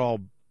threads aren't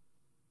all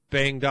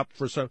banged up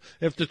for some.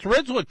 If the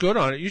threads look good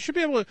on it, you should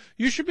be able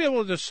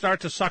to start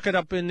to suck it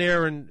up in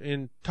there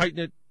and tighten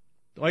it.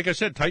 Like I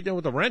said, tighten it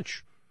with a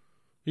wrench.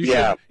 You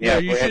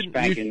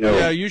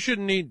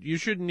shouldn't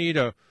need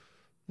a,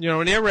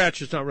 an air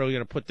ratchet's not really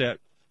going to put that,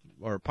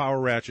 or a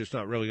power ratchet's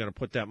not really going to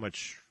put that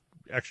much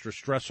extra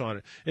stress on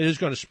it. It is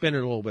going to spin it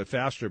a little bit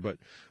faster, but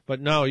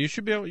no, you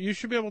should be able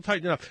to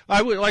tighten it up.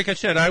 I would, like I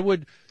said,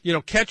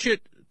 catch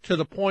it to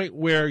the point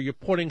where you're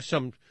putting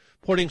some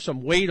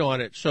weight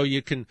on it, so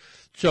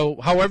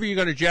however you're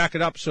going to jack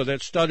it up, so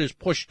that stud is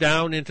pushed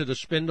down into the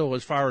spindle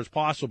as far as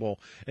possible,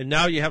 and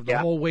now you have the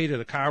whole weight of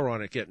the car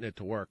on it, getting it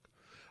to work.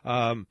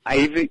 I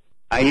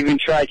even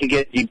tried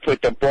to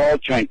put the ball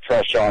joint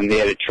pressure on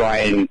there to try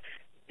and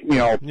push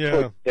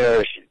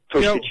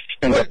the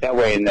spin up that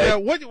way.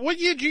 What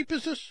year Jeep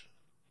is this?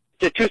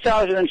 It's a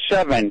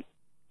 2007.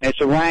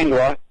 It's a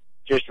Wrangler,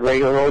 just a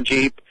regular old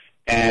Jeep,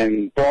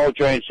 and ball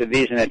joints of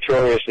these are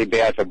notoriously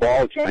bad for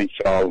ball joints.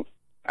 So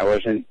I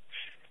was a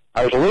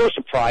little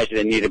surprised that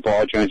it needed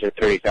ball joints at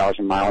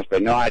 30,000 miles,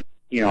 but not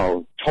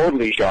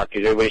totally shocked,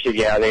 because everybody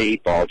said, they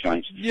eat ball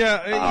joints. They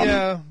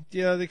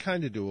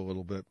kind of do a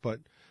little bit,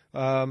 but,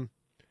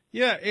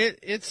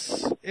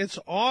 it's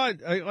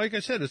odd. Like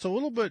I said, it's a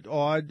little bit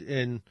odd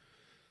in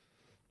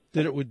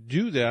that it would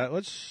do that.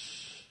 I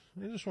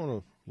just want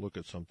to look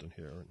at something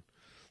here and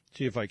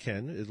see if I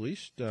can, at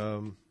least.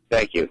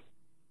 Thank you.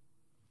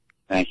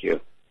 Yeah.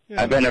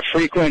 I've been a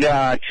frequent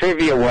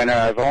trivia winner.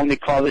 I've only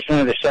called this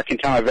one the second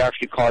time I've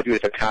actually called you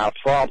with a car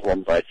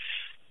problem, but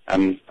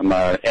I'm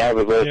an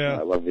avid listener.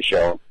 I love the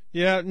show.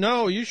 Yeah,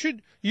 no, you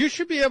should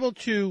be able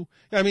to,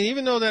 I mean,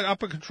 even though that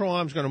upper control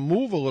arm is going to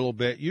move a little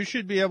bit, you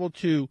should be able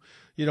to,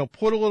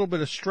 put a little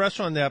bit of stress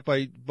on that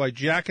by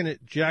jacking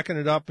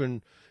it up,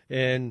 and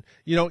even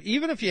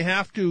if you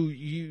have to,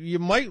 you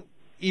might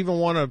even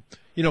want to,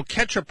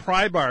 catch a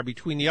pry bar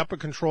between the upper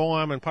control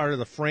arm and part of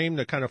the frame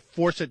to kind of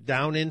force it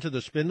down into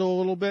the spindle a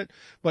little bit,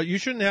 but you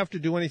shouldn't have to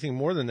do anything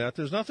more than that.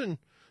 There's nothing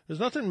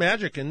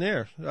magic in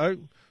there.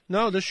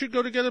 No, this should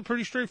go together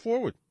pretty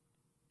straightforward.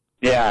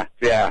 Yeah,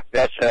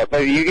 that's,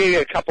 but you gave me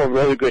a couple of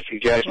really good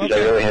suggestions I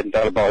really hadn't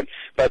thought about.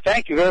 But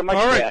thank you very much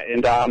for that.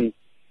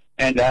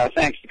 And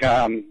thanks.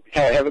 Have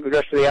a good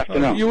rest of the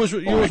afternoon. You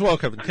as well,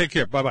 Kevin. Take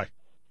care. Bye-bye.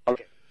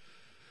 Okay.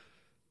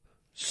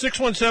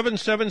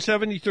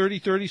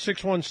 617-770-3030,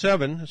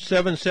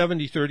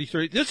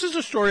 617-770-3030. This is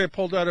a story I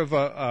pulled out of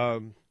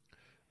I'm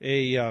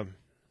a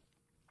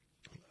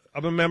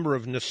member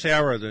of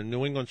NASARA, the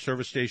New England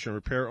Service Station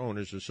Repair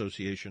Owners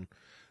Association.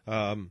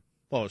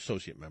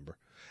 associate member.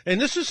 And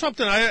this is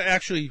something I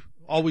actually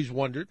always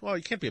wondered. Well,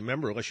 you can't be a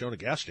member unless you own a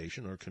gas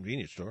station or a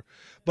convenience store.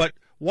 But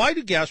why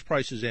do gas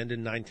prices end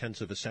in 0.9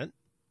 cents?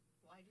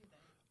 Why do they?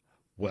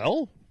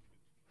 Well,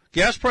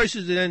 gas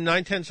prices that end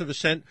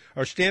 0.9 cents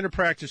are standard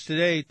practice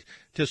today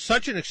to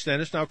such an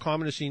extent it's now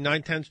common to see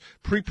 0.9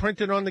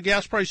 pre-printed on the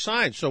gas price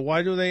sign. So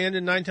why do they end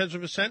in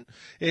 0.9 cents?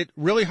 It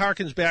really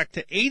harkens back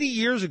to 80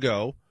 years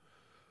ago,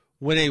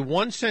 when a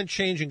 1 cent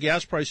change in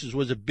gas prices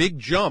was a big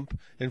jump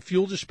and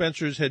fuel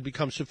dispensers had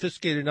become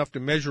sophisticated enough to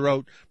measure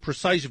out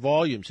precise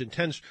volumes.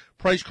 Intense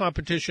price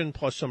competition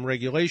plus some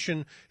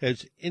regulation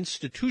has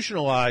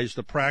institutionalized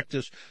the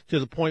practice to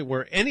the point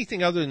where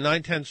anything other than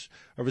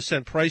 0.9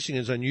 cent pricing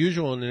is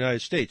unusual in the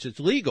United States.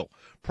 It's legal.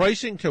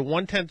 Pricing to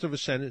 0.1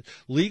 cent is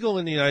legal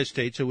in the United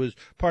States. It was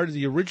part of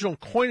the original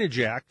Coinage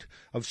Act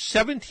of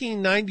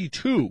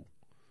 1792.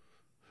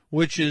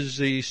 Which is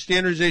the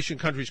standardization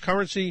country's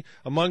currency.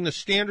 Among the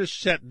standards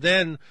set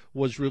then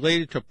was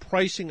related to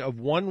pricing of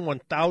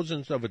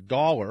 1/1000th of a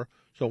dollar,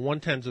 so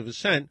 0.1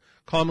 cent,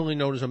 commonly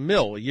known as a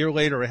mill. A year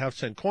later, a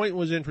half-cent coin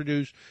was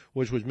introduced,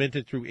 which was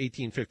minted through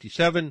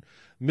 1857.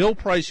 Mill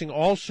pricing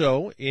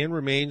also and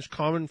remains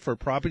common for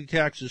property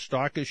taxes,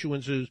 stock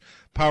issuances,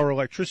 power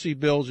electricity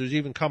bills. There's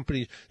even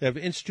companies that have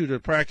instituted a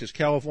practice,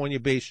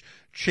 California-based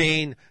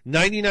chain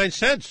 99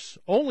 cents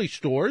only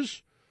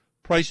stores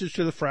prices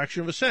to the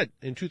fraction of a cent.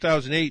 In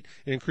 2008,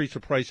 it increased the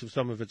price of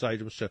some of its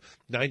items to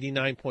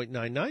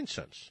 99.99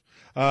 cents.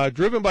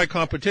 Driven by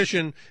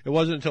competition, it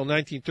wasn't until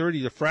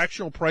 1930 the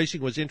fractional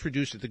pricing was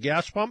introduced at the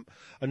gas pump.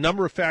 A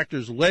number of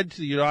factors led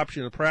to the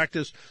adoption of the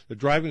practice. The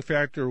driving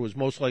factor was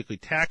most likely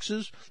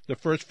taxes. The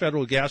first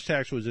federal gas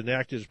tax was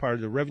enacted as part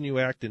of the Revenue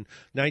Act in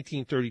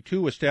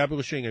 1932,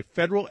 establishing a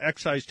federal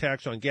excise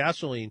tax on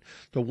gasoline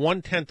to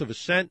 0.1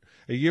 cent.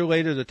 A year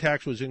later, the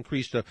tax was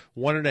increased to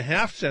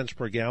 1.5 cents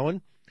per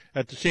gallon.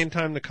 At the same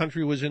time, the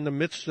country was in the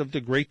midst of the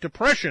Great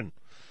Depression.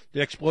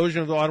 The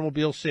explosion of the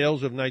automobile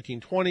sales of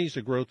 1920s,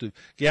 the growth of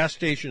gas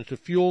stations to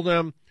fuel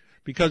them.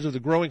 Because of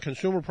the growing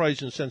consumer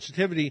price and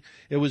sensitivity,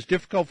 it was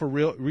difficult for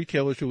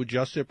retailers to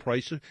adjust their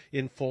prices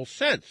in full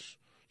cents.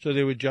 So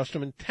they would adjust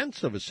them in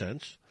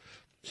 0.1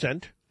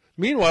 cent.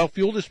 Meanwhile,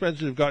 fuel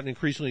dispensers have gotten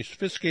increasingly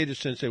sophisticated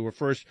since they were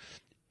first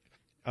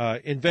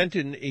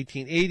invented in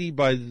 1880.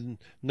 By the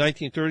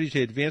 1930s,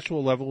 they advanced to a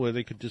level where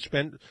they could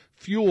dispense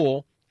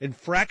fuel in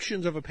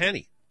fractions of a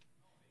penny.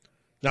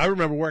 Now, I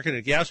remember working at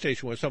a gas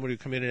station where somebody would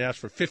come in and ask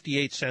for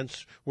 58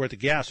 cents worth of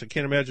gas. I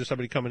can't imagine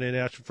somebody coming in and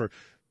asking for,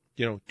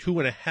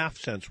 2.5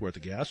 cents worth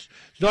of gas.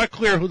 It's not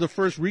clear who the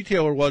first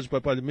retailer was,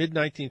 but by the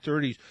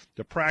mid-1930s,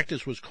 the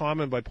practice was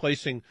common. By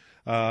placing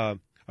a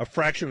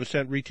fraction of a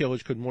cent,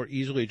 retailers could more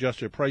easily adjust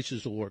their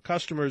prices to lure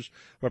customers.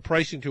 But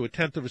pricing to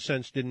 0.1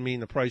 cent didn't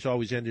mean the price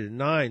always ended in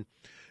 9.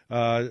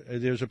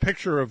 There's a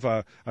picture of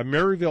a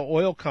Maryville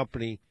oil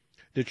company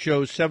that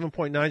shows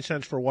 7.9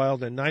 cents for a while,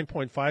 then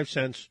 9.5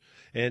 cents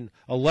and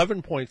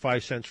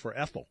 11.5 cents for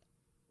ethyl.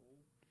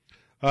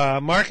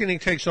 Marketing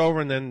takes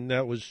over, and then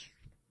that was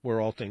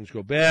where all things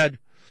go bad.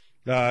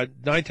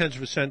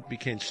 0.9 cent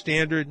became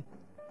standard,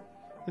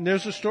 and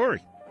there's the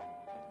story.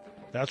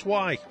 That's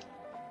why.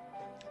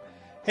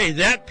 Hey,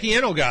 that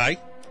piano guy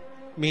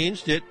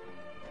means that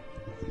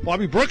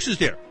Bobby Brooks is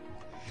there.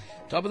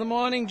 Top of the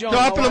morning, John.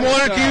 Top of the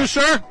morning to you,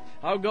 sir.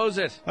 How goes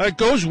it? It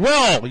goes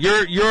well.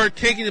 You're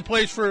taking the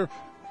place for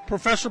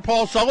Professor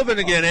Paul Sullivan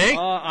again, eh?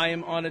 I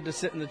am honored to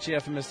sit in the chair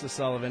for Mr.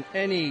 Sullivan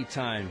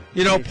anytime.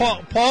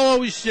 Paul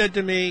always said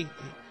to me,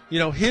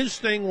 his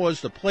thing was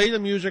to play the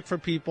music for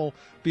people,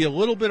 be a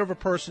little bit of a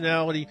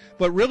personality,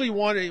 but really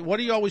what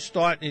he always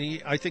thought,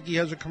 and I think he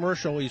has a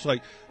commercial, he's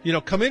like,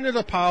 come into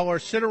the parlor,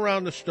 sit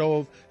around the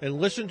stove, and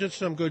listen to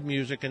some good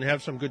music and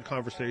have some good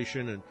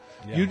conversation, and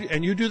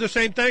you do the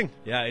same thing.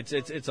 Yeah,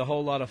 it's a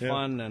whole lot of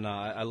fun, and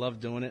I love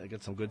doing it. I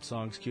get some good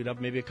songs queued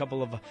up, maybe a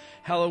couple of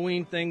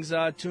Halloween things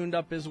tuned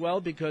up as well,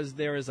 because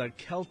there is a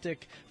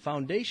Celtic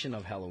foundation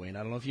of Halloween. I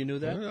don't know if you knew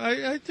that.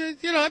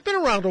 I've been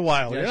around a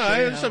while. Yes, I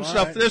have some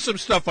stuff. Right. There's some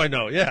stuff I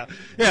know. Yeah.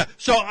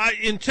 So I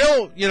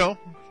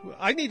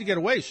need to get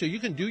away so you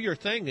can do your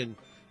thing and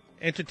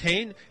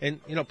entertain. And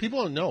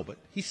people don't know, but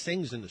he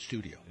sings in the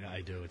studio. Yeah,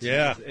 I do.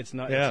 It's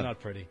not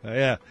pretty.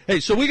 Yeah. Hey,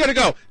 so we got to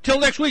go. Till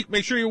next week.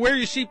 Make sure you wear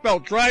your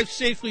seatbelt, drive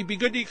safely, be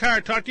good to your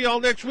car. Talk to you all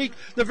next week.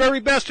 The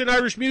very best in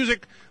Irish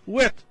music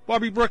with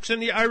Bobby Brooks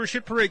and the Irish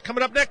Hit Parade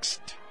coming up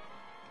next.